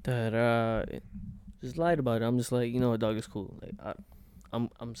 Just lied about it. I'm just like, you know what, dog, it's cool. Like,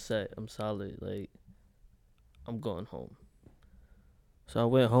 I'm set. I'm solid. Like, I'm going home. So I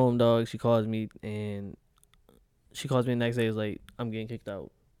went home, dog. She calls me the next day. Is like, I'm getting kicked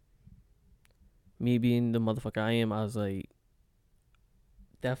out. Me being the motherfucker I am, I was like,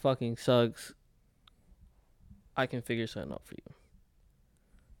 that fucking sucks. I can figure something out for you.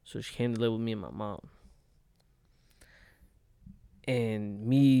 So she came to live with me and my mom. And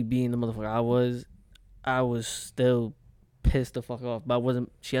me being the motherfucker I was still pissed the fuck off. But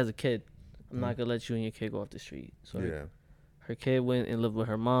she has a kid. I'm not gonna let you and your kid go off the street. So her kid went and lived with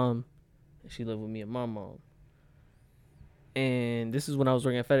her mom. And she lived with me and my mom. And this is when I was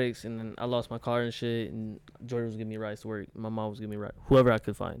working at FedEx, and then I lost my car and shit, and Jordan was giving me rides to work. My mom was giving me rides, whoever I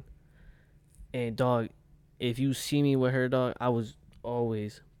could find. And dog, if you see me with her, dog, I was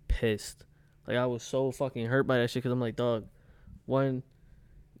always pissed. Like, I was so fucking hurt by that shit because I'm like, dog, one,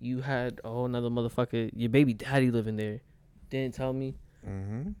 you had a whole nother motherfucker, your baby daddy living there, didn't tell me,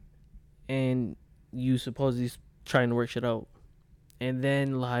 and you supposedly trying to work shit out, and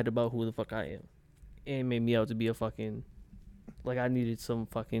then lied about who the fuck I am, and made me out to be a fucking, like I needed some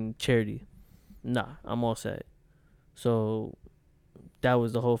fucking charity. Nah, I'm all set. So that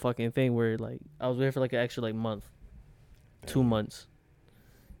was the whole fucking thing where, like, I was there for like an extra like month, 2 months,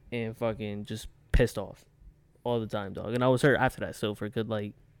 and fucking just pissed off all the time, dog. And I was hurt after that still for a good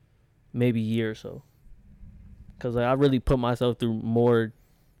like maybe year or so, cause like I really put myself through more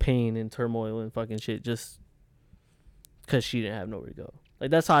pain and turmoil and fucking shit just cause she didn't have nowhere to go.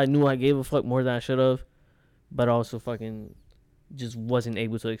 Like, that's how I knew I gave a fuck more than I should have, but also fucking just wasn't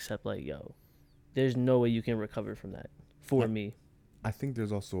able to accept, like, yo, there's no way you can recover from that for me. I think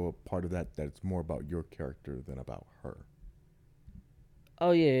there's also a part of that it's more about your character than about her.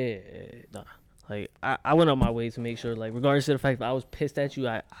 Oh yeah. Nah. Like, I went on my way to make sure, like, regardless of the fact that I was pissed at you,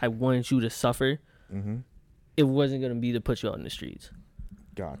 I wanted you to suffer. It wasn't gonna be to put you out in the streets.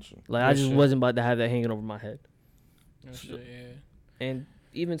 Gotcha. Like, I just wasn't about to have that hanging over my head. Shit, yeah. And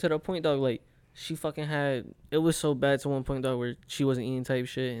even to the point, dog, like, she fucking had, it was so bad to one point, dog, where she wasn't eating type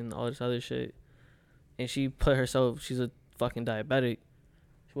shit and all this other shit. And she put herself, she's a fucking diabetic.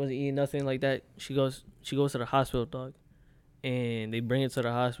 She wasn't eating nothing like that. She goes to the hospital, dog. And they bring it to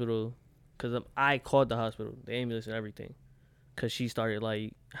the hospital because I called the hospital, the ambulance and everything. Because she started,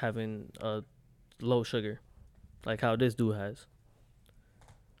 like, having a low sugar. Like how this dude has.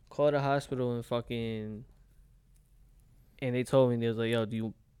 Called the hospital and fucking, and they told me, they was like, yo,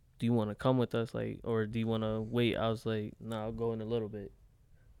 do you want to come with us, like, or do you want to wait? I was like, nah, I'll go in a little bit,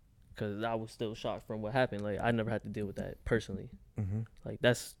 because I was still shocked from what happened. Like, I never had to deal with that personally. Like,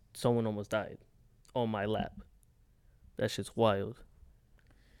 that's, someone almost died on my lap. That shit's wild.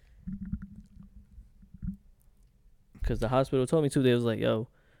 Because the hospital told me too, they was like, yo,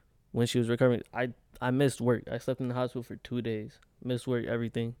 when she was recovering, I missed work. I slept in the hospital for 2 days, missed work,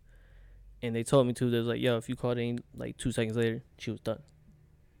 everything. And they told me too, they was like, yo, if you called in like 2 seconds later, she was done.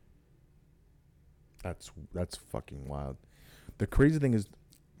 That's fucking wild. The crazy thing is,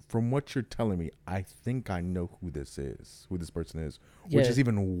 from what you're telling me, I think I know who this person is, which is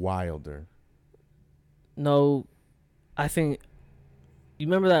even wilder. No, I think, you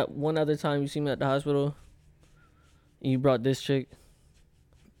remember that one other time you seen me at the hospital? And you brought this chick?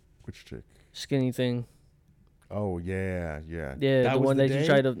 Which chick? Skinny thing. Oh, yeah. Yeah, that the one the that day? you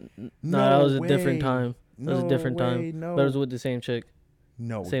tried to... No, that was a different time. That was a different time. No. But it was with the same chick.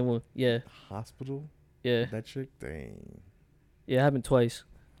 No. Same one. Yeah. Hospital? Yeah. That chick? Dang. Yeah, it happened twice.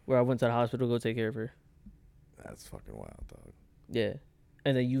 Where I went to the hospital to go take care of her. That's fucking wild, dog. Yeah.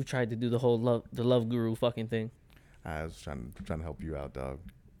 And then you tried to do the whole love guru fucking thing. I was trying to help you out, dog.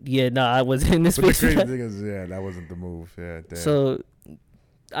 Yeah, nah, I wasn't in this But the space. crazy thing is, yeah, that wasn't the move. Yeah, damn. So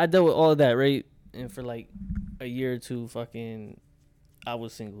I dealt with all of that, right? And for like a year or two, fucking, I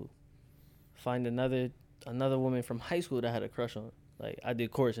was single. Find another woman from high school that I had a crush on. Like, I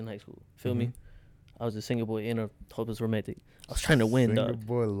did chorus in high school. Feel me? I was a single boy and a hopeless romantic. I was trying to win, Single dog.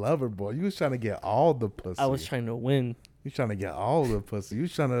 boy, lover boy. You was trying to get all the pussy. I was trying to win. You trying to get all the pussy. You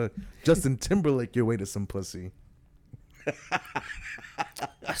was trying to Justin Timberlake your way to some pussy.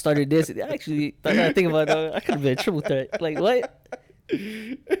 I started dancing. Actually, I gotta think about it, dog. I could have been a triple threat. Like, what?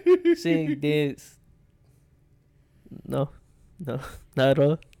 Sing, dance. No, not at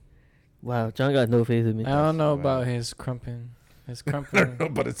all. Wow, John got no faith in me. I don't know about his crumping. His I don't crumping. know,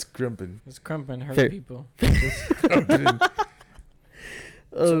 but it's crimping. His crumping hurt Fair. people.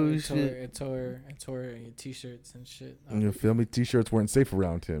 Oh, it shit. tore your t-shirts and shit. You feel me? T-shirts weren't safe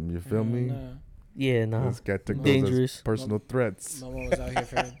around him. You feel me? Nah. Yeah, nah. This guy took those Dangerous. as personal threats. My mom was out here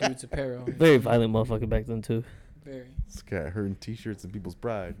for dudes apparel. Very violent motherfucker back then, too. Very. This guy hurting T-shirts and people's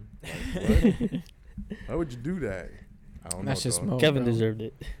pride. Like, what? Why would you do that? I don't know. That's just dog. smoke. Kevin bro. deserved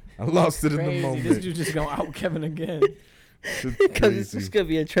it. I lost it in the Crazy. moment. This dude just gonna out Kevin again. It's Because it's crazy. gonna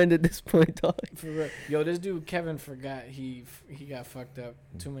be a trend at this point, dog. For real. Yo, this dude Kevin forgot he got fucked up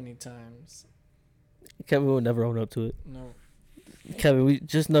too many times. Kevin will never own up to it. No. Kevin, we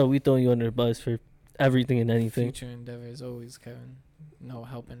just know we throwing you under the bus for everything and anything. Future endeavor is always Kevin. No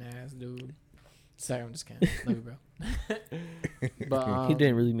helping ass dude. Sorry, I'm just kidding. Love you, bro. But He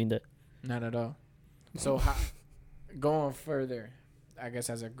didn't really mean that. Not at all. So going further, I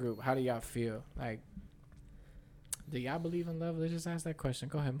guess as a group, how do y'all feel? Like, do y'all believe in love? Let's just ask that question.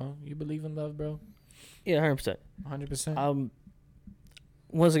 Go ahead, Mo. You believe in love, bro? Yeah, 100%. 100%.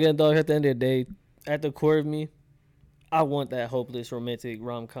 Once again, dog, at the end of the day, at the core of me, I want that hopeless romantic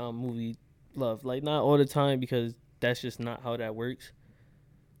rom-com movie love. Like, not all the time, because that's just not how that works.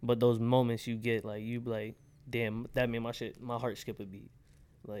 But those moments you get, like, you be like, damn, that made my heart skip a beat.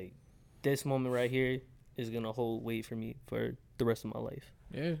 Like, this moment right here is gonna hold weight for me for the rest of my life.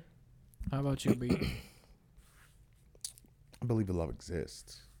 Yeah. How about you, B? I believe that love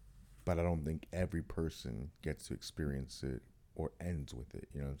exists, but I don't think every person gets to experience it or ends with it.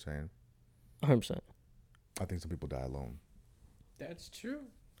 You know what I'm saying? 100%. I think some people die alone. That's true.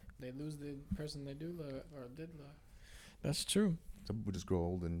 They lose the person they do love or did love. That's true. Some people just grow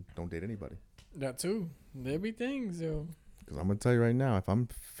old and don't date anybody. That too. There be things, yo. Because I'm going to tell you right now, if I'm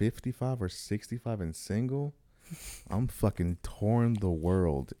 55 or 65 and single, I'm fucking touring the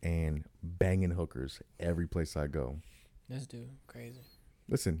world and banging hookers every place I go. This dude, crazy.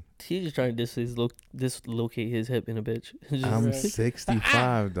 Listen, He's just trying to dislocate his hip in a bitch. I'm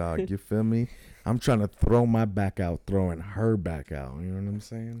 65, dog. You feel me? I'm trying to throw my back out, throwing her back out. You know what I'm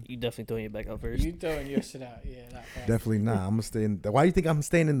saying? You definitely throwing your back out first. You throwing your shit out. Yeah, not fast. Definitely not. I'm gonna stay in. Why do you think I'm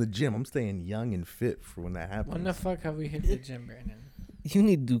staying in the gym? I'm staying young and fit for when that happens. When the fuck have we hit the gym, Brandon? You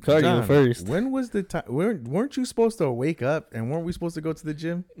need to do cardio John, first. When was the time? Weren't you supposed to wake up and weren't we supposed to go to the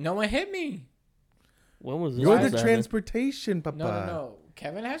gym? No one hit me. When was this? You're supposed the to happen? transportation, papa. No.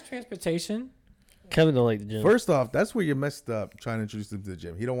 Kevin has transportation. Kevin don't like the gym. First off, that's where you messed up trying to introduce him to the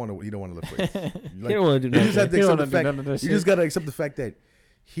gym. He don't want to lift weights. He don't want to do You just have nothing. to He accept don't the wanna do fact. none of that You shit. just gotta accept the fact that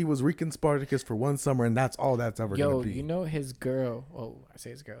he was Rican Spartacus for one summer, and that's all that's ever Yo, gonna be. you know his girl. Oh, I say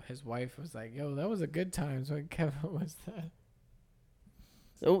his girl. His wife was like, "Yo, that was a good times when Kevin was that."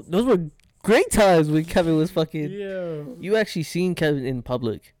 Those were great times when Kevin was fucking. Yo, You actually seen Kevin in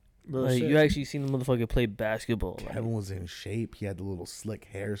public. real Like, shit. you actually seen the motherfucker play basketball. Like, Kevin was in shape. He had the little slick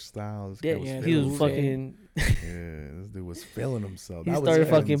hairstyles. yeah, Yeah, he was dude. fucking. Yeah, this dude was feeling himself. He That was started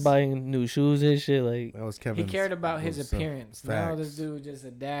fucking Kevin's- buying new shoes and shit. Like, That was he Kevin. cared about his was, appearance. Now this facts. dude just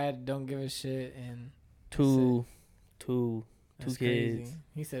a dad, don't give a shit, and two that's kids. crazy.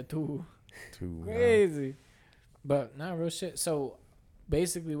 He said two. Too Crazy. But not real shit. So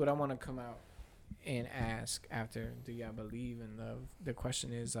basically what I want to come out and ask after, do y'all believe in love? The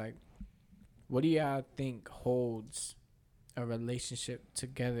question is like, what do y'all think holds a relationship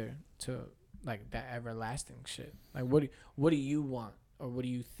together to like that everlasting shit? Like what do you want, or what do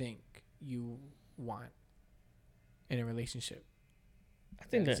you think you want in a relationship? I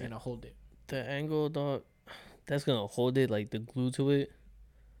think that's that gonna hold it. the angle, dog, that's gonna hold it, like the glue to it.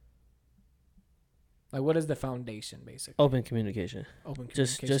 Like what is the foundation basically? Open communication. Open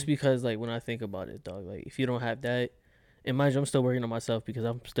communication. Just because, like, when I think about it, dog, like, if you don't have that, and mind you, I'm still working on myself because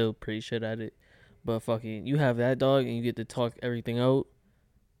I'm still pretty shit at it. But fucking, you have that, dog, and you get to talk everything out.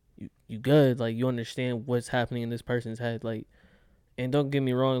 You good. Like, you understand what's happening in this person's head. Like, and don't get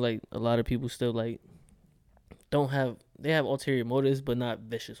me wrong, like, a lot of people still, like, they have ulterior motives, but not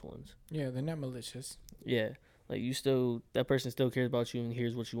vicious ones. Yeah, they're not malicious. Yeah. Like, that person still cares about you and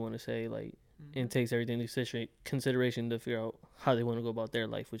hears what you want to say, like, and takes everything into consideration to figure out how they want to go about their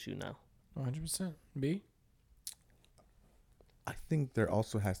life with you now. 100%. B? I think there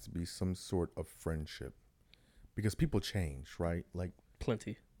also has to be some sort of friendship because people change, right? Like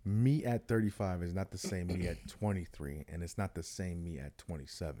Plenty. me at 35 is not the same me at 23, and it's not the same me at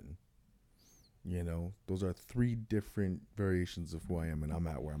 27. You know, those are three different variations of who I am, and I'm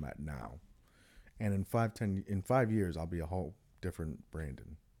at where I'm at now. And in 5 years, I'll be a whole different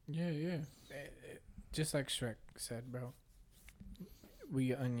Brandon. Yeah. Just like Shrek said, bro.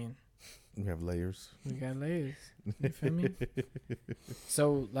 We an onion. We have layers. We got layers. You feel me?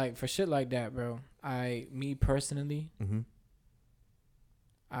 So, like, for shit like that, bro, me personally, Mm-hmm.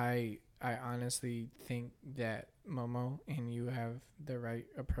 I honestly think that Momo and you have the right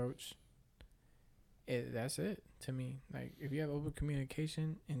approach. That's it to me. Like, if you have open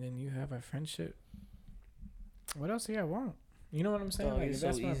communication and then you have a friendship, what else do you want? You know what I'm saying? Dog, Like, it's if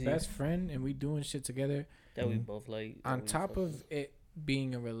that's so my easy. best friend and we doing shit together, That we Mhm. both like. that on we top fuck of with. it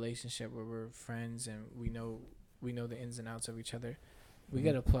being a relationship where we're friends and we know the ins and outs of each other, we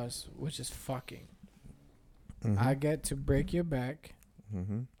get a plus, which is fucking. Mm-hmm. I get to break your back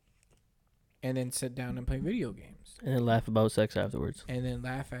Mm-hmm. and then sit down and play video games And then laugh about sex afterwards. and then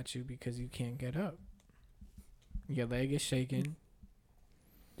laugh at you because you can't get up. Your leg is shaking.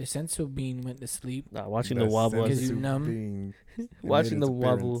 The sensual bean went to sleep. Nah, watching the wobble. Because you numb. Watching the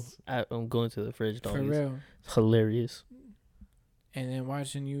wobble. I'm going to the fridge, dog. For is real. hilarious. And then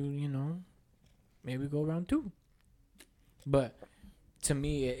watching you, maybe go around 2. But to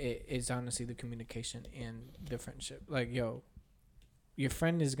me, it's honestly the communication and the friendship. Like, yo, your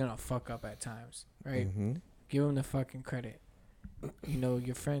friend is gonna fuck up at times, right? Mm-hmm. Give him the fucking credit.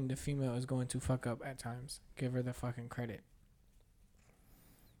 Your friend, the female, is going to fuck up at times. Give her the fucking credit.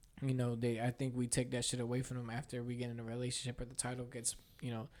 you know, I think we take that shit away from them after we get in a relationship or the title gets,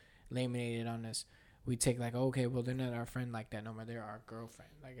 you know, laminated on us. We take like, okay, well, they're not our friend like that no more. They're our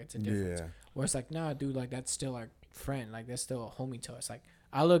girlfriend. Like, it's a difference. Yeah. Where it's like, nah, dude, like, that's still our friend. Like, that's still a homie to us. Like,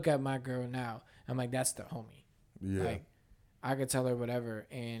 I look at my girl now, I'm like, that's the homie. Yeah. Like, I could tell her whatever,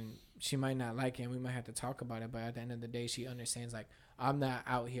 and she might not like it, and we might have to talk about it, but at the end of the day, she understands, like, I'm not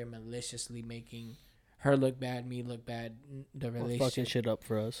out here maliciously making her look bad, me look bad, the Or relationship. fucking shit up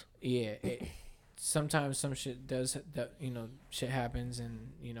for us. Yeah, sometimes some shit does that, you know, shit happens,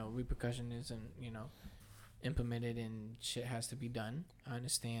 and, you know, repercussion isn't, you know, implemented, and shit has to be done. I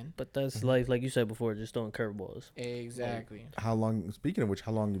understand. But that's life, like you said before, just throwing curveballs. Exactly. How long? Speaking of which,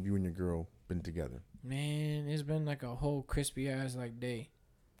 how long have you and your girl been together? Man, it's been like a whole crispy ass like day.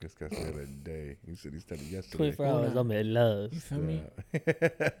 This guy said a day. He said he started yesterday. 24 hours, I'm in love. You feel me?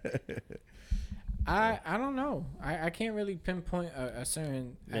 I don't know. I can't really pinpoint a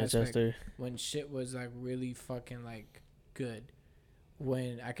certain aspect Manchester. when shit was like really fucking like good.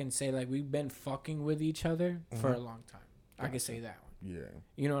 When I can say like we've been fucking with each other for a long time. I can say that one. Yeah.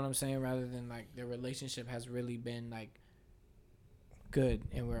 You know what I'm saying? Rather than like the relationship has really been like good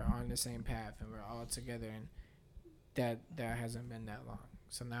and we're on the same path and we're all together, and that hasn't been that long.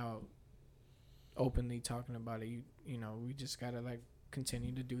 So now openly talking about it, you know, we just gotta like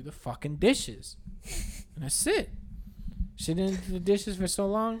continue to do the fucking dishes. And that's it. She didn't do the dishes for so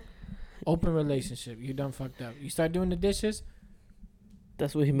long. Open relationship. You done fucked up. You start doing the dishes.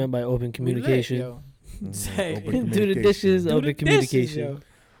 That's what he meant by open communication. We lit, yo. Mhm. Open Do the communication. dishes, Do open the communication. dishes, yo.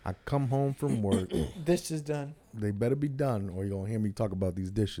 I come home from work. Dishes done. They better be done, or you're gonna hear me talk about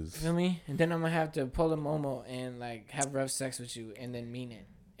these dishes. Feel me? And then I'm gonna have to pull a momo and like have rough sex with you, and then mean it,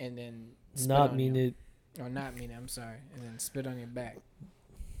 and then spit Not on mean you. it. Or not mean it. I'm sorry, and then spit on your back.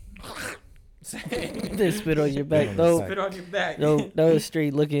 Then spit on your back. on No, the Spit on your back. no, that was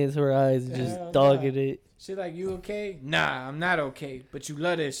straight looking into her eyes and just Hell dogging nah. it. She like, you okay? Nah, I'm not okay. But you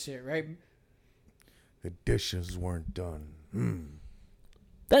love this shit, right? The dishes weren't done.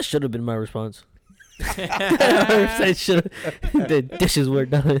 That should have been my response. The dishes were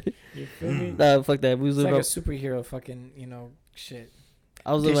done. You feel me? Nah, fuck that. We was It's like living a up, superhero fucking, you know, shit.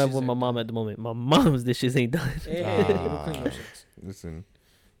 I was living up dishes with my are mom done. at the moment. My mom's dishes ain't done. Hey, Ah. we'll clean those shits. Listen,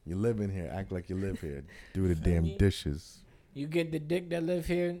 you live in here. Act like you live here. Do the Feel damn me? dishes. You get the dick that live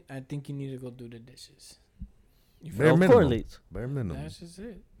here, I think you need to go do the dishes. You Bare It minimum. correlates. Bare minimum. That's just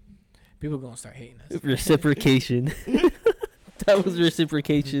it. People gonna start hating us. Reciprocation. That was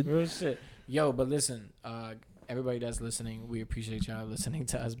reciprocation. Real shit. Yo, but listen, everybody that's listening, we appreciate y'all listening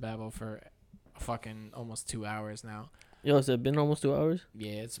to us babble for fucking almost 2 hours now. Yo, has it been almost 2 hours?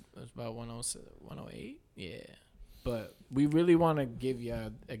 Yeah, it's about 108. Yeah. But we really want to give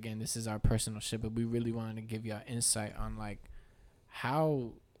y'all, again, this is our personal shit, but we really wanted to give y'all insight on like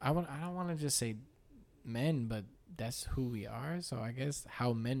how I don't want to just say men, but that's who we are. So I guess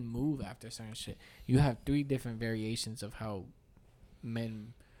how men move after certain shit. You have 3 different variations of how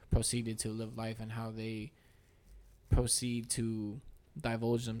men proceeded to live life and how they proceed to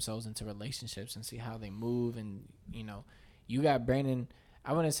divulge themselves into relationships and see how they move. And, you know, you got Brandon.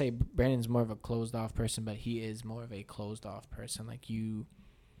 I wouldn't say Brandon's more of a closed off person, but he is more of a closed off person. Like the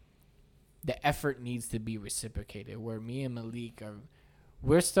effort needs to be reciprocated. Where me and Malik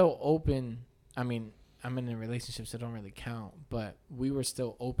we're still open. I mean, I'm in a relationship, so it don't really count. But we were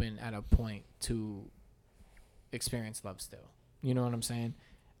still open at a point to experience love still. You know what I'm saying?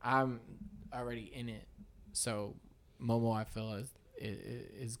 I'm already in it. So Momo, I feel,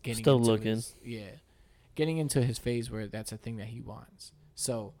 is getting Still into looking. getting into his phase where that's a thing that he wants.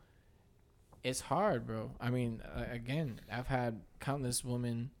 So it's hard, bro. I mean, again, I've had countless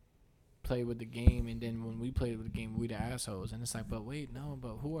women play with the game, and then when we played with the game, we the assholes. And it's like, but wait, no,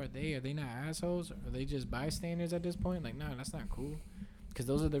 but who are they? Are they not assholes? Are they just bystanders at this point? Like, nah, that's not cool. Because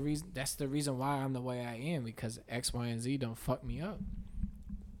those are the reason. That's the reason why I'm the way I am. Because X, Y, and Z don't fuck me up.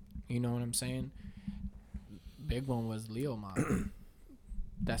 You know what I'm saying? Big one was Leo mom.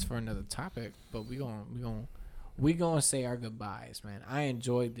 That's for another topic. But we gonna say our goodbyes, man. I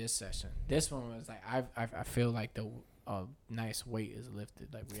enjoyed this session. This one was like I feel like the nice weight is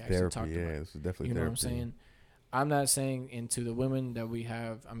lifted. Like we actually Therapy, talked yeah, about. this is definitely You know therapy. what I'm saying? I'm not saying into the women that we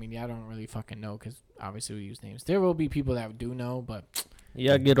have. I mean, y'all don't really fucking know because obviously we use names. There will be people that do know, but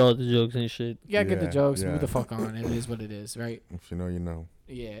Yeah, I get all the jokes and shit. you gotta get the Yeah, jokes. yeah. Move the fuck on. It is what it is, right? If you know, you know.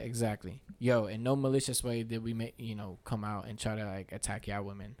 Yeah, exactly. Yo, in no malicious way did we make come out and try to like attack y'all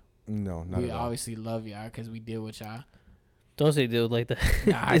women. No, not We at all. obviously love y'all because we deal with y'all. Don't say deal like that.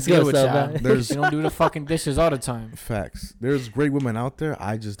 Nah, I It's deal gonna with sound y'all. bad. You don't do the fucking dishes all the time. Facts. There's great women out there.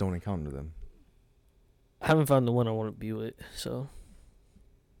 I just don't encounter them. I haven't found the one I want to be with, so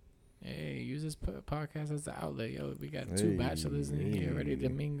Hey, use this podcast as the outlet, yo. We got 2 bachelors in here ready to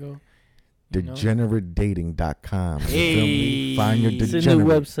mingle. DegenerateDating.com. You feel Hey, me? Find your It's a new degenerate.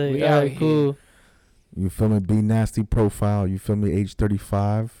 website. We All out right, here. cool. You feel me? Be nasty profile. You feel me? Age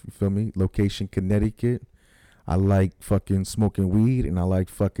 35. You feel me? Location Connecticut. I like fucking smoking weed and I like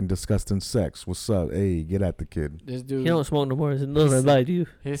fucking disgusting sex. What's up? Hey, get at the kid. This He dude, don't smoke no more. No, I lied to you.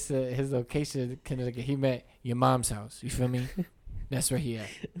 his location, Connecticut. He met your mom's house. You feel me? That's where he at.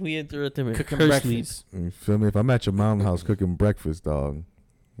 We interrupted him. Cooking Her sleep. breakfast. You feel me? If I'm at your mom's house cooking breakfast, dog,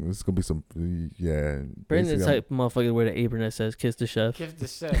 it's gonna be some. Yeah. Brandon the basically, type of motherfucker to wear the apron that says "Kiss the Chef." Kiss the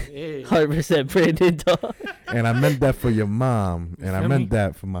chef. Hey. 100% Brandon, dog. And I meant that for your mom, You and I feel meant me?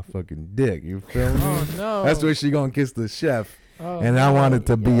 that for my fucking dick. You feel me? Oh no. That's where she gonna kiss the chef. Oh, And I want it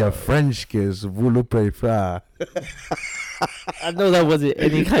to be yo. a French kiss. Voulez pas. I know that wasn't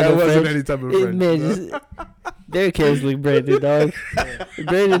any kind That of wasn't French. any type of It, French. man, no. just, they're canceling Brandon, dog. Brandon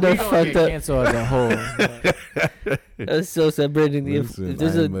We done gonna fucked get up. canceled as a whole. but That's so sad, Brandon. Listen, If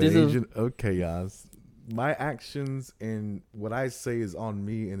there's I'm an there's a agent of chaos. My actions and what I say is on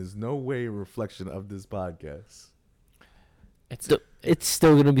me and is no way a reflection of this podcast. it's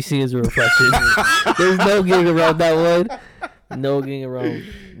still gonna be seen as a reflection. There's no getting around that one. No getting around.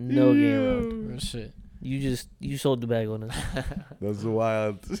 No getting around. real shit. You sold the bag on us. That's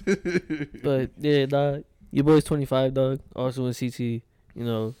wild. But yeah, dog. Your boy's 25, dog. Also in CT. You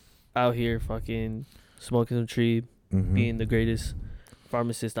know, out here fucking smoking some tree, Mhm. being the greatest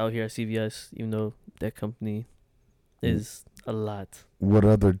pharmacist out here at CVS. Even though that company is a lot. What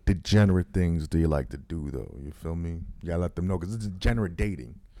other degenerate things do you like to do, though? You feel me? You gotta let them know because it's degenerate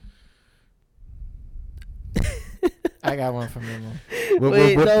dating. I got one from him. What,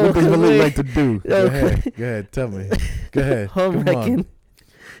 Wait, what no, does Malik wait. like to do? No, Go ahead. Tell me. Go ahead. Home Come wrecking. on.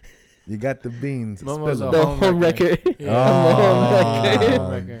 You got the beans. Momo's Spill a 'em. The home home wrecker. wrecker. Yeah. I'm a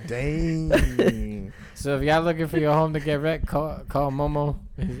home wrecker. Dang. So if y'all looking for your home to get wrecked, call Momo.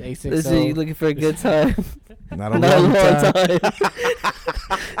 His Listen, you A60. looking for a good time. Not a Not a long long time.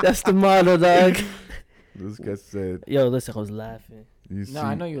 time. That's the motto, dog. This guy said, Yo, listen, I was laughing. you see, No,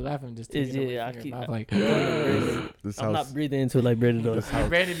 I know you're laughing. Just Is taking it- away I from your keep- mouth, like. this I'm house, not breathing into it like Brandon does. I'm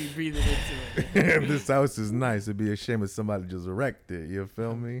ready to be breathing into it. this house is nice. It'd be a shame if somebody just wrecked it. You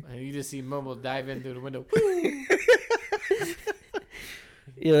feel me? And you just see Momo dive in through the window.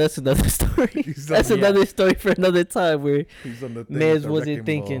 Yo, that's another story. He's That's on, another story for another time where he's on the thing mans with the wasn't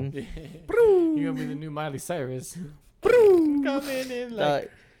wrecking ball. thinking. You're gonna be the new Miley Cyrus. Come in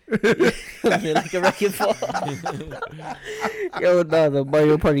like. Like a wrecking ball. Yo, no, the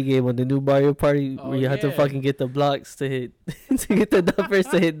Mario Party game on the new Mario Party Oh, where you have to yeah. fucking get the blocks to hit, to get the numbers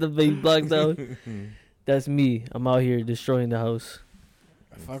to hit the big blocks down. That's me. I'm out here destroying the house.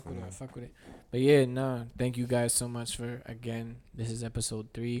 I fuck with it. But yeah, no, thank you guys so much for, again, this is episode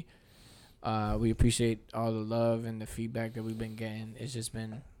 3. We appreciate all the love and the feedback that we've been getting. It's just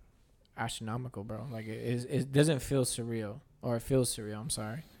been astronomical, bro. Like it doesn't feel surreal, or it feels surreal, I'm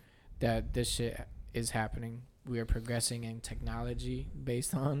sorry, that this shit is happening. We are progressing in technology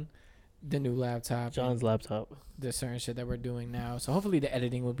based on the new laptop, John's laptop. the certain shit that we're doing now. So hopefully the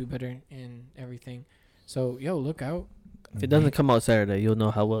editing will be better and everything. So yo, look out. If it doesn't come out Saturday, you'll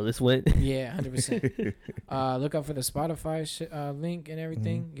know how well this went. Yeah, 100%. Look out for the Spotify link and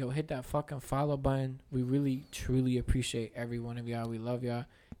everything. Yo, hit that fucking follow button. We really, truly appreciate every one of y'all. We love y'all.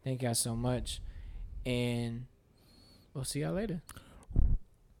 Thank y'all so much. And we'll see y'all later.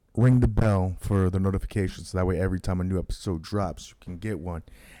 Ring the bell for the notifications so that way every time a new episode drops, you can get one.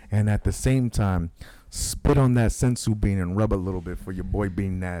 And at the same time, spit on that sensu bean and rub a little bit for your boy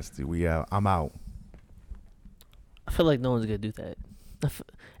being nasty. I'm out. I feel like no one's gonna do that.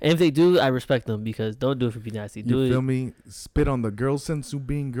 And if they do, I respect them because don't do it for be nasty. Do You feel it. me? Spit on the girl sensu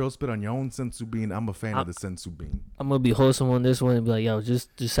bean. Girl, spit on your own sensu bean. I'm a fan of the sensu bean. I'm gonna be wholesome on this one and be like, yo, just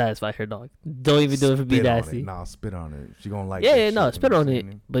satisfy her, dog. Don't even do it for be Spit on nasty. it. Nah, spit on it. She gonna like Yeah, that yeah, no, shit, spit you know on what it, I'm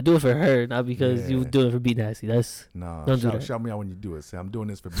saying? but do it for her, not because you Yeah. do it for be nasty. That's Nah, Don't do that. shout me out when you do it. Say, I'm doing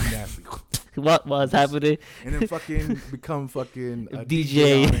this for be nasty. what's happening. And then fucking become fucking a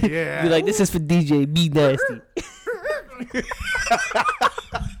DJ. on it. Yeah. Be like, this is for DJ. Be nasty.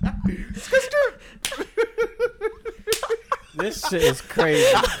 This shit is crazy.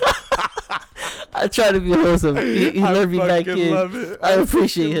 I try to be wholesome. He I learned me back fucking in. love it. I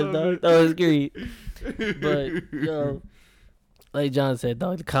appreciate him, fucking love dog. it. That was great. But yo, like John said,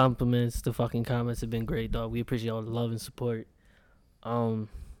 dog, the compliments, the fucking comments have been great, dog. We appreciate all the love and support.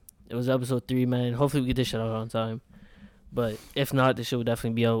 It was episode 3, man. Hopefully we get this shit out on time. But if not, this shit will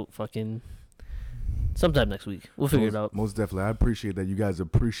definitely be out fucking sometime next week. We'll figure it out. Most definitely. I appreciate that you guys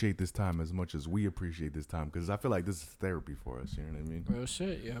appreciate this time as much as we appreciate this time because I feel like this is therapy for us. You know what I mean? Real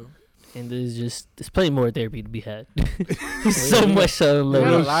shit, yo. and there's plenty more therapy to be had. So much so. We got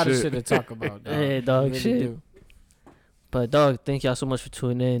a Like, lot of shit to talk about. Dog. Hey, dog, We really shit. do. but dog, thank y'all so much for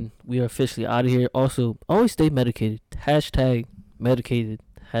tuning in. We are officially out of here. Also, always stay medicated. Hashtag medicated.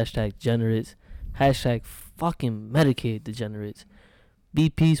 Hashtag degenerates. Hashtag fucking medicated degenerates. Be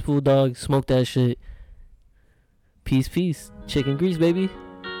peaceful, dog. Smoke that shit. Peace, peace. Chicken grease, baby.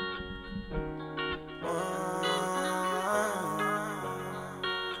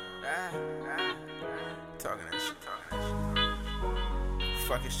 Talking that shit.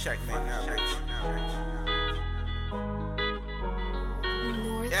 Fuck his checkmate now, bitch.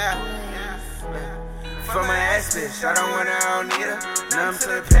 Yeah. For my ass, bitch, I don't want her, I don't need her. Numb to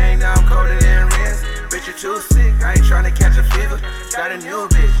the pain, now I'm colder than wrist. Bitch, you're too sick, I ain't tryna catch a fever. Got a new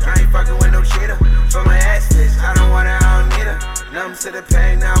bitch, I ain't fucking with no cheater. For my ass, bitch, I don't want her, I don't need her. Numb to the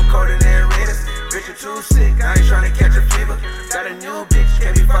pain, now I'm colder than wrist. Bitch, you're too sick, I ain't tryna catch a fever. Got a new bitch,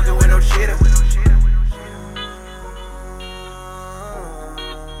 can't be fucking with no cheater.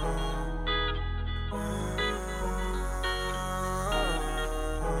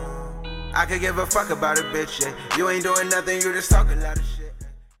 I could give a fuck about a bitch, yeah. You ain't doing nothing, you just talking a lot of shit.